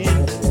boasting,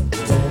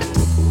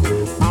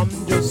 I'm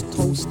just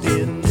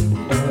toasting.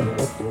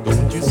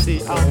 Don't you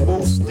say I'm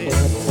boasting.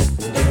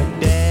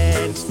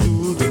 Dance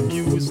to the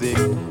music.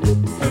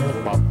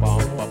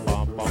 Ba-bum,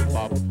 ba-bum,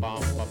 ba-bum,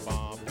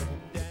 ba-bum.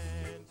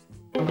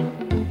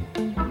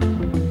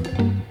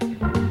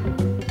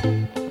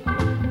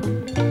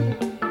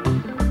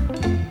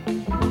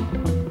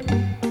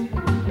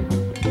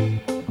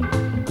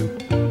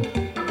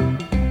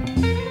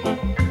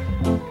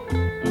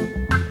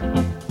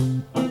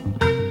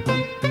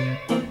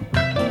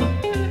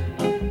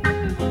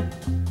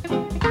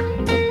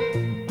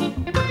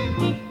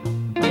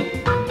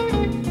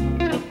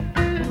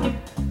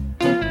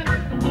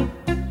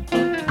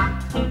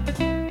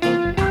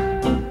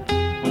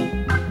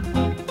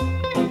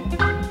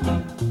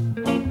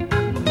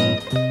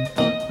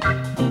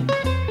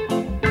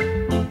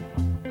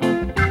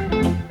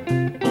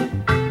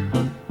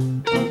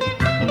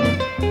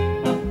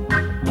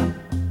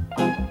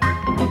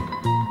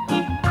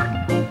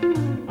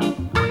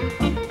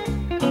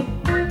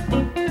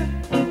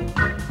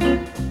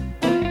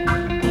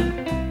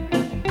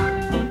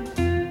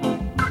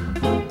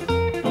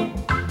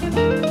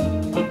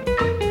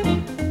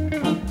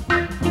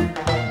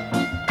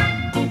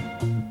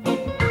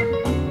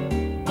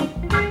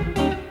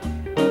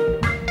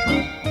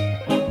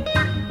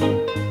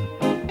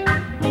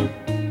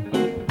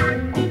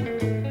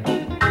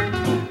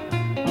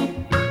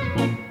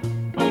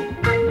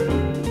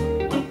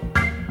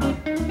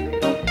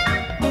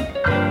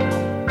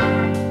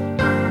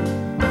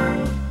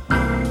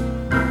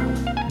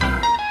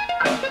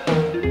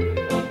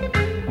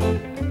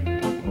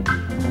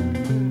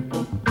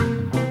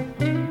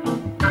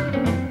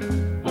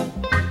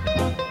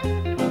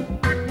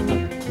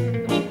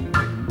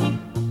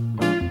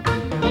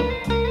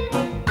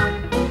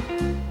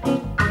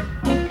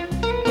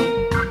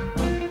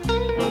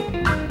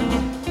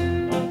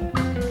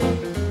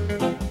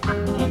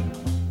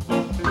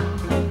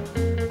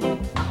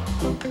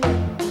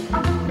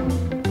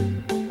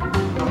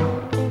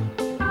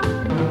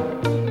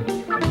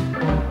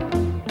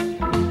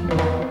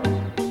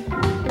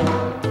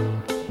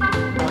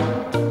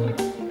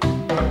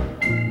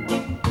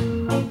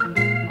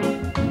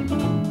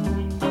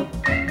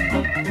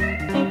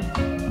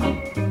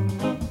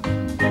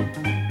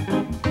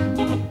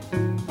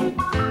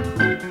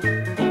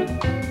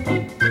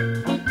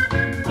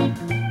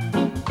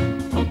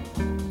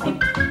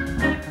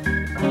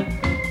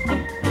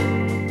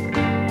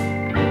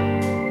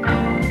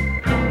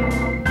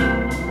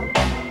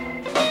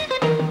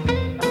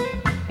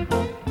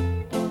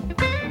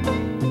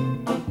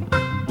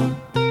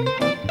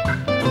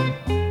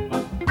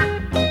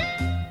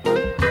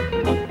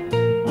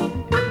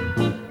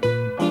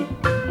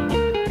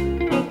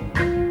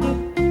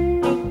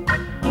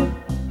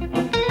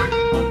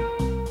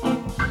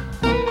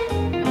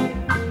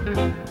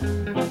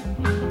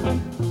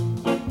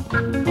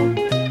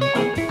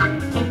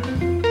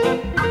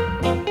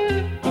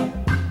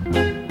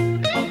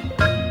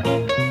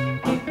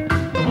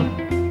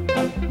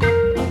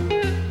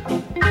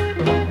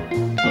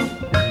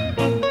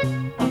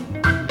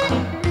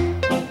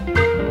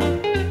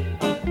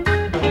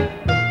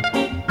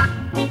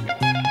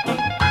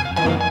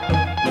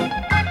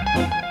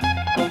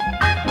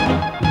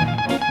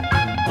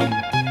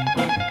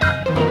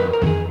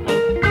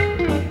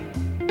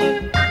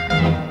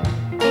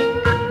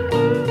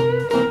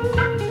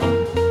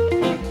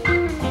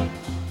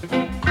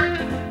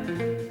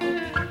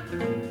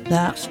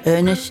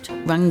 Ernest,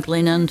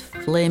 Wrangling and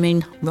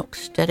Flaming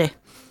Rocksteady.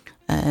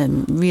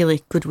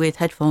 Really good with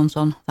headphones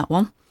on, that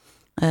one.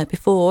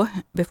 Before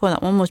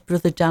that one was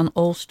Brother Dan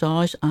All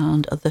Stars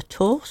and The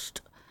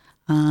Toast.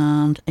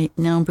 And it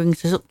now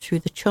brings us up to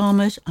The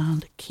Charmers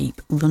and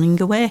Keep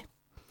Running Away.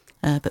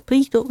 But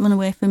please don't run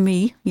away from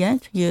me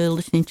yet. You're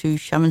listening to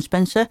Sharon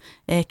Spencer,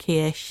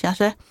 aka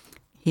Shazza,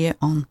 here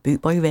on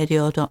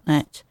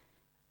bootboyradio.net.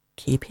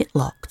 Keep it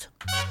locked.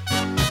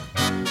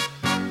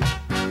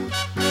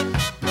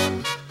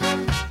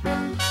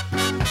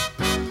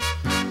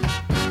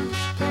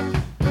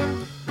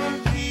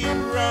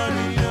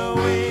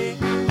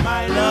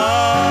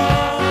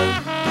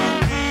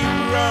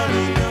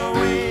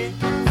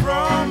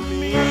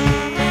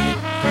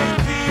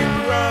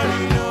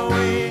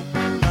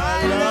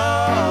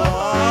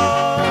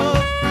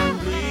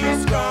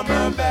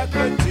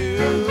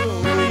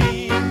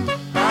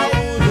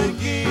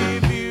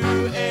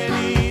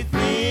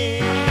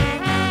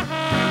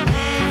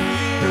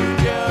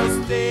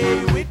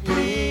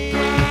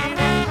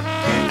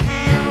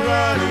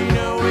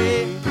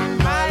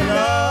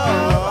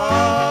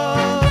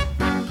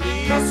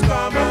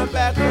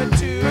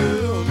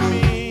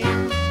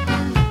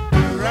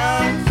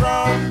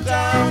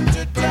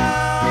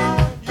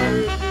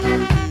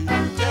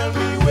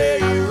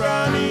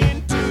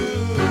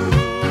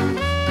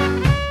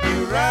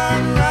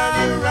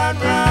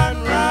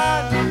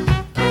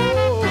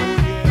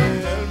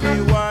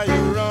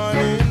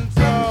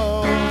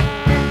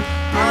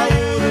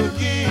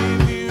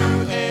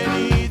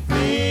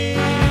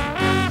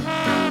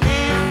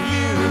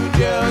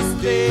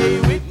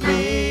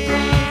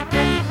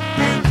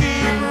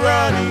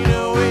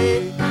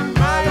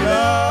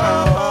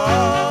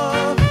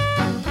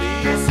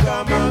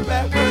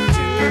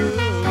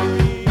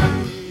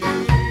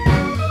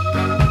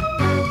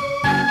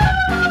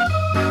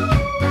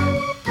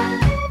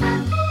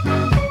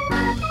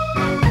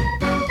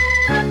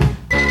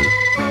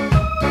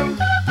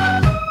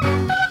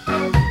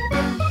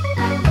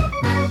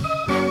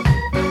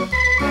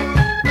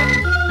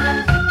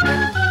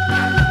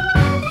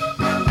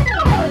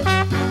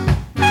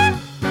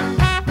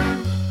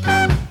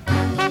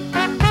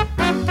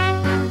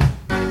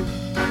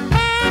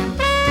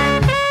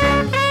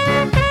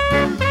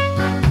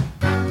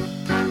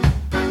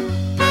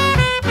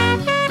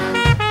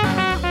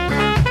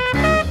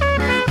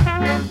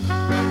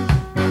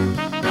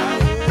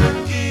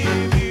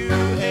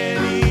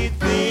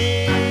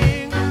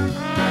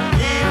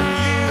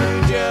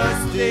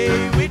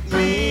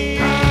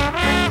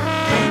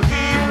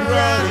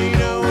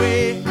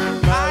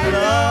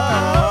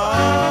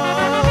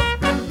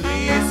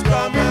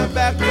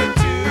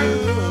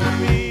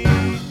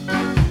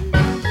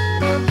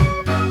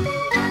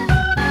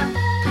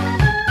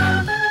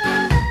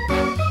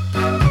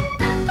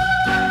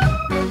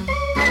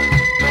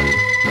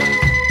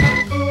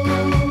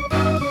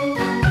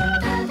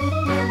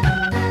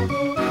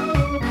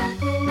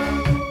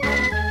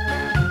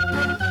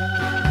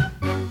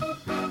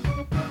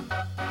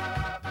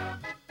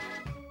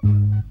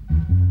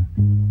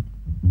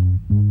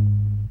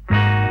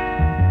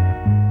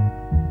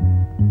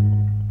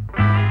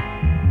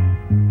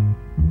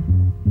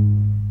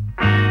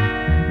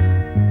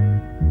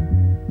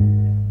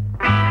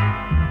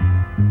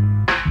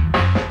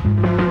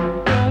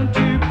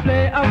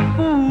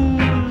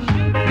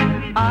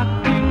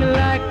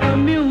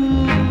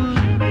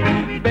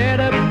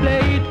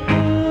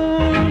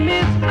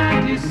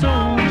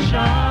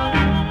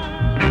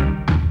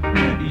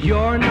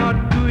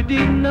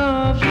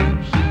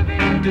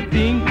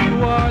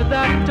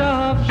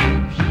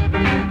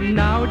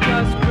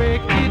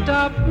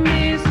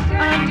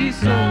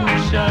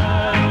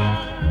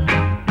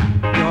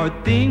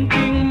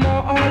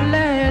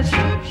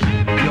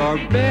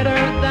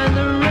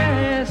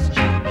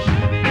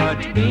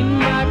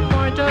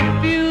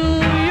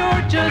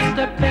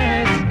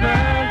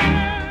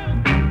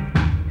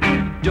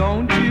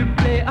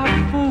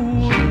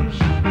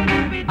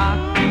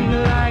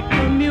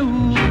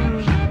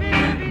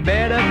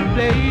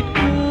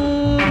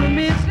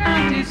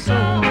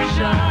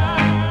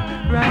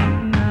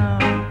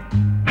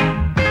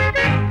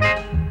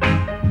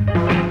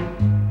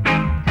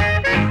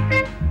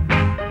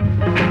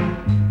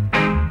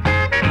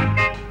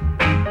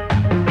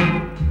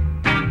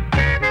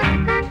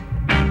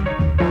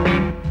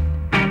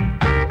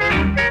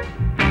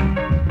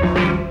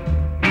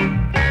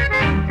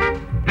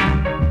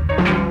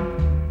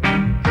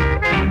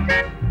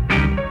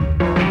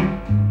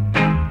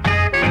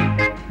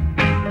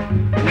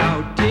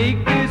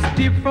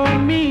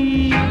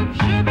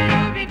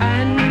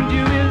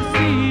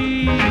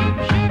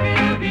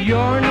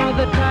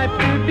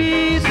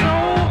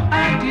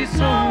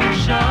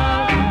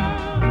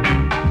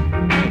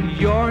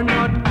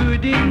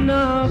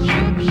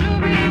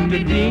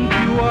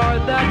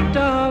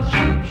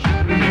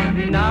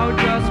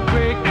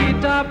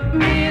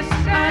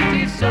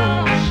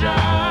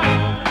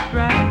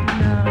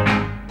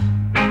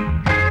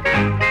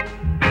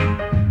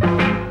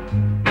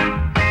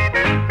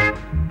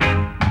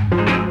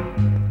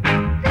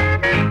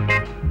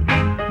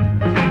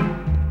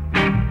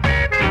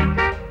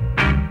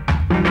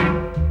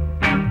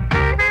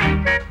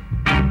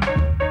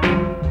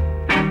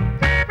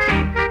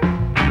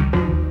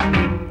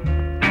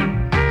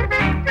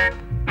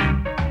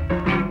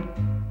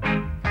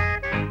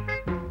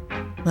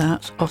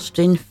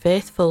 Austin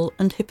Faithful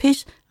and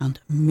Hippies and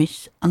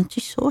Miss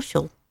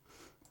Antisocial.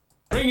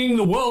 Bringing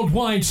the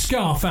worldwide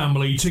ska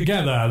family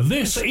together,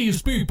 this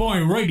is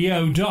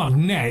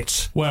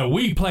bootboyradio.net, where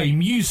we play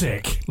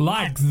music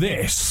like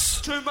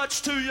this. Too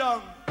much too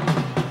young.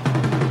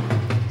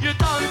 You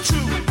done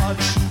too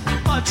much,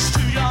 much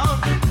too young.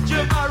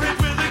 You're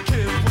married with a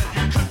kid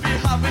when you could be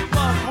having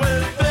fun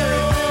with me.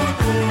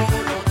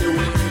 Don't do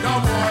it no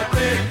more,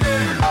 baby.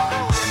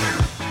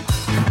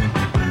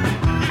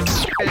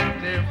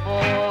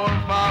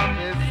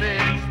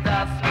 5446,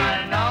 that's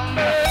my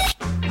number.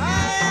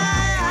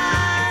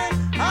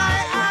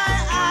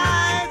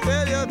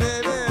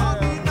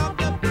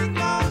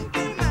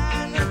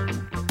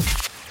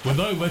 With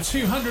over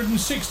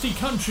 260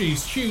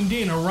 countries tuned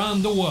in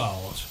around the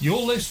world, you're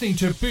listening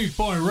to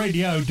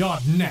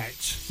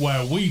bootboyradio.net,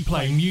 where we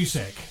play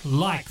music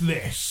like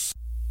this.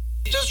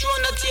 Just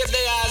run the tape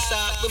there,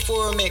 ass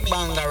before we make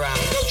bang around.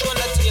 Just run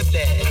the tape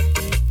there.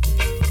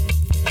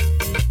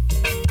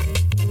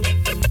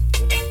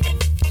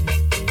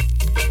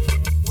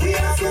 We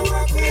have to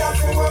work, we have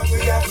to work, we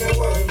have to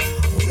work.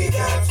 We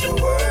got to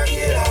work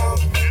it out.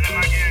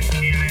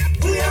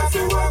 We have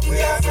to work, we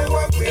have to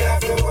work, we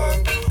have to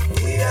work.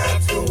 We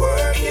have to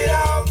work it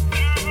out.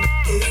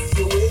 If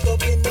you wake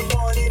up in the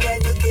morning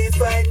and you can't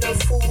find no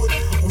food,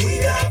 we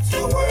have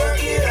to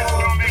work it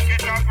out.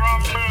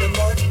 The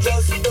month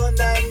just done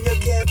and you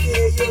can't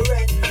pay your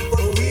rent,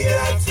 but we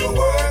have to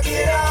work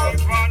it out.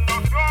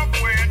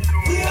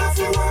 We have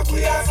to work,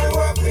 we have to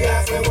work, we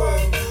have to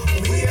work.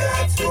 We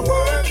have to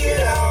work it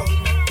out.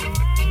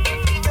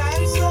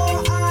 Time's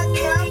so hard,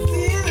 can't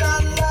feel a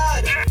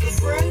lot. Your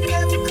friend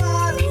them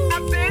call,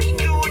 I've been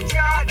too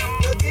tired.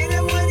 You get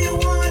them when you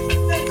want,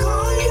 they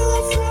call you a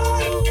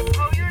fraud.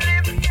 Oh, you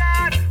live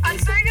hard, and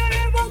say you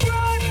live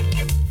abroad.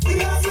 We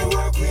have to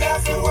work, we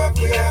have to work,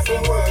 we have to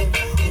work.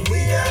 We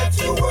have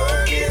to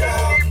work it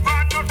out.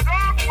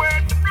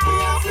 We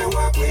have to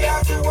work, we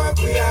have to work,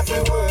 we have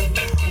to work.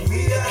 We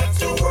have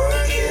to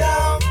work it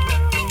out.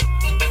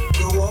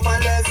 The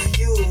woman left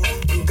you,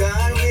 you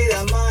gone with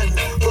a man,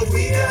 but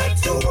we got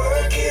to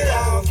work it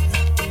out.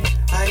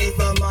 And if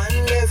a man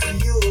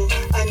left you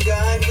and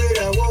gone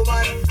with a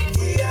woman,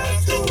 we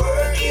have to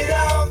work it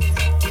out.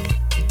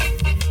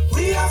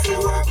 We have to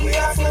work, we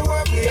have to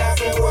work, we have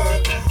to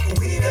work.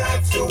 We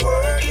got to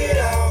work it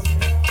out.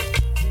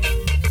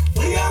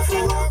 We have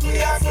to work, we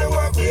have to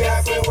work, we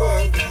have to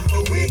work.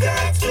 We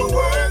got to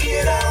work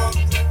it out.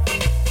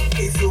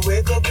 If you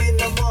wake up in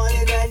the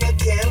morning and you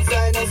can't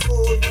find no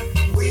food,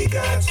 we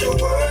got to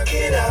work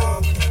it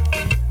out.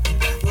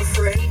 My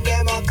friend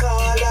them a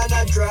call and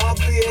a drop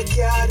your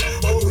card,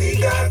 but we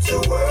got to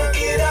work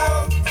it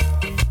out.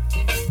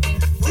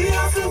 We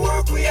have to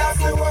work, we have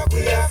to work,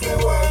 we have to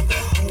work.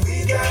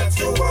 We got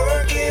to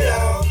work it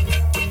out.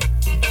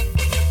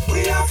 We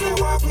have to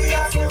work, we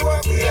have to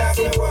work, we have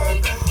to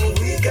work.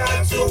 We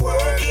got to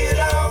work it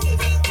out.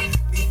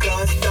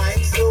 Because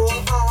time's so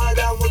hard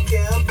and we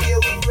can't pay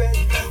the rent,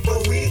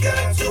 but we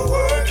got to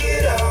work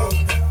it out.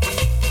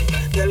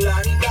 The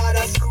landlord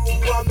a screw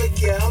and we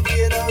can't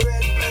pay the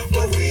rent,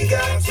 but we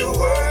got to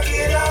work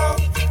it out.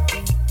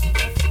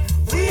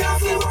 We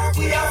have to work,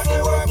 we have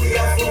to work, we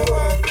have to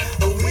work.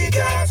 We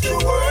got to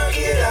work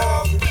it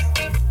out.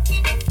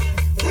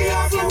 We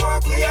have to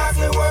work, we have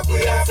to work,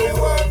 we have to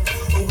work.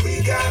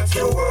 We got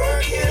to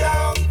work it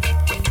out.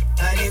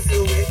 And if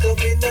you wake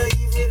up in the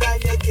evening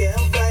and you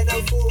can't find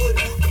no food,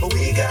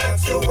 we got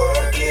to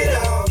work it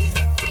out.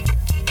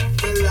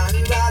 The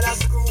landlord a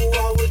screw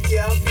and we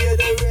can't pay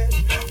the rent,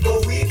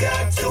 but we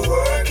got to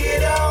work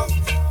it out.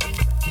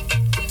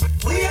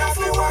 We have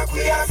to work,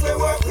 we have to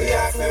work, we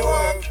have to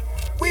work.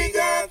 We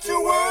got to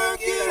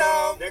work it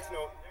out. Next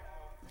note.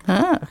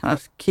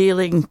 That's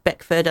Keeling,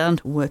 Beckford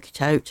and Work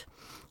It Out.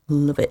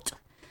 Love it.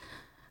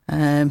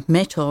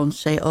 Maytorn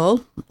Say It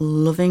All,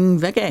 Loving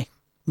Reggae.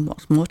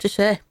 What's more to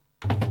say?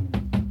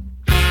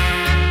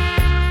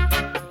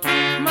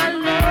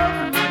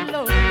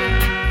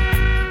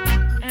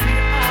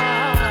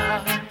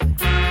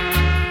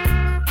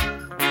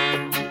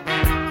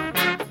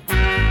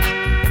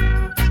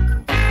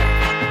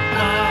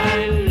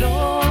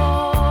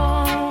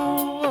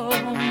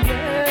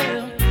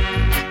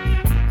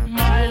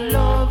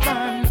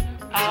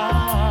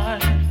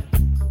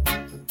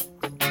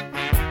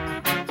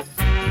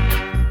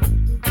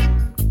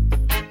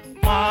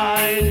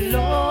 My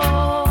love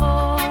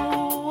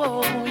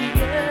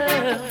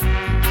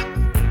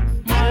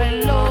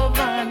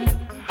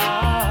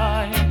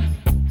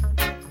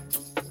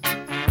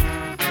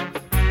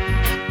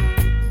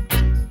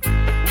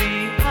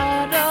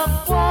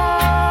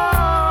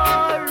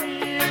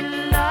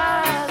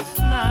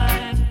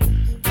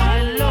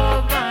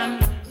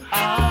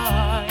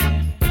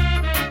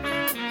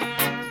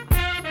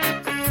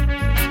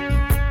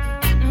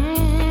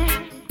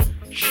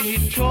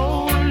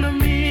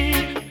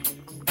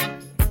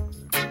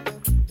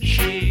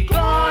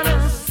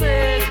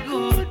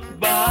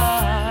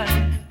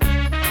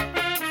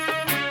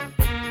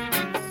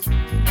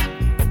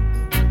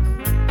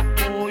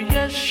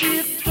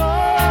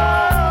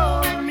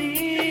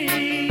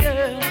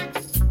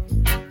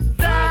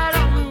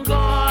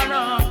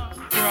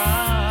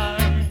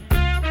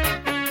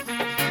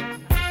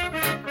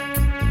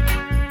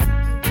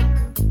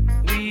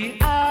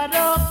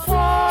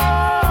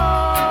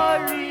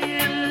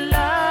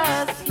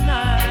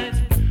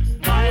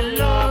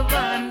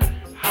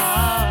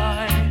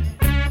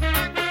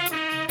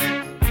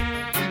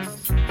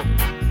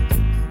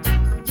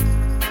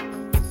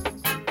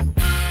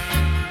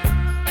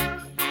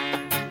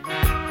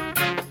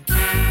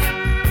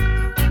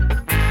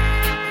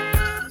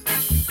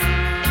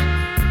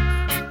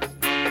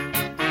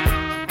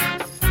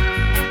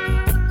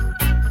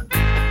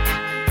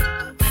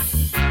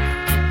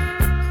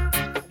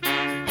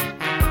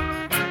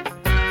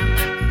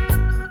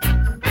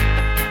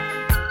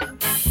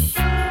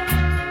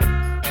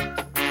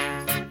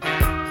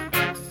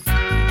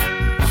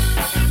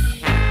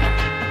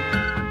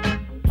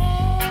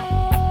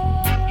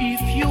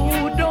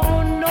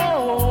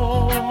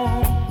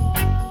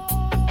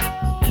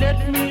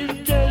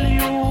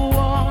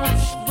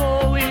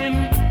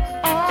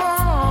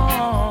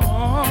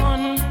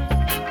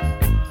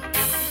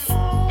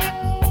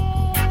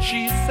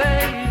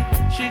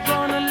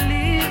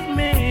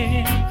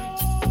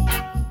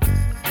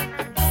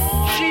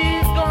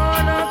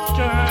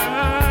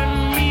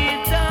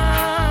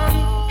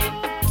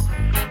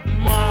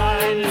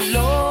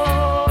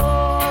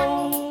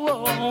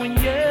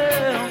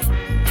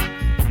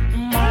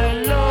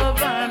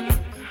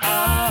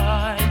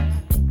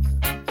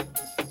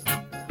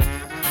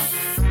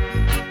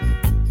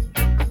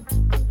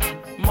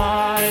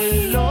my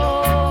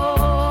love,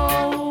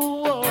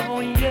 oh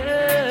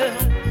yeah,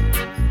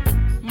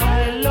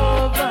 my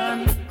love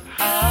and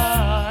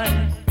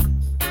I.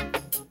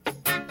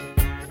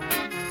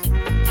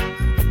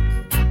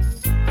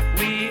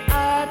 We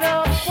had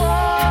a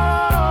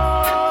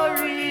quarrel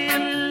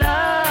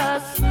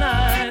last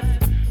night,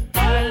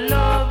 my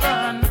love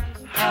and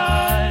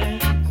I.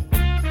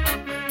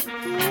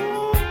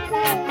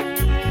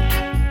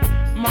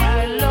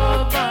 My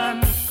love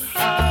and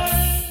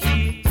I,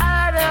 we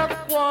had a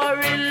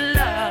quarrel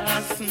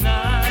last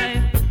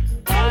night.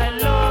 My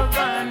love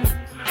and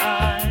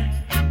I,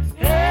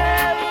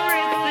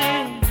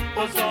 everything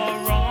was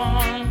all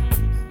wrong.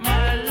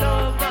 My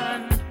love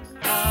and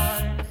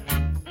I,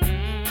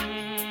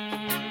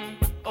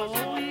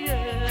 oh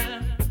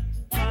yeah,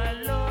 my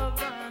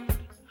love and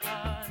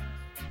I.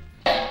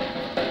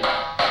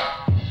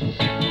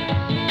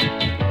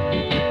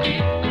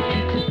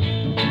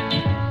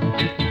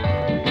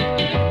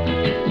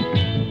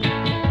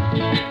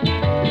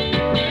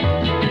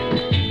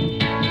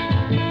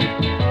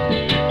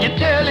 You're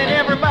telling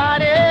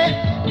everybody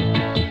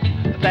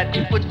that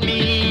you put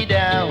me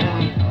down,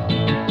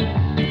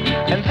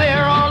 and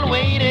they're all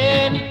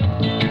waiting.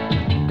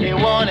 They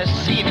wanna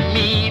see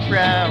me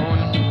frown.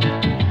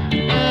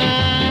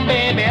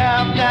 Baby,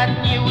 I've got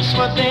news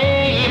for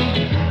them.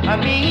 I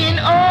mean,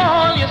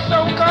 all your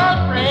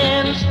so-called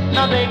friends.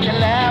 Now they can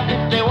laugh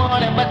if they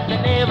want it, but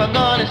they're never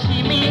gonna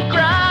see me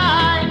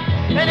cry.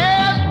 And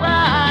that's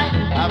why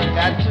I've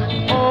got to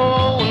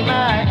hold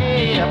my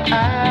head up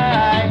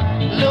high.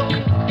 Look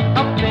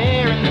up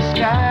there in the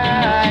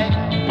sky,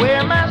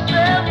 where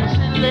myself is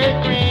in the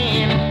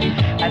green.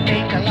 I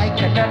take a like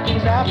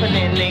nothing's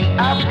happening.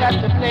 I've got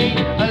to play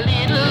a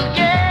little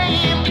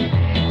game.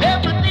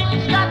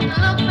 Everything's got to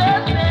look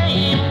the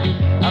same.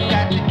 I've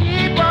got to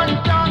keep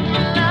on talking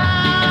loud,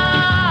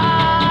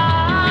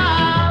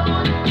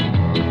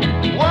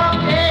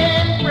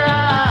 walking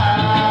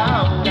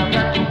proud. I've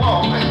got to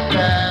walk and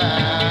proud.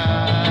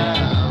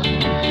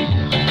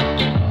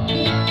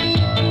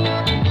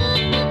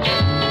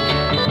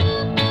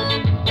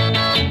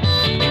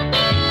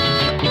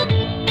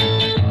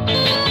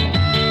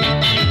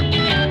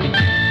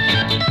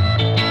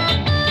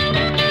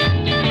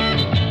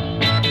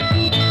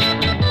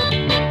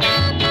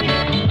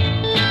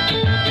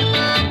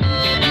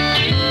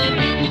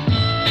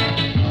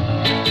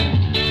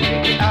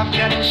 I've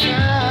got to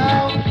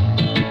shout,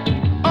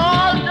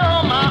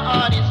 although my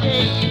heart is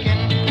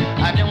aching,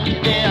 I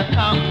don't dare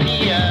count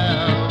me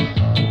out,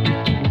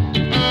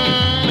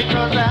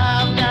 because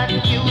I've got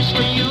news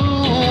for you.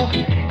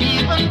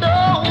 Even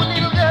though,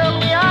 little girl,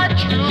 we are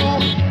true,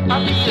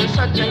 I feel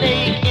such an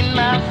ache in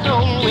my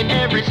soul with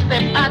every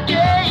step I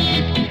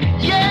take.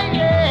 Yeah,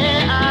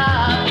 yeah,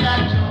 I've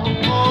got to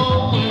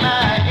hold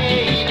my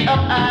head up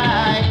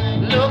high.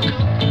 Look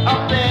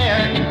up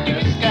there in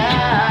the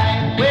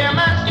sky, where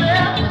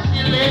myself is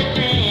still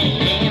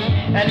living,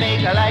 and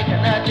make a like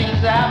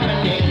nothing's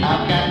happening.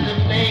 I've got to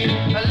play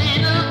a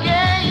little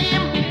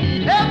game.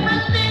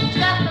 Everything's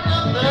got to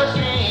look the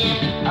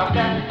same. I've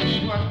got to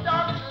keep on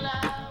talking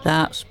loud.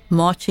 That's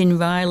Martin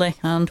Riley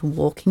and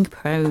Walking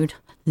Proud.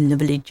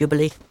 Lovely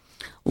jubbly.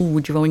 Oh,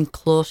 drawing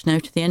close now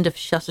to the end of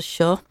Shazza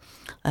Show.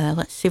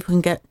 Let's see if we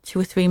can get 2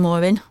 or 3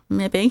 more in,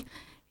 maybe.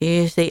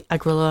 Here's the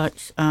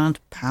Agrolites and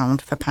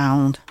Pound for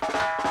Pound.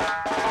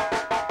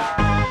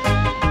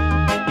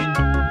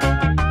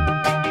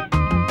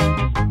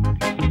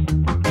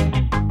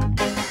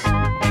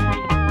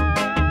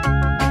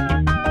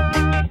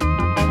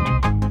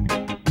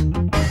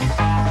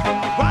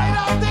 Right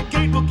out the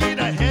gate, we'll get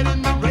ahead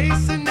in the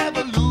race and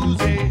never lose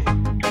it.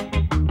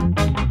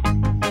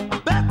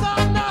 Bet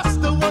on us,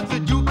 the ones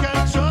that you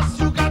can trust,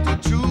 you got to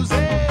choose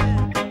it.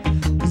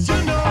 'Cause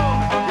you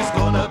know it's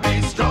gonna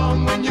be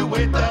strong when you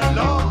wait that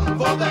long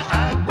for the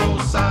aggro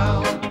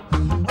sound.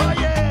 Oh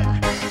yeah,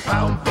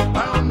 pound for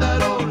pound,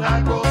 that old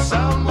aggro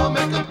sound will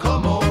make them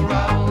come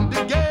around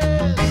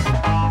again.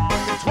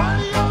 In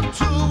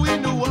 2002, we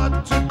knew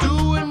what to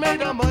do and made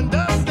them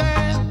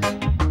understand.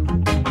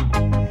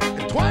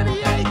 In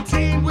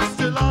 2018, we're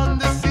still on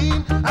the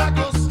scene,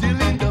 aggro still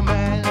in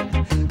demand.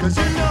 'Cause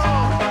you know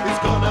it's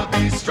gonna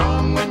be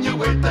strong when you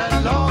wait that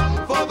long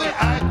for the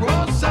aggro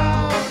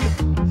sound.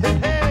 Hey,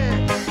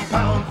 hey,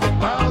 pound for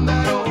pound,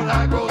 that old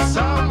aggro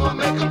sound will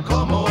make them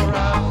come around.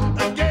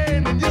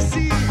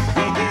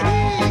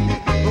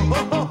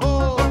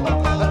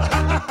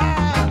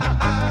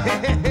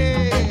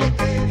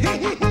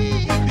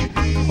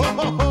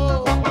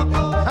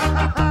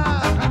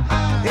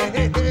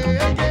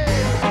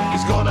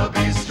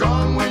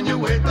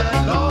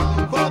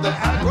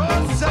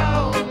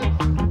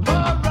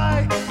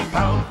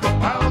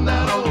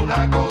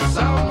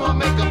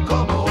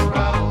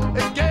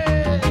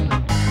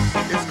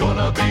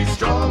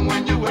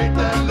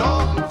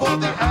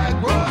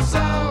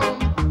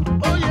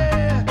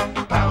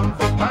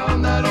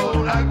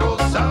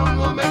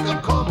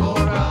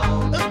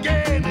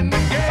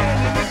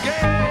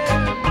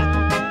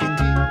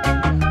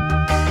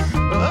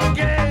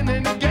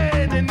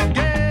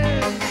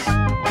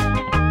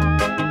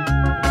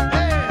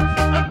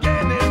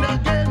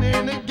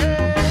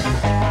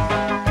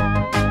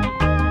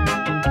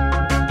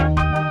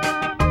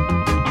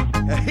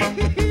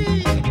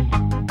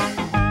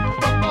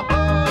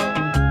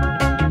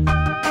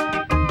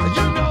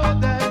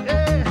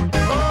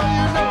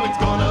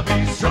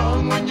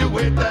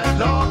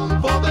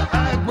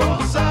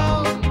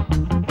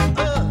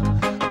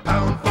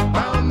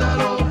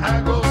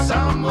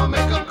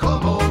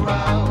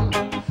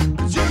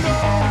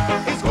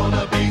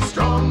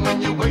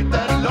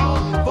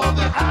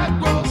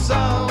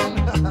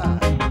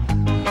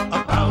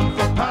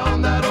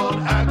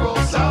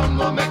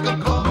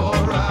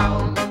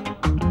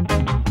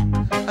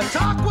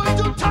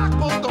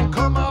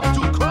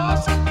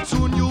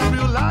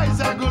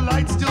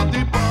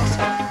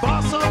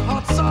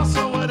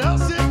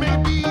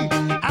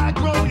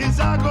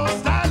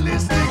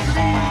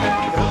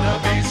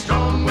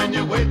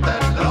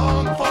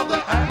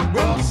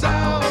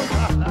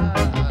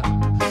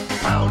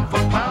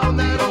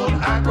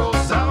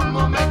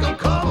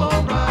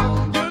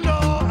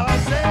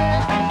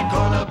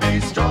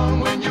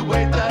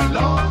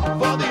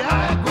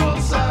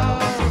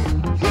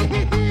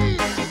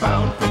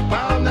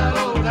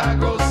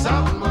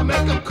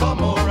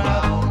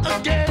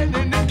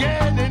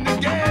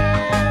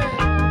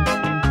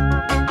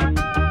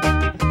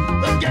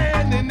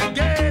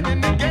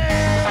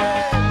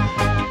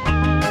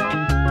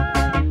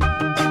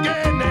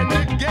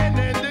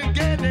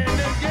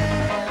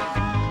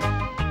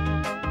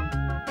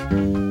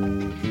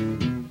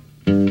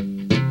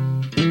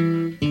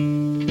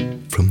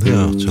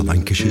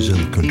 Lancashire's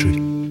hill country.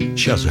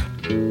 Shazza,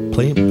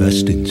 playing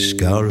best in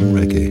ska and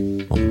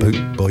reggae on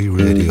Boot Boy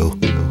Radio.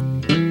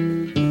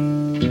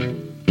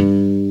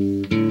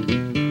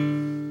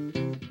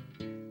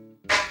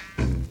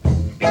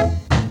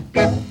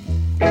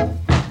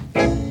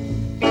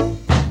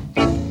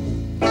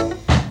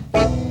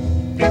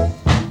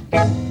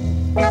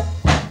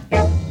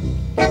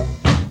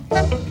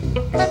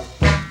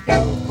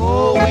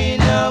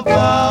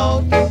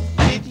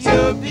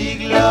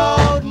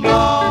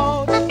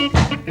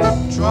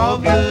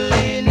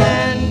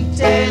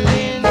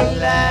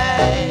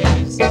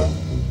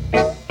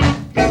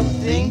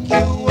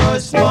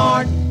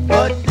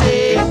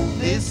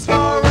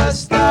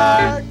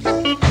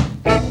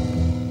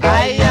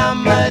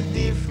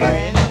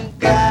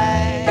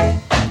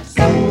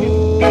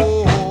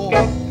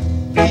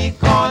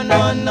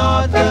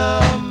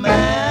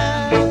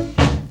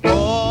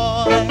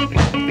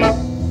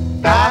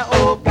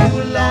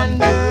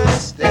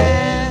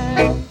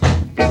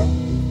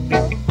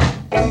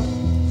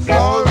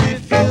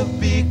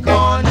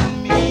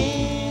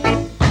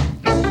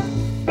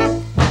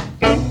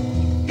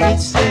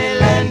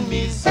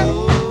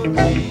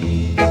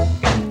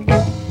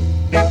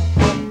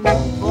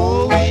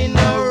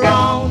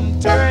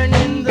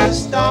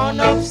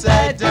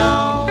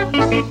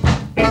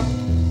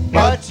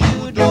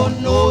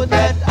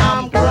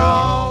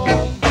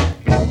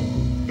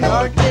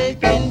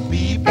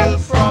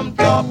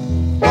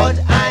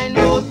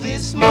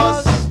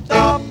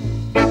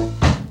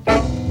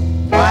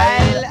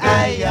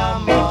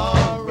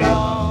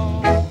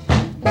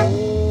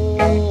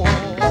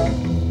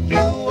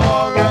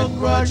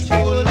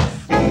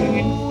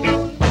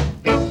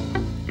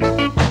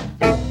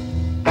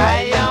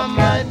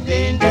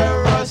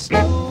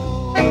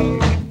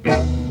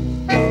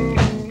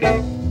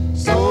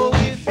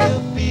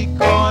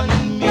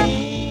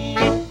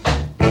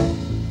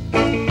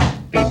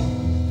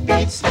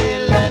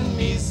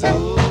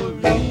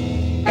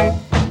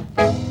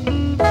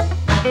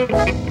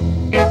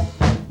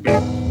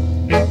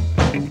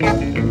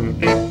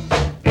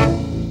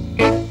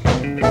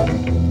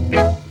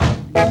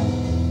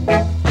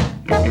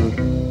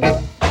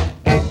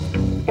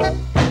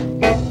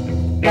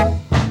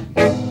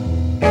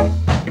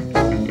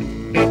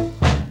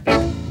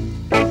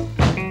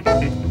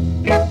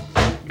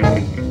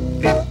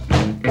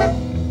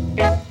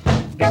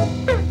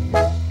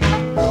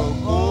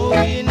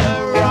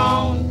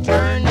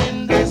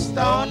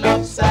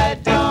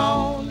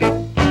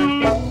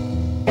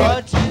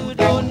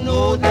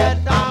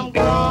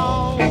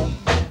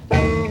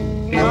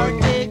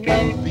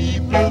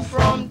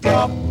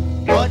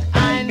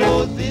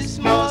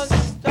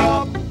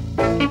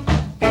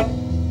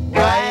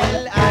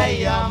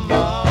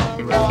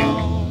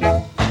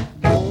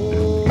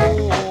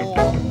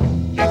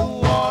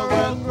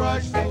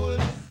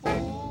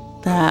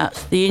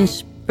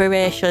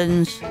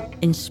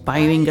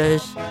 Inspiring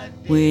us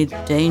with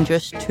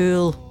Dangerous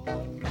Tool,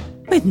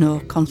 with no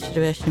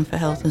consideration for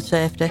health and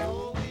safety.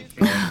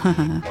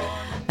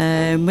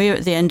 We're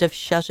at the end of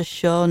Shazza's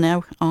show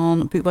now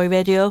on Bootboy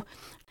Radio.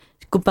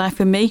 Goodbye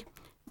from me.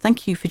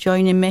 Thank you for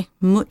joining me.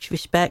 Much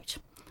respect.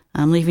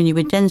 I'm leaving you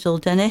with Denzel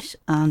Dennis,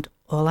 and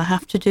all I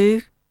have to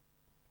do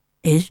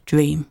is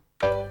dream.